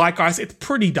in the zeitgeist, it's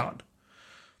pretty done.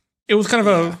 It was kind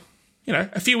of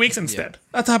a few weeks instead. Yeah.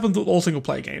 That's happened with all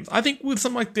single-player games. I think with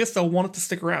something like this, they'll want it to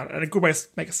stick around. And a good way to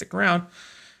make it stick around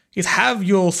is have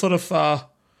your sort of,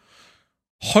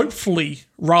 hopefully,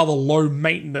 rather low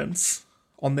maintenance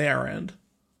on their end.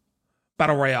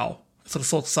 Battle Royale. It sort of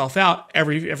sorts itself out.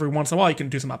 Every once in a while, you can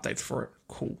do some updates for it.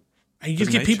 Cool. And you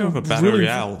just get people of a Battle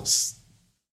Royale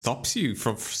stops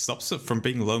it from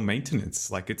being low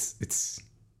maintenance. Like it's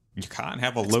you can't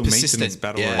have a low maintenance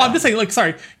battle royale. I'm just saying,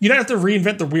 sorry, you don't have to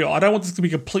reinvent the wheel. I don't want this to be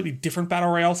a completely different battle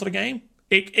royale sort of game.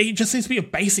 It just needs to be a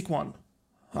basic one.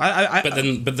 But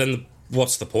then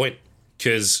what's the point?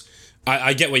 Because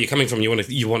I get where you're coming from. You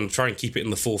want to try and keep it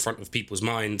in the forefront of people's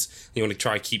minds. You want to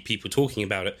try and keep people talking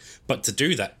about it. But to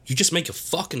do that, you just make a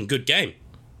fucking good game.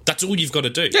 That's all you've got to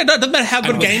do. Yeah, no, it doesn't matter how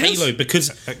good a game is. Halo,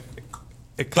 because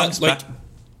it comes back.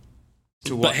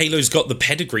 But Halo's got the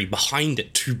pedigree behind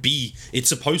it to be. It's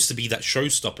supposed to be that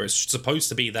showstopper. It's supposed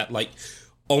to be that, like,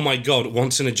 oh my god,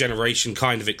 once in a generation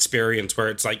kind of experience where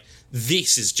it's like,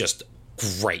 this is just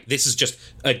great. This is just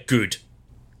a good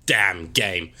damn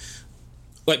game.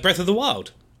 Like Breath of the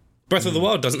Wild. Breath of the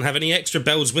Wild doesn't have any extra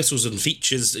bells, whistles, and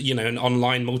features, an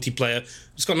online multiplayer.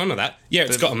 It's got none of that. Yeah,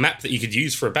 it's got a map that you could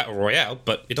use for a battle royale,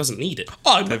 but it doesn't need it.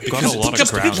 Oh, they've got a lot of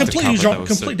ground to cover.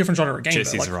 Completely different genre of game.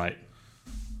 Jesse's right.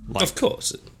 Of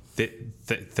course.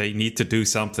 They need to do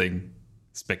something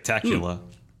spectacular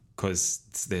because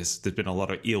there's been a lot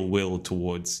of ill will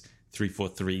towards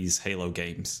 343's Halo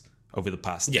games over the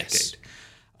past decade.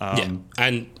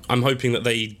 And I'm hoping that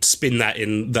they spin that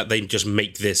in, that they just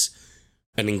make this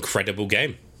an incredible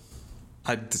game.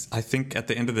 I think at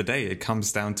the end of the day, it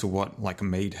comes down to what like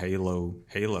made Halo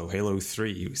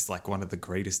 3 was like one of the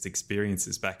greatest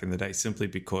experiences back in the day, simply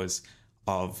because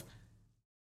of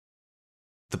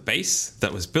the base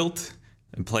that was built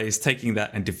and players taking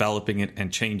that and developing it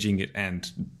and changing it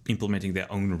and implementing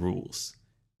their own rules.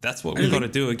 That's what we've got to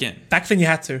do again. Back then you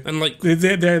had to. And like,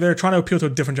 They're trying to appeal to a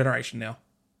different generation now.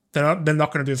 They're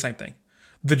not going to do the same thing.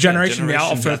 The generation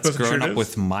now of that's first-person grown up shooters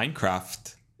with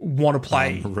Minecraft, want to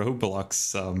play.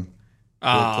 Roblox, who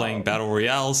are playing battle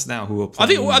royales now, who are I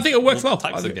playing think it works all well.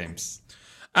 types of games.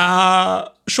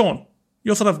 Sean,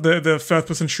 you're sort of the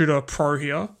first-person shooter pro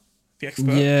here, the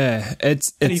expert. Yeah,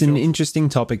 it's do you an feel? interesting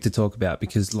topic to talk about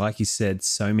because, like you said,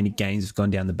 so many games have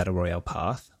gone down the battle royale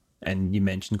path. And you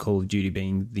mentioned Call of Duty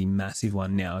being the massive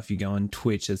one now. If you go on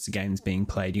Twitch, that's the game that's being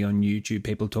played. You go on YouTube,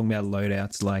 people are talking about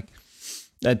loadouts. Like,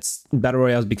 that's battle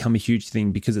royale's become a huge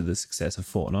thing because of the success of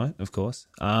Fortnite, of course.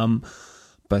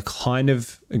 But kind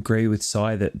of agree with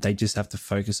Sai that they just have to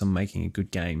focus on making a good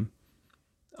game.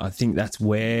 I think that's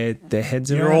where their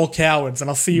heads are. You're at. all cowards, and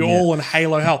I'll see you all in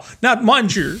Halo hell. Now,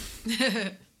 mind you,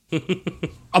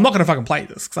 I'm not going to fucking play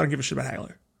this because I don't give a shit about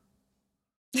Halo.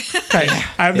 Okay,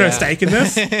 I have no stake in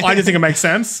this. I just think it makes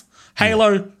sense.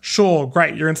 Halo, sure,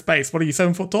 great. You're in space. What are you,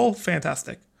 7 foot tall?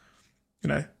 Fantastic. You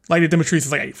know, Lady Dimitrescu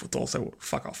is like 8 foot tall, so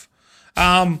fuck off.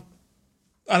 I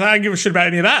don't give a shit about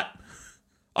any of that.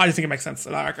 I just think it makes sense.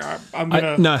 And I'm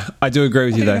gonna. No, I do agree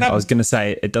with you, though. it can I was going to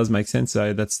say it does make sense.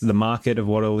 So that's the market of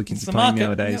what all the kids It's are the playing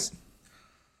market, nowadays. yep.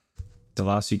 The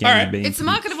last few All games right. have been. It's the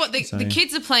market of what the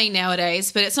kids are playing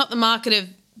nowadays, but it's not the market of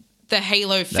the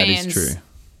Halo That fans is true.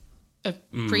 of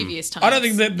previous times. I don't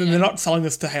think that they're not selling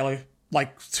this to Halo,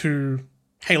 like to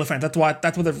Halo fans. That's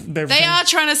what they're They are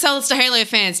trying to sell this to Halo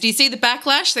fans. Do you see the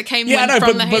backlash that came Yeah, I know,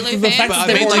 from but the Halo the fans? fact But I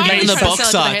They've mean, already like made in the some-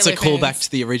 box art, it's a Halo callback fans.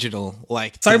 to the original.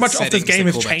 Like So the much of this settings, game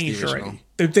a has callback to the changed original. already.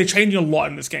 They're changing a lot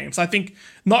in this game. So I think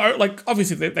not like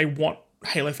obviously they want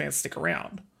Halo fans to stick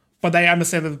around, but they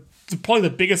understand that probably the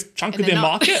biggest chunk And of their they're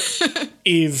not. market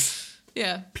is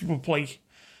Yeah. people play.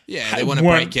 Yeah, they want to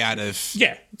weren't- break out of.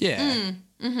 Yeah, Yeah.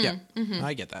 Yeah.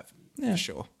 I get that for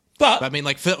sure. but But I mean,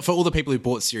 like for all the people who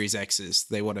bought Series X's,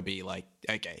 they want to be like,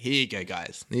 okay, here you go,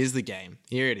 guys. Here's the game.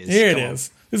 Here it is. here it Come on. is.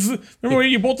 This is. Remember what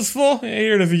you bought this for? Yeah,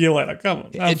 here it is a year later. Come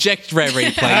on. Eject Rare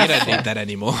Replay. You don't need that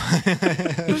anymore.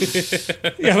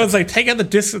 Yeah, I was like, take out the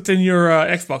disc that's in your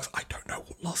Xbox. I don't know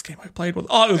what last game I played was.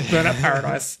 Oh, it was Burnout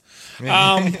Paradise. Game.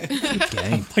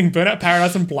 Playing Burnout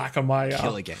Paradise in black on my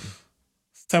Killer game.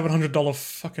 $700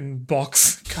 fucking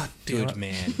box. God damn Good it.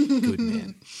 man. Good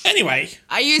man. Anyway,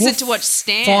 I use it to watch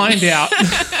Stan. find out.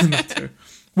 That too.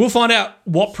 We'll find out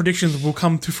what predictions will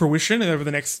come to fruition over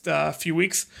the next few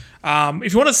weeks.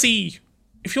 If you want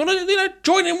to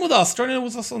join in with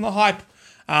us on the hype,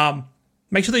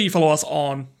 make sure that you follow us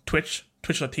on Twitch,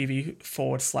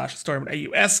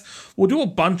 twitch.tv/StoryModeAUS. We'll do a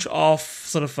bunch of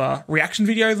sort of reaction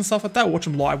videos and stuff like that. We'll watch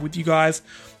them live with you guys.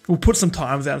 We'll put some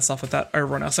times out and stuff like that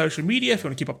over on our social media if you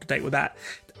want to keep up to date with that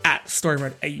at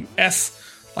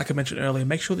StoryModeAUS. Like I mentioned earlier,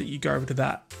 make sure that you go over to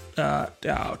that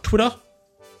our Twitter,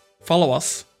 follow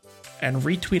us, and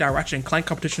retweet our Ratchet & Clank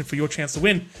competition for your chance to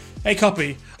win a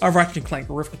copy of Ratchet & Clank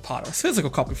Rift Apart, a physical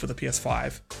copy for the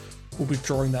PS5. We'll be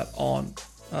drawing that on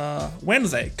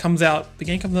Wednesday. The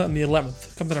game comes out on the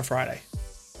 11th. Comes out on Friday.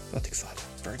 That's exciting.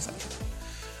 Very excited for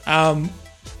that.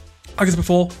 Like I said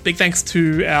before, big thanks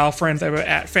to our friends over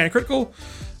at Fan Critical.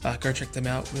 Go check them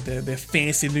out with their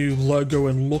fancy new logo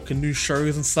and look and new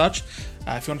shows and such.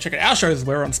 If you want to check out our shows,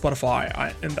 we're on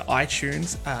Spotify and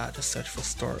iTunes. Just search for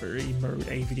Story Mode,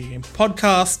 a video game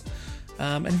podcast.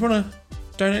 And if you want to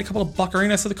donate a couple of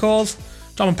buccarinos to the cause,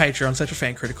 jump on Patreon, search for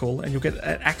Fan Critical, and you'll get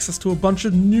access to a bunch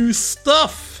of new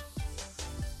stuff.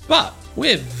 But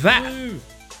with that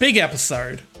big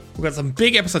episode, we've got some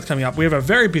big episodes coming up. We have a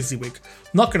very busy week.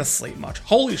 Not going to sleep much.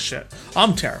 Holy shit.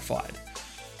 I'm terrified.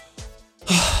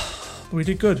 But we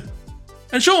did good.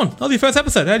 And Sean, that was your first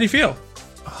episode. How do you feel?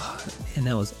 And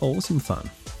that was awesome fun.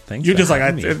 Thanks. You're for just like,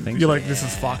 having me. Thanks you're for- like, this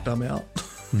is fucked. I'm out.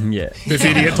 yeah. This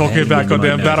idiot talking Yeah, about you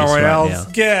goddamn might know battle this right royales. now.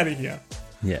 Get out of here.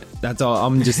 Yeah, that's all.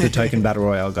 I'm just the token battle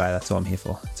royale guy. That's what I'm here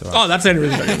for. It's all right. Oh, that's the only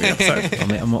reason I got the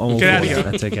episode. I'm all Get for outta it. here.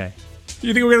 That's okay.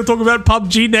 You think we're going to talk about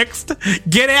PUBG next?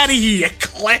 Get out of here,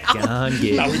 clown. Can't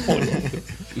get. No, we probably won't.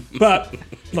 But,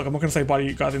 look, I'm not going to say bye to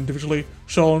you guys individually.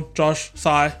 Sean, Josh,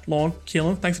 Sai, Lorne,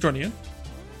 Keelan, thanks for joining in.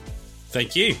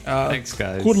 Thank you. Thanks,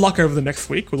 guys. Good luck over the next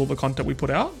week with all the content we put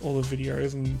out, all the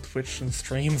videos and Twitch and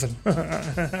streams and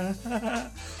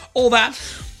all that.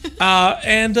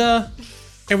 And everyone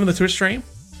on the Twitch stream,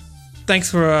 thanks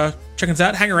for checking us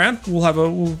out. Hang around. We'll have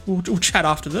we'll chat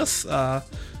after this.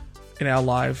 in our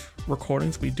live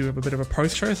recordings. We do have a bit of a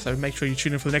post show, so make sure you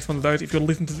tune in for the next one of those if you're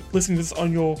listening to this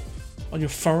on your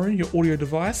phone, your audio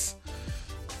device.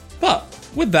 But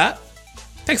with that,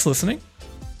 thanks for listening.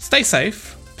 Stay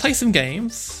safe, play some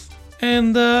games,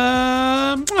 and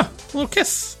a little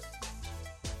kiss.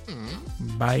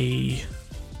 Bye.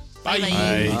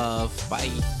 Bye. Love. Bye.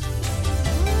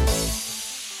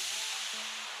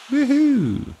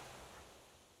 Woohoo!